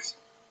materials.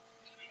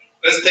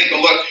 Let's take a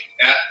look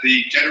at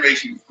the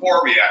Generation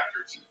 4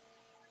 reactors.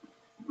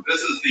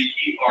 This is the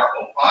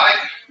EROI.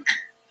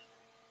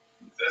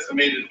 It's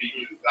estimated to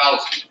be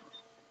 2,000.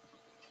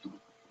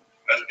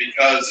 That's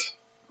because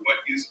what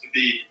used to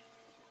be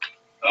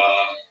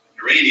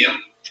uranium,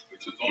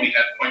 which was only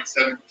had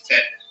 0.7%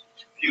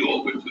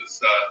 fuel, which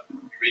was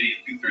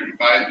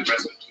uranium-235, the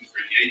rest was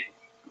 238.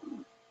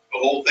 The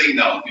whole thing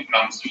now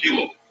becomes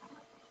fuel.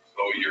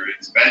 So you're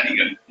expanding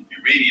it in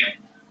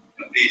uranium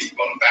at least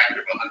about a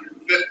factor of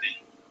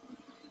 150.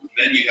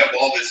 Then you have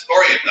all this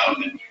thorium now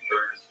that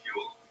converts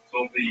fuel.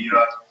 So the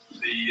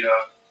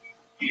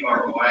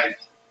EROI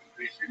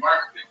increase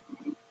remarkably.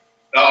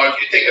 Now, if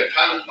you take a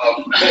ton of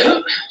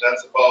coal,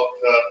 that's about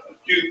a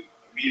cubic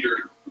meter,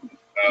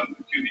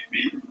 cubic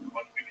feet. 1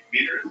 cubic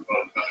meter is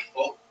about a ton of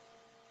coal.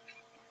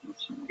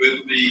 With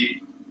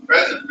the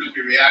present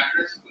nuclear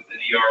reactors, with an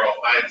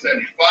EROI of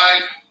 75,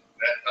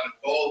 that ton of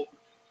coal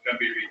is going to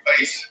be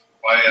replaced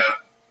by a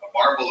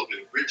marble of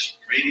enriched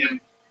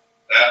uranium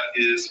that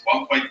is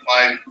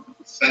 1.5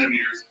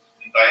 centimeters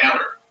in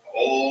diameter. A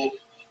whole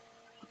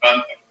ton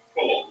of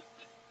coal.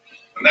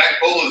 When that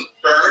coal is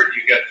burned,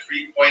 you get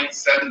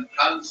 3.7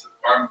 tons of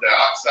carbon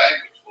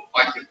dioxide, which will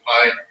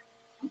occupy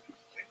a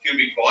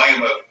cubic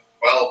volume of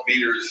 12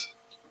 meters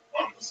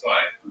on the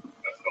side.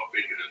 That's how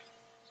big it is.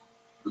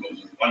 It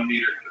goes from 1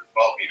 meter to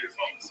 12 meters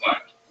on the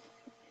side.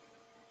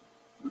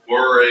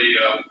 For a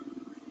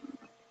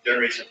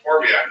Generation 4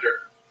 reactor,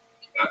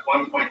 that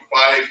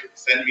 1.5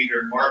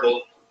 centimeter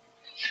marble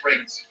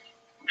shrinks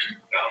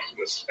down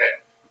to a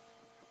speck.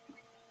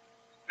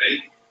 Okay?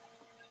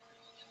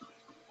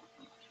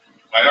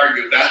 I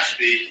argue that's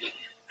the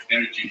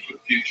energy for the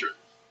future.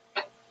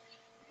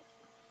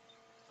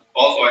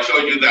 Also, I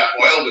showed you that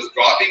oil was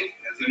dropping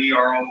as an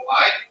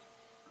EROI.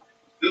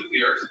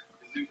 Nuclear is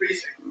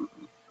increasing.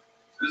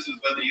 This is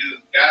when they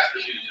use gas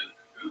diffusion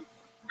to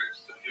enrich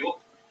the fuel.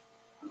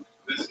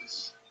 This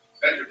is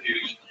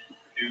centrifuge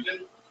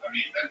fusion,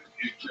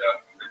 centrifuge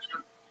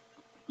enrichment.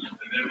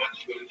 And then once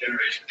you go to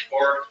Generation 4,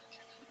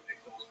 it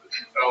goes to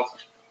 2000.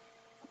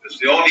 It's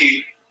the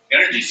only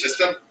energy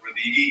system where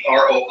the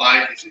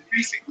EROI is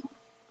increasing.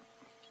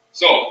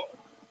 So,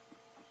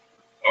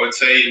 I would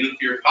say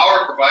nuclear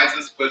power provides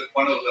us with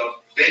one of the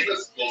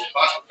safest, most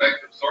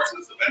cost-effective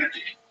sources of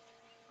energy.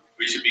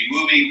 We should be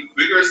moving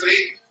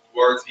vigorously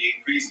towards the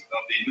increase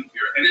of the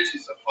nuclear energy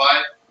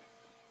supply.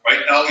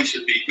 Right now, we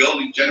should be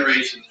building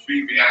Generation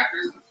 3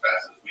 reactors as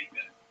fast as we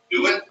can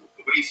do it.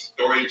 The waste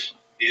storage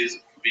is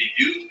to be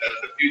used as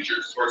the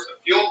future source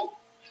of fuel,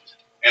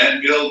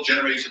 and build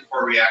Generation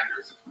 4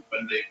 reactors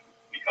when they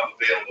become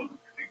available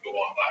and go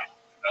online.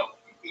 That will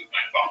conclude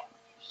my talk.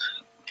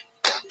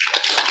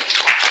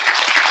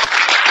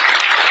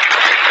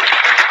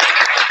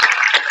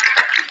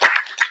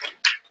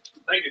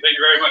 Thank you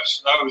very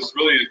much. That was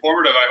really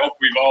informative. I hope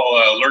we've all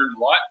learned a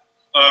lot.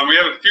 We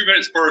have a few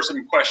minutes for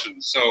some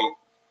questions. So,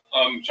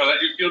 shall I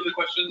let you field the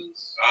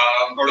questions?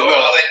 Or no,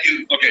 I'll let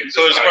you. Okay,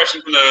 so there's a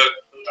question from the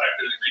back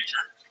of the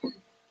creature.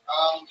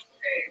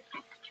 Okay.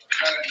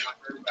 I'm not a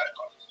number, but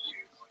I'll just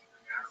use one for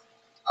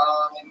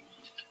now.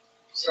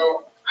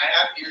 So I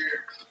have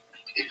here,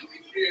 if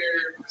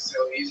nuclear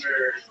facilities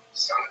are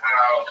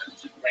somehow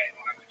like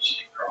one of the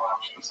cheaper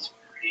options to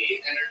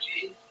create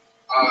energy,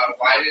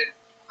 why did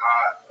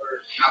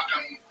or how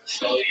come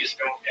facilities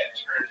don't get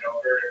turned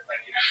over, like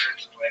in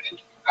terms of like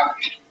how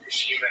come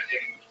Fukushima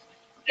didn't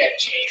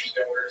get changed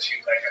over to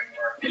like a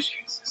more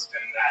efficient system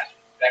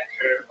that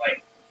could have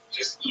like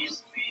just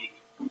easily,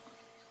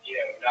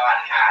 not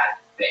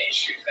had the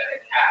issues that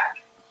it had.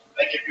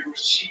 Like if it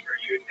was cheaper,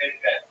 you would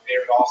think that they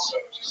would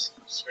also just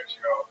switch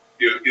it over.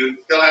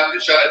 You still have to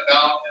shut it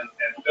down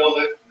and build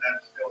it, and then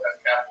still have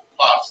capital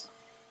costs.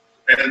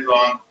 Depends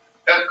on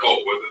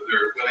TEPCO whether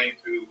they're willing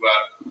to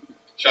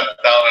shut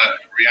down a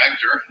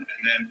reactor and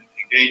then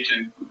engage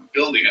in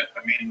building it.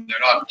 I mean, they're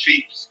not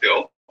cheap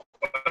still,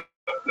 but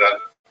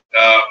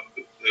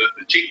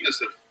the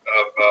cheapness of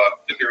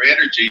nuclear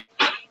energy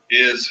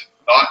is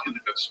not in the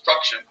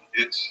construction,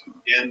 it's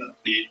in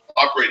the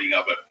operating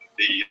of it.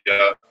 The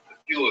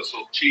fuel is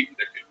so cheap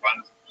that it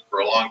runs for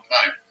a long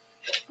time.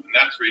 And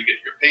that's where you get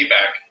your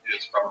payback,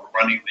 is from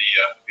running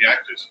the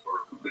reactors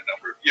for a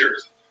number of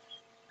years.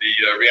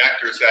 The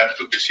reactors at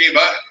Fukushima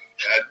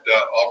had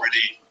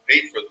already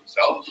paid for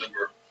themselves and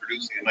were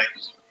producing a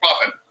nice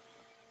profit.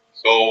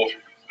 So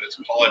let's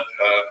call it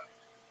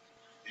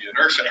the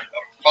inertia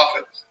of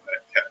profit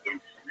that kept them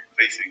from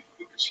replacing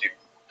Fukushima.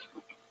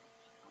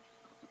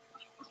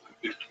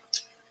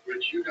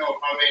 Would you know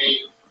how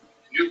many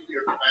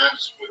nuclear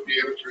plants would be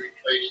able to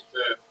replace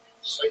the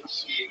Site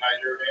C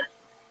hydro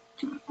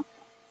dam?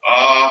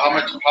 How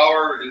much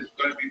power is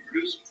going to be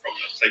produced from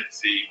the Site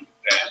C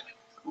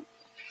dam?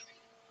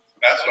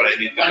 That's what I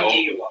need to know. 1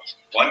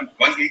 gigawatt.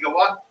 One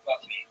gigawatt?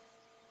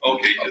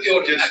 Okay,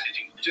 Okay,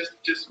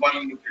 just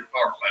one nuclear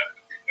power plant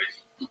to replace.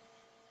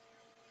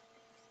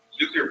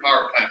 Nuclear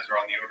power plants are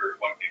on the order of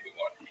 1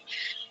 gigawatt.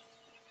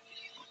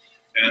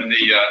 And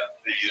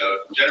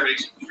the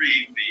generation 3,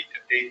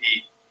 the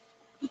AE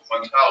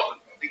 1000, I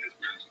think it's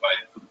produced by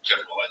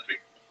General Electric,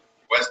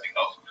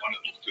 Westinghouse, one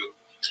of those two.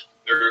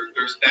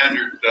 Their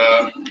standard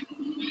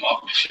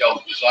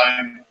off-the-shelf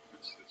design,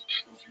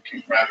 which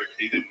is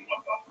fabricated and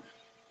whatnot.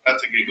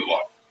 That's a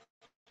gigawatt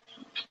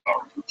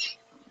power.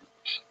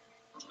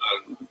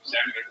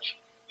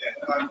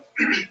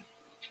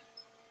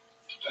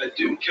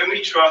 Can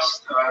we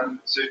trust,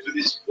 so for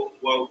this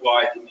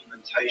worldwide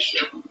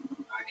implementation,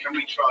 can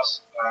we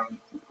trust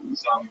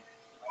some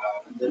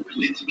the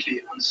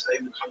politically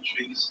unstable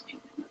countries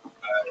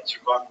to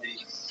run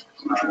these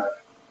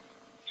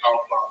power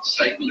plants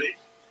safely?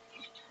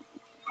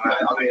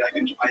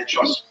 I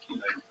trust,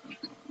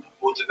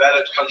 more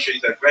developed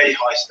countries that have very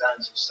high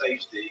standards of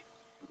safety.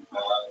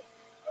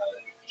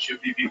 Should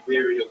we be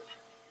wary of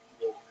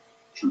more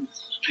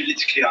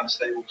politically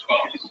unstable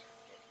countries?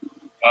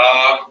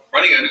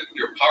 Running a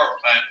nuclear power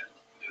plant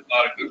is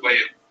not a good way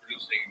of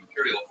producing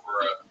material for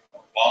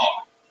a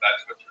bomb.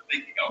 That's what you're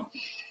thinking of.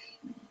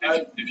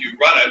 If you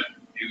run it,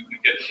 you can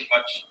get too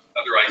much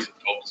other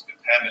isotopes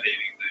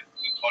contaminating the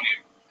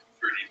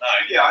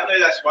plutonium-39. Yeah, I know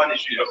that's one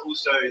issue, but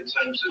also in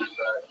terms of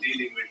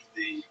dealing with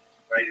the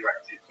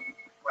radioactive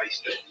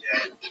waste at the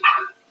end.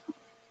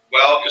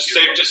 Well,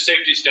 Just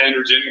safety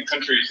standards in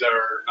countries that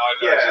are not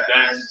as Yeah,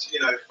 advanced.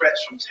 and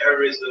threats from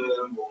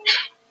terrorism or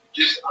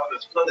just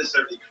not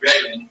necessarily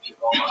creating a nuclear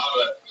bomb,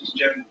 but just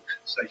general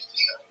safety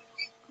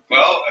standards.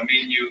 well, I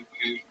mean, you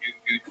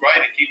try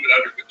to keep it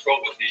under control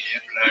with the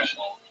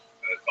International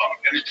Atomic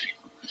Energy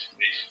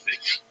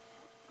Agency.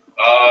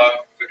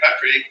 If the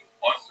country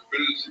wants to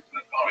produce an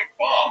atomic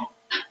bomb,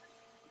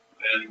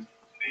 then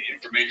the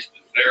information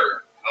is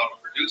there how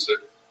to produce it.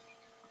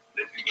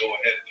 They can go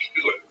ahead and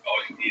do it. All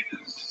you need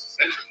is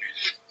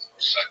centrifuges or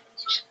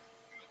seconds.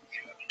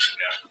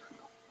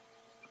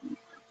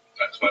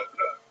 That's what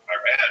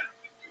Iran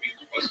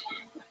was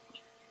doing.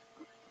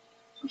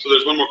 So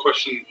there's one more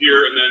question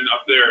here and then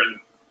up there and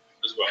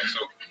as well. So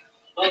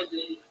About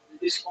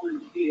this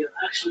point here,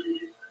 actually,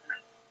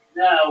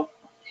 now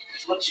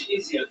it's much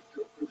easier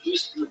to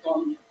produce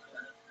plutonium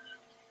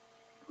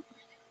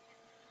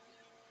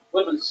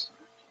weapons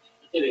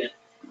material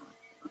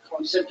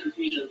from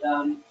centrifugal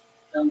than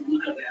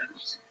nuclear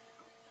reactors.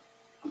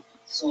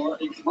 So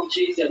it's much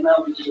easier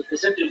now because the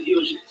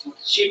centrifuge is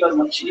much cheaper,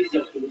 much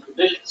easier to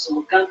build. So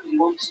a country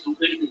wants to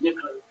build the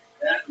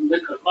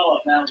nuclear power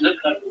now,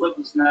 nuclear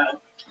weapons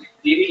now,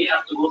 they really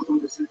have to go through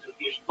the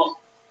centrifuge, not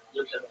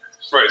nuclear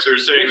reactors. right, so you're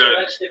saying Nuclear that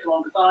reactors take a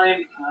long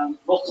time,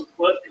 lots of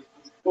work,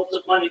 lots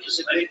of money to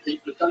separate the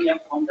plutonium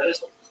from the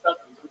rest of the stuff.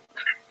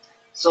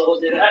 So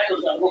the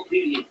reactors are not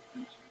really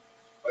good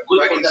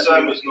My for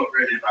concern that. was not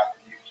really about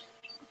the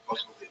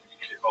possible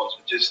nuclear bombs,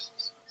 but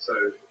just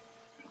so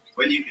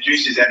when you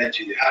produce this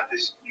energy, you have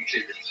this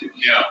nuclear material.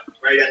 Yeah.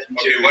 Radioactive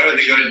Okay, material. what are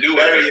they going to do with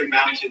Bury it? in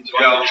mountains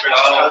or Yeah, under the ground.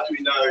 well- How do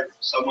we know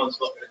someone's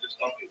not going to just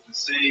dump it in the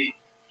sea,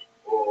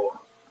 or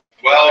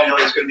Well,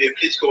 there's going to be a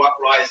political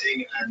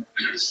uprising and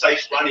the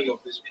safe running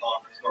of this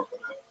plant is not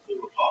going to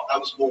fall apart? That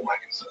was more my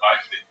concern. I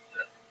see.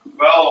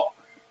 Well,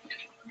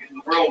 I mean,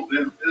 the world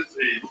is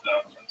a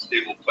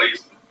unstable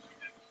place.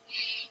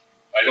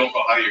 I don't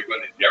know how you're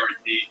going to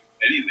guarantee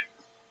anything,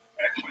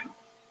 actually.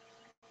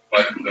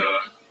 But, I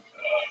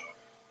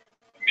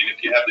mean,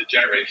 if you have the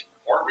generation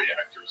 4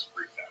 reactors,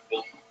 for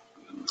example,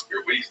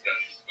 your waste that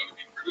is going to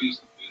be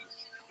produced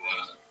is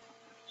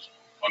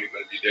only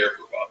going to be there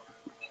for about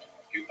a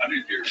few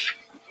hundred years.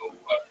 So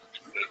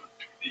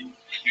the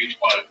huge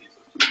quantities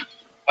of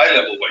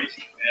high-level waste,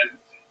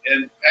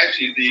 and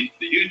actually the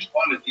huge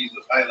quantities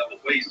of high-level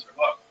waste are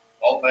not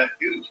all that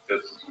huge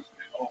because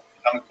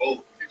atomic coal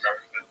can be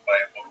represented by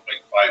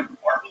 1.5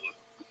 marble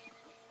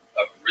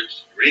of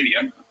rich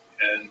uranium,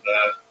 and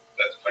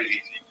that's quite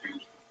easy to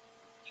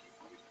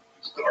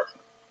store.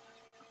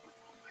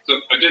 so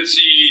I did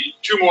see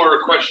 2 more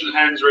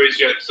hands raised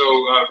yet. So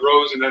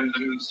Rose and then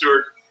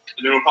Stuart,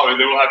 and then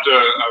we'll have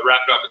to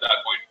wrap it up at that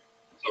point.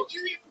 So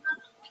Actually,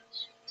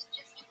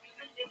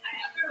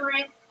 I ever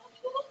read a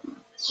book, a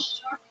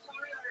short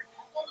story or a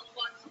novel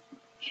about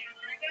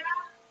Canada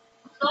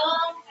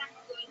long time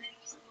ago in the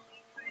history,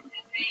 right?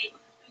 And they were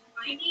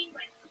finding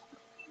like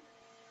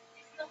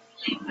it's not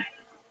slave, I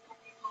don't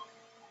know.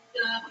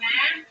 The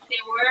man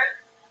they were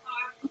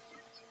hard to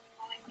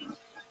like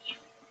destruction.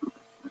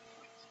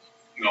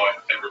 No,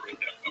 I've never read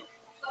that book.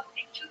 So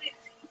actually,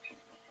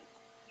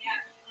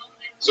 yeah.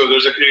 So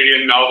there's a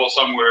Canadian novel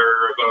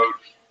somewhere about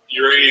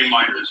uranium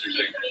miners, you're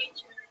saying?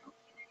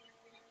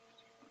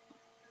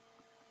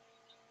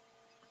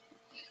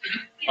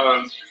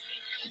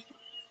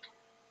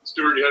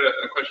 Stuart, you had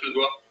a question as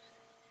well?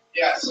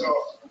 Yeah, so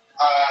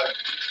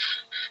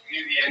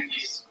near the end,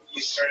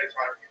 you started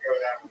talking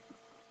about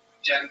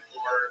Gen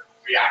 4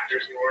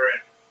 reactors more,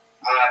 and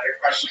the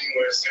question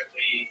was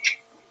simply,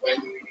 when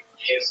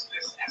is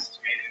this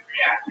estimated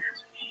reactor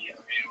to be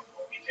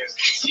available? Because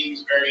it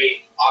seems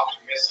very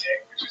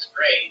optimistic, which is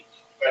great,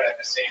 but at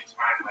the same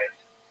time, like,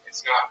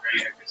 it's not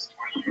great if it's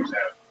 20 years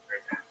out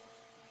right now.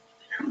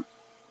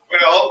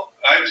 Well,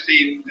 I've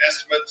seen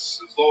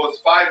estimates as low as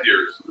 5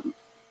 years, and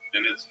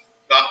it's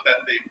not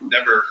that they've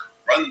never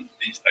run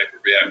these type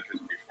of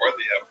reactors before.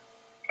 They have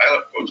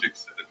pilot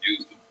projects that have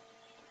used them.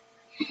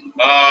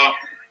 I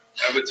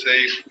would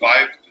say 5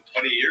 to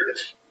 20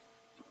 years.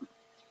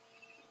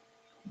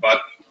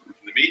 But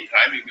in the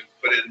meantime, you can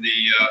put in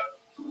the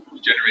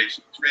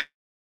generation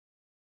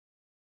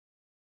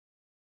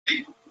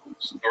 3,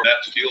 store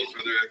that fuel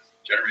for the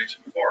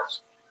generation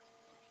 4s.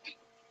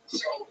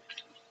 So,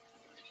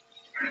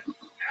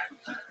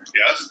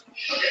 Yes.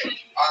 okay.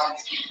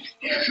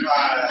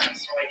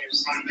 So like if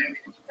something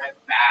went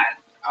bad,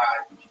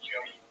 you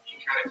know, you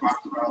kind of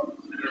talked about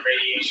the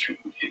radiation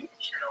in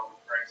Chernobyl,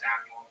 for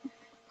example.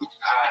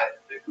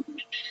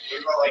 What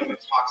about like the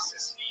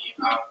toxicity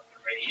of the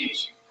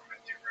radiation from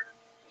a different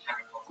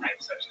chemical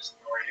type, such as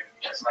thorium?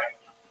 Because like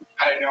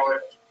I don't know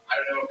if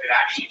it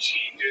actually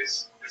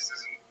changes. This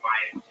isn't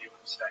my field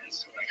of study,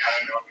 so like I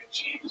don't know if it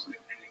changes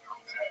depending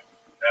on the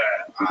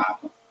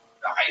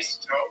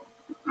isotope.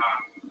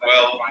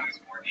 Well, one is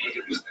more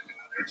dangerous than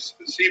others.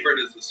 The Sievert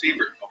is the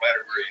Sievert, no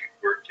matter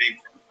where it came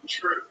from.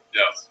 True.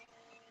 Yes.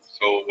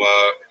 So,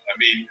 I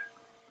mean,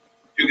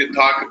 you can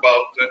talk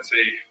about, let's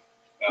say,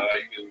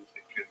 you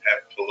can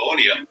have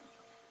polonium.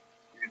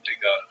 You can take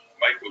a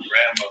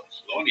microgram of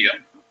polonium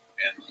and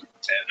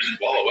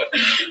swallow it.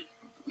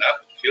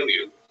 That will kill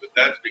you, but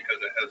that's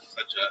because it has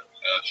such a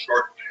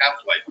short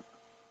half-life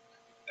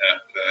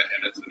that,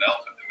 and it's an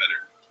alpha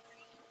emitter,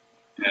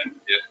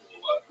 and it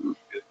will,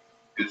 it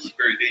is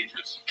very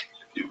dangerous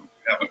if you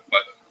have it.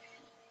 But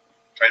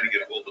trying to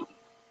get a hold of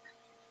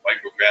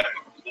microgram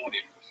of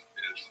polonium is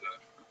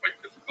quite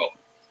difficult.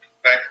 In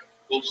fact,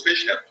 most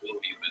fish have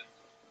polonium in,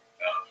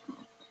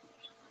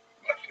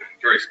 but in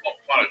very small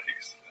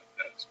quantities.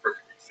 That's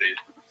perfectly safe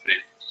to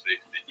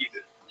eat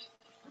it.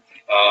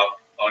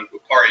 On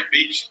Kupari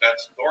Beach,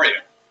 that's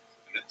thorium,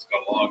 and it's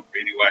got a long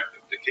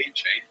radioactive decay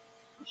chain.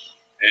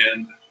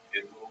 And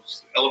in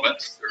those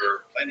elements, there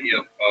are plenty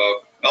of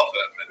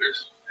alpha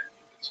emitters, and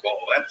you can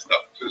swallow that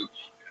stuff too.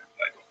 And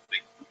I don't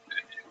think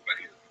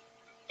anybody has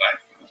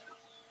died from that.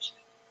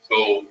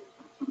 So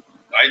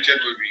I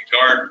generally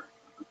regard,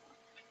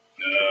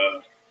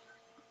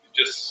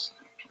 just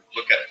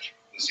look at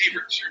the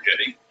sieverts you're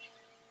getting,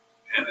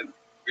 and it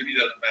really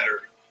doesn't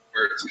matter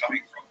where it's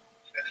coming from.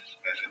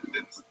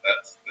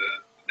 That's the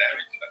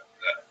damage that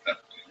will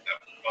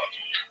cause.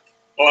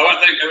 Well, I want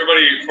to thank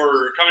everybody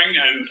for coming,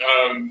 and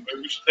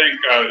we should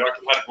thank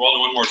Dr. Patrick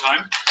Walden one more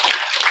time.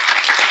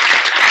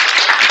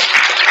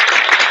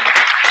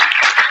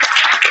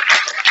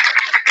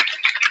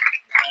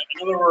 I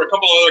know there were a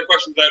couple of other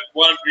questions that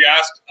wanted to be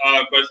asked,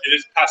 but it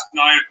is past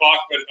 9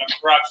 o'clock, but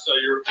perhaps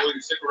you're willing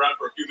to stick around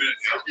for a few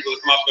minutes for people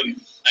to come up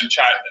and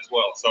chat as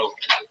well. So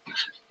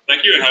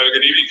thank you and have a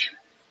good evening.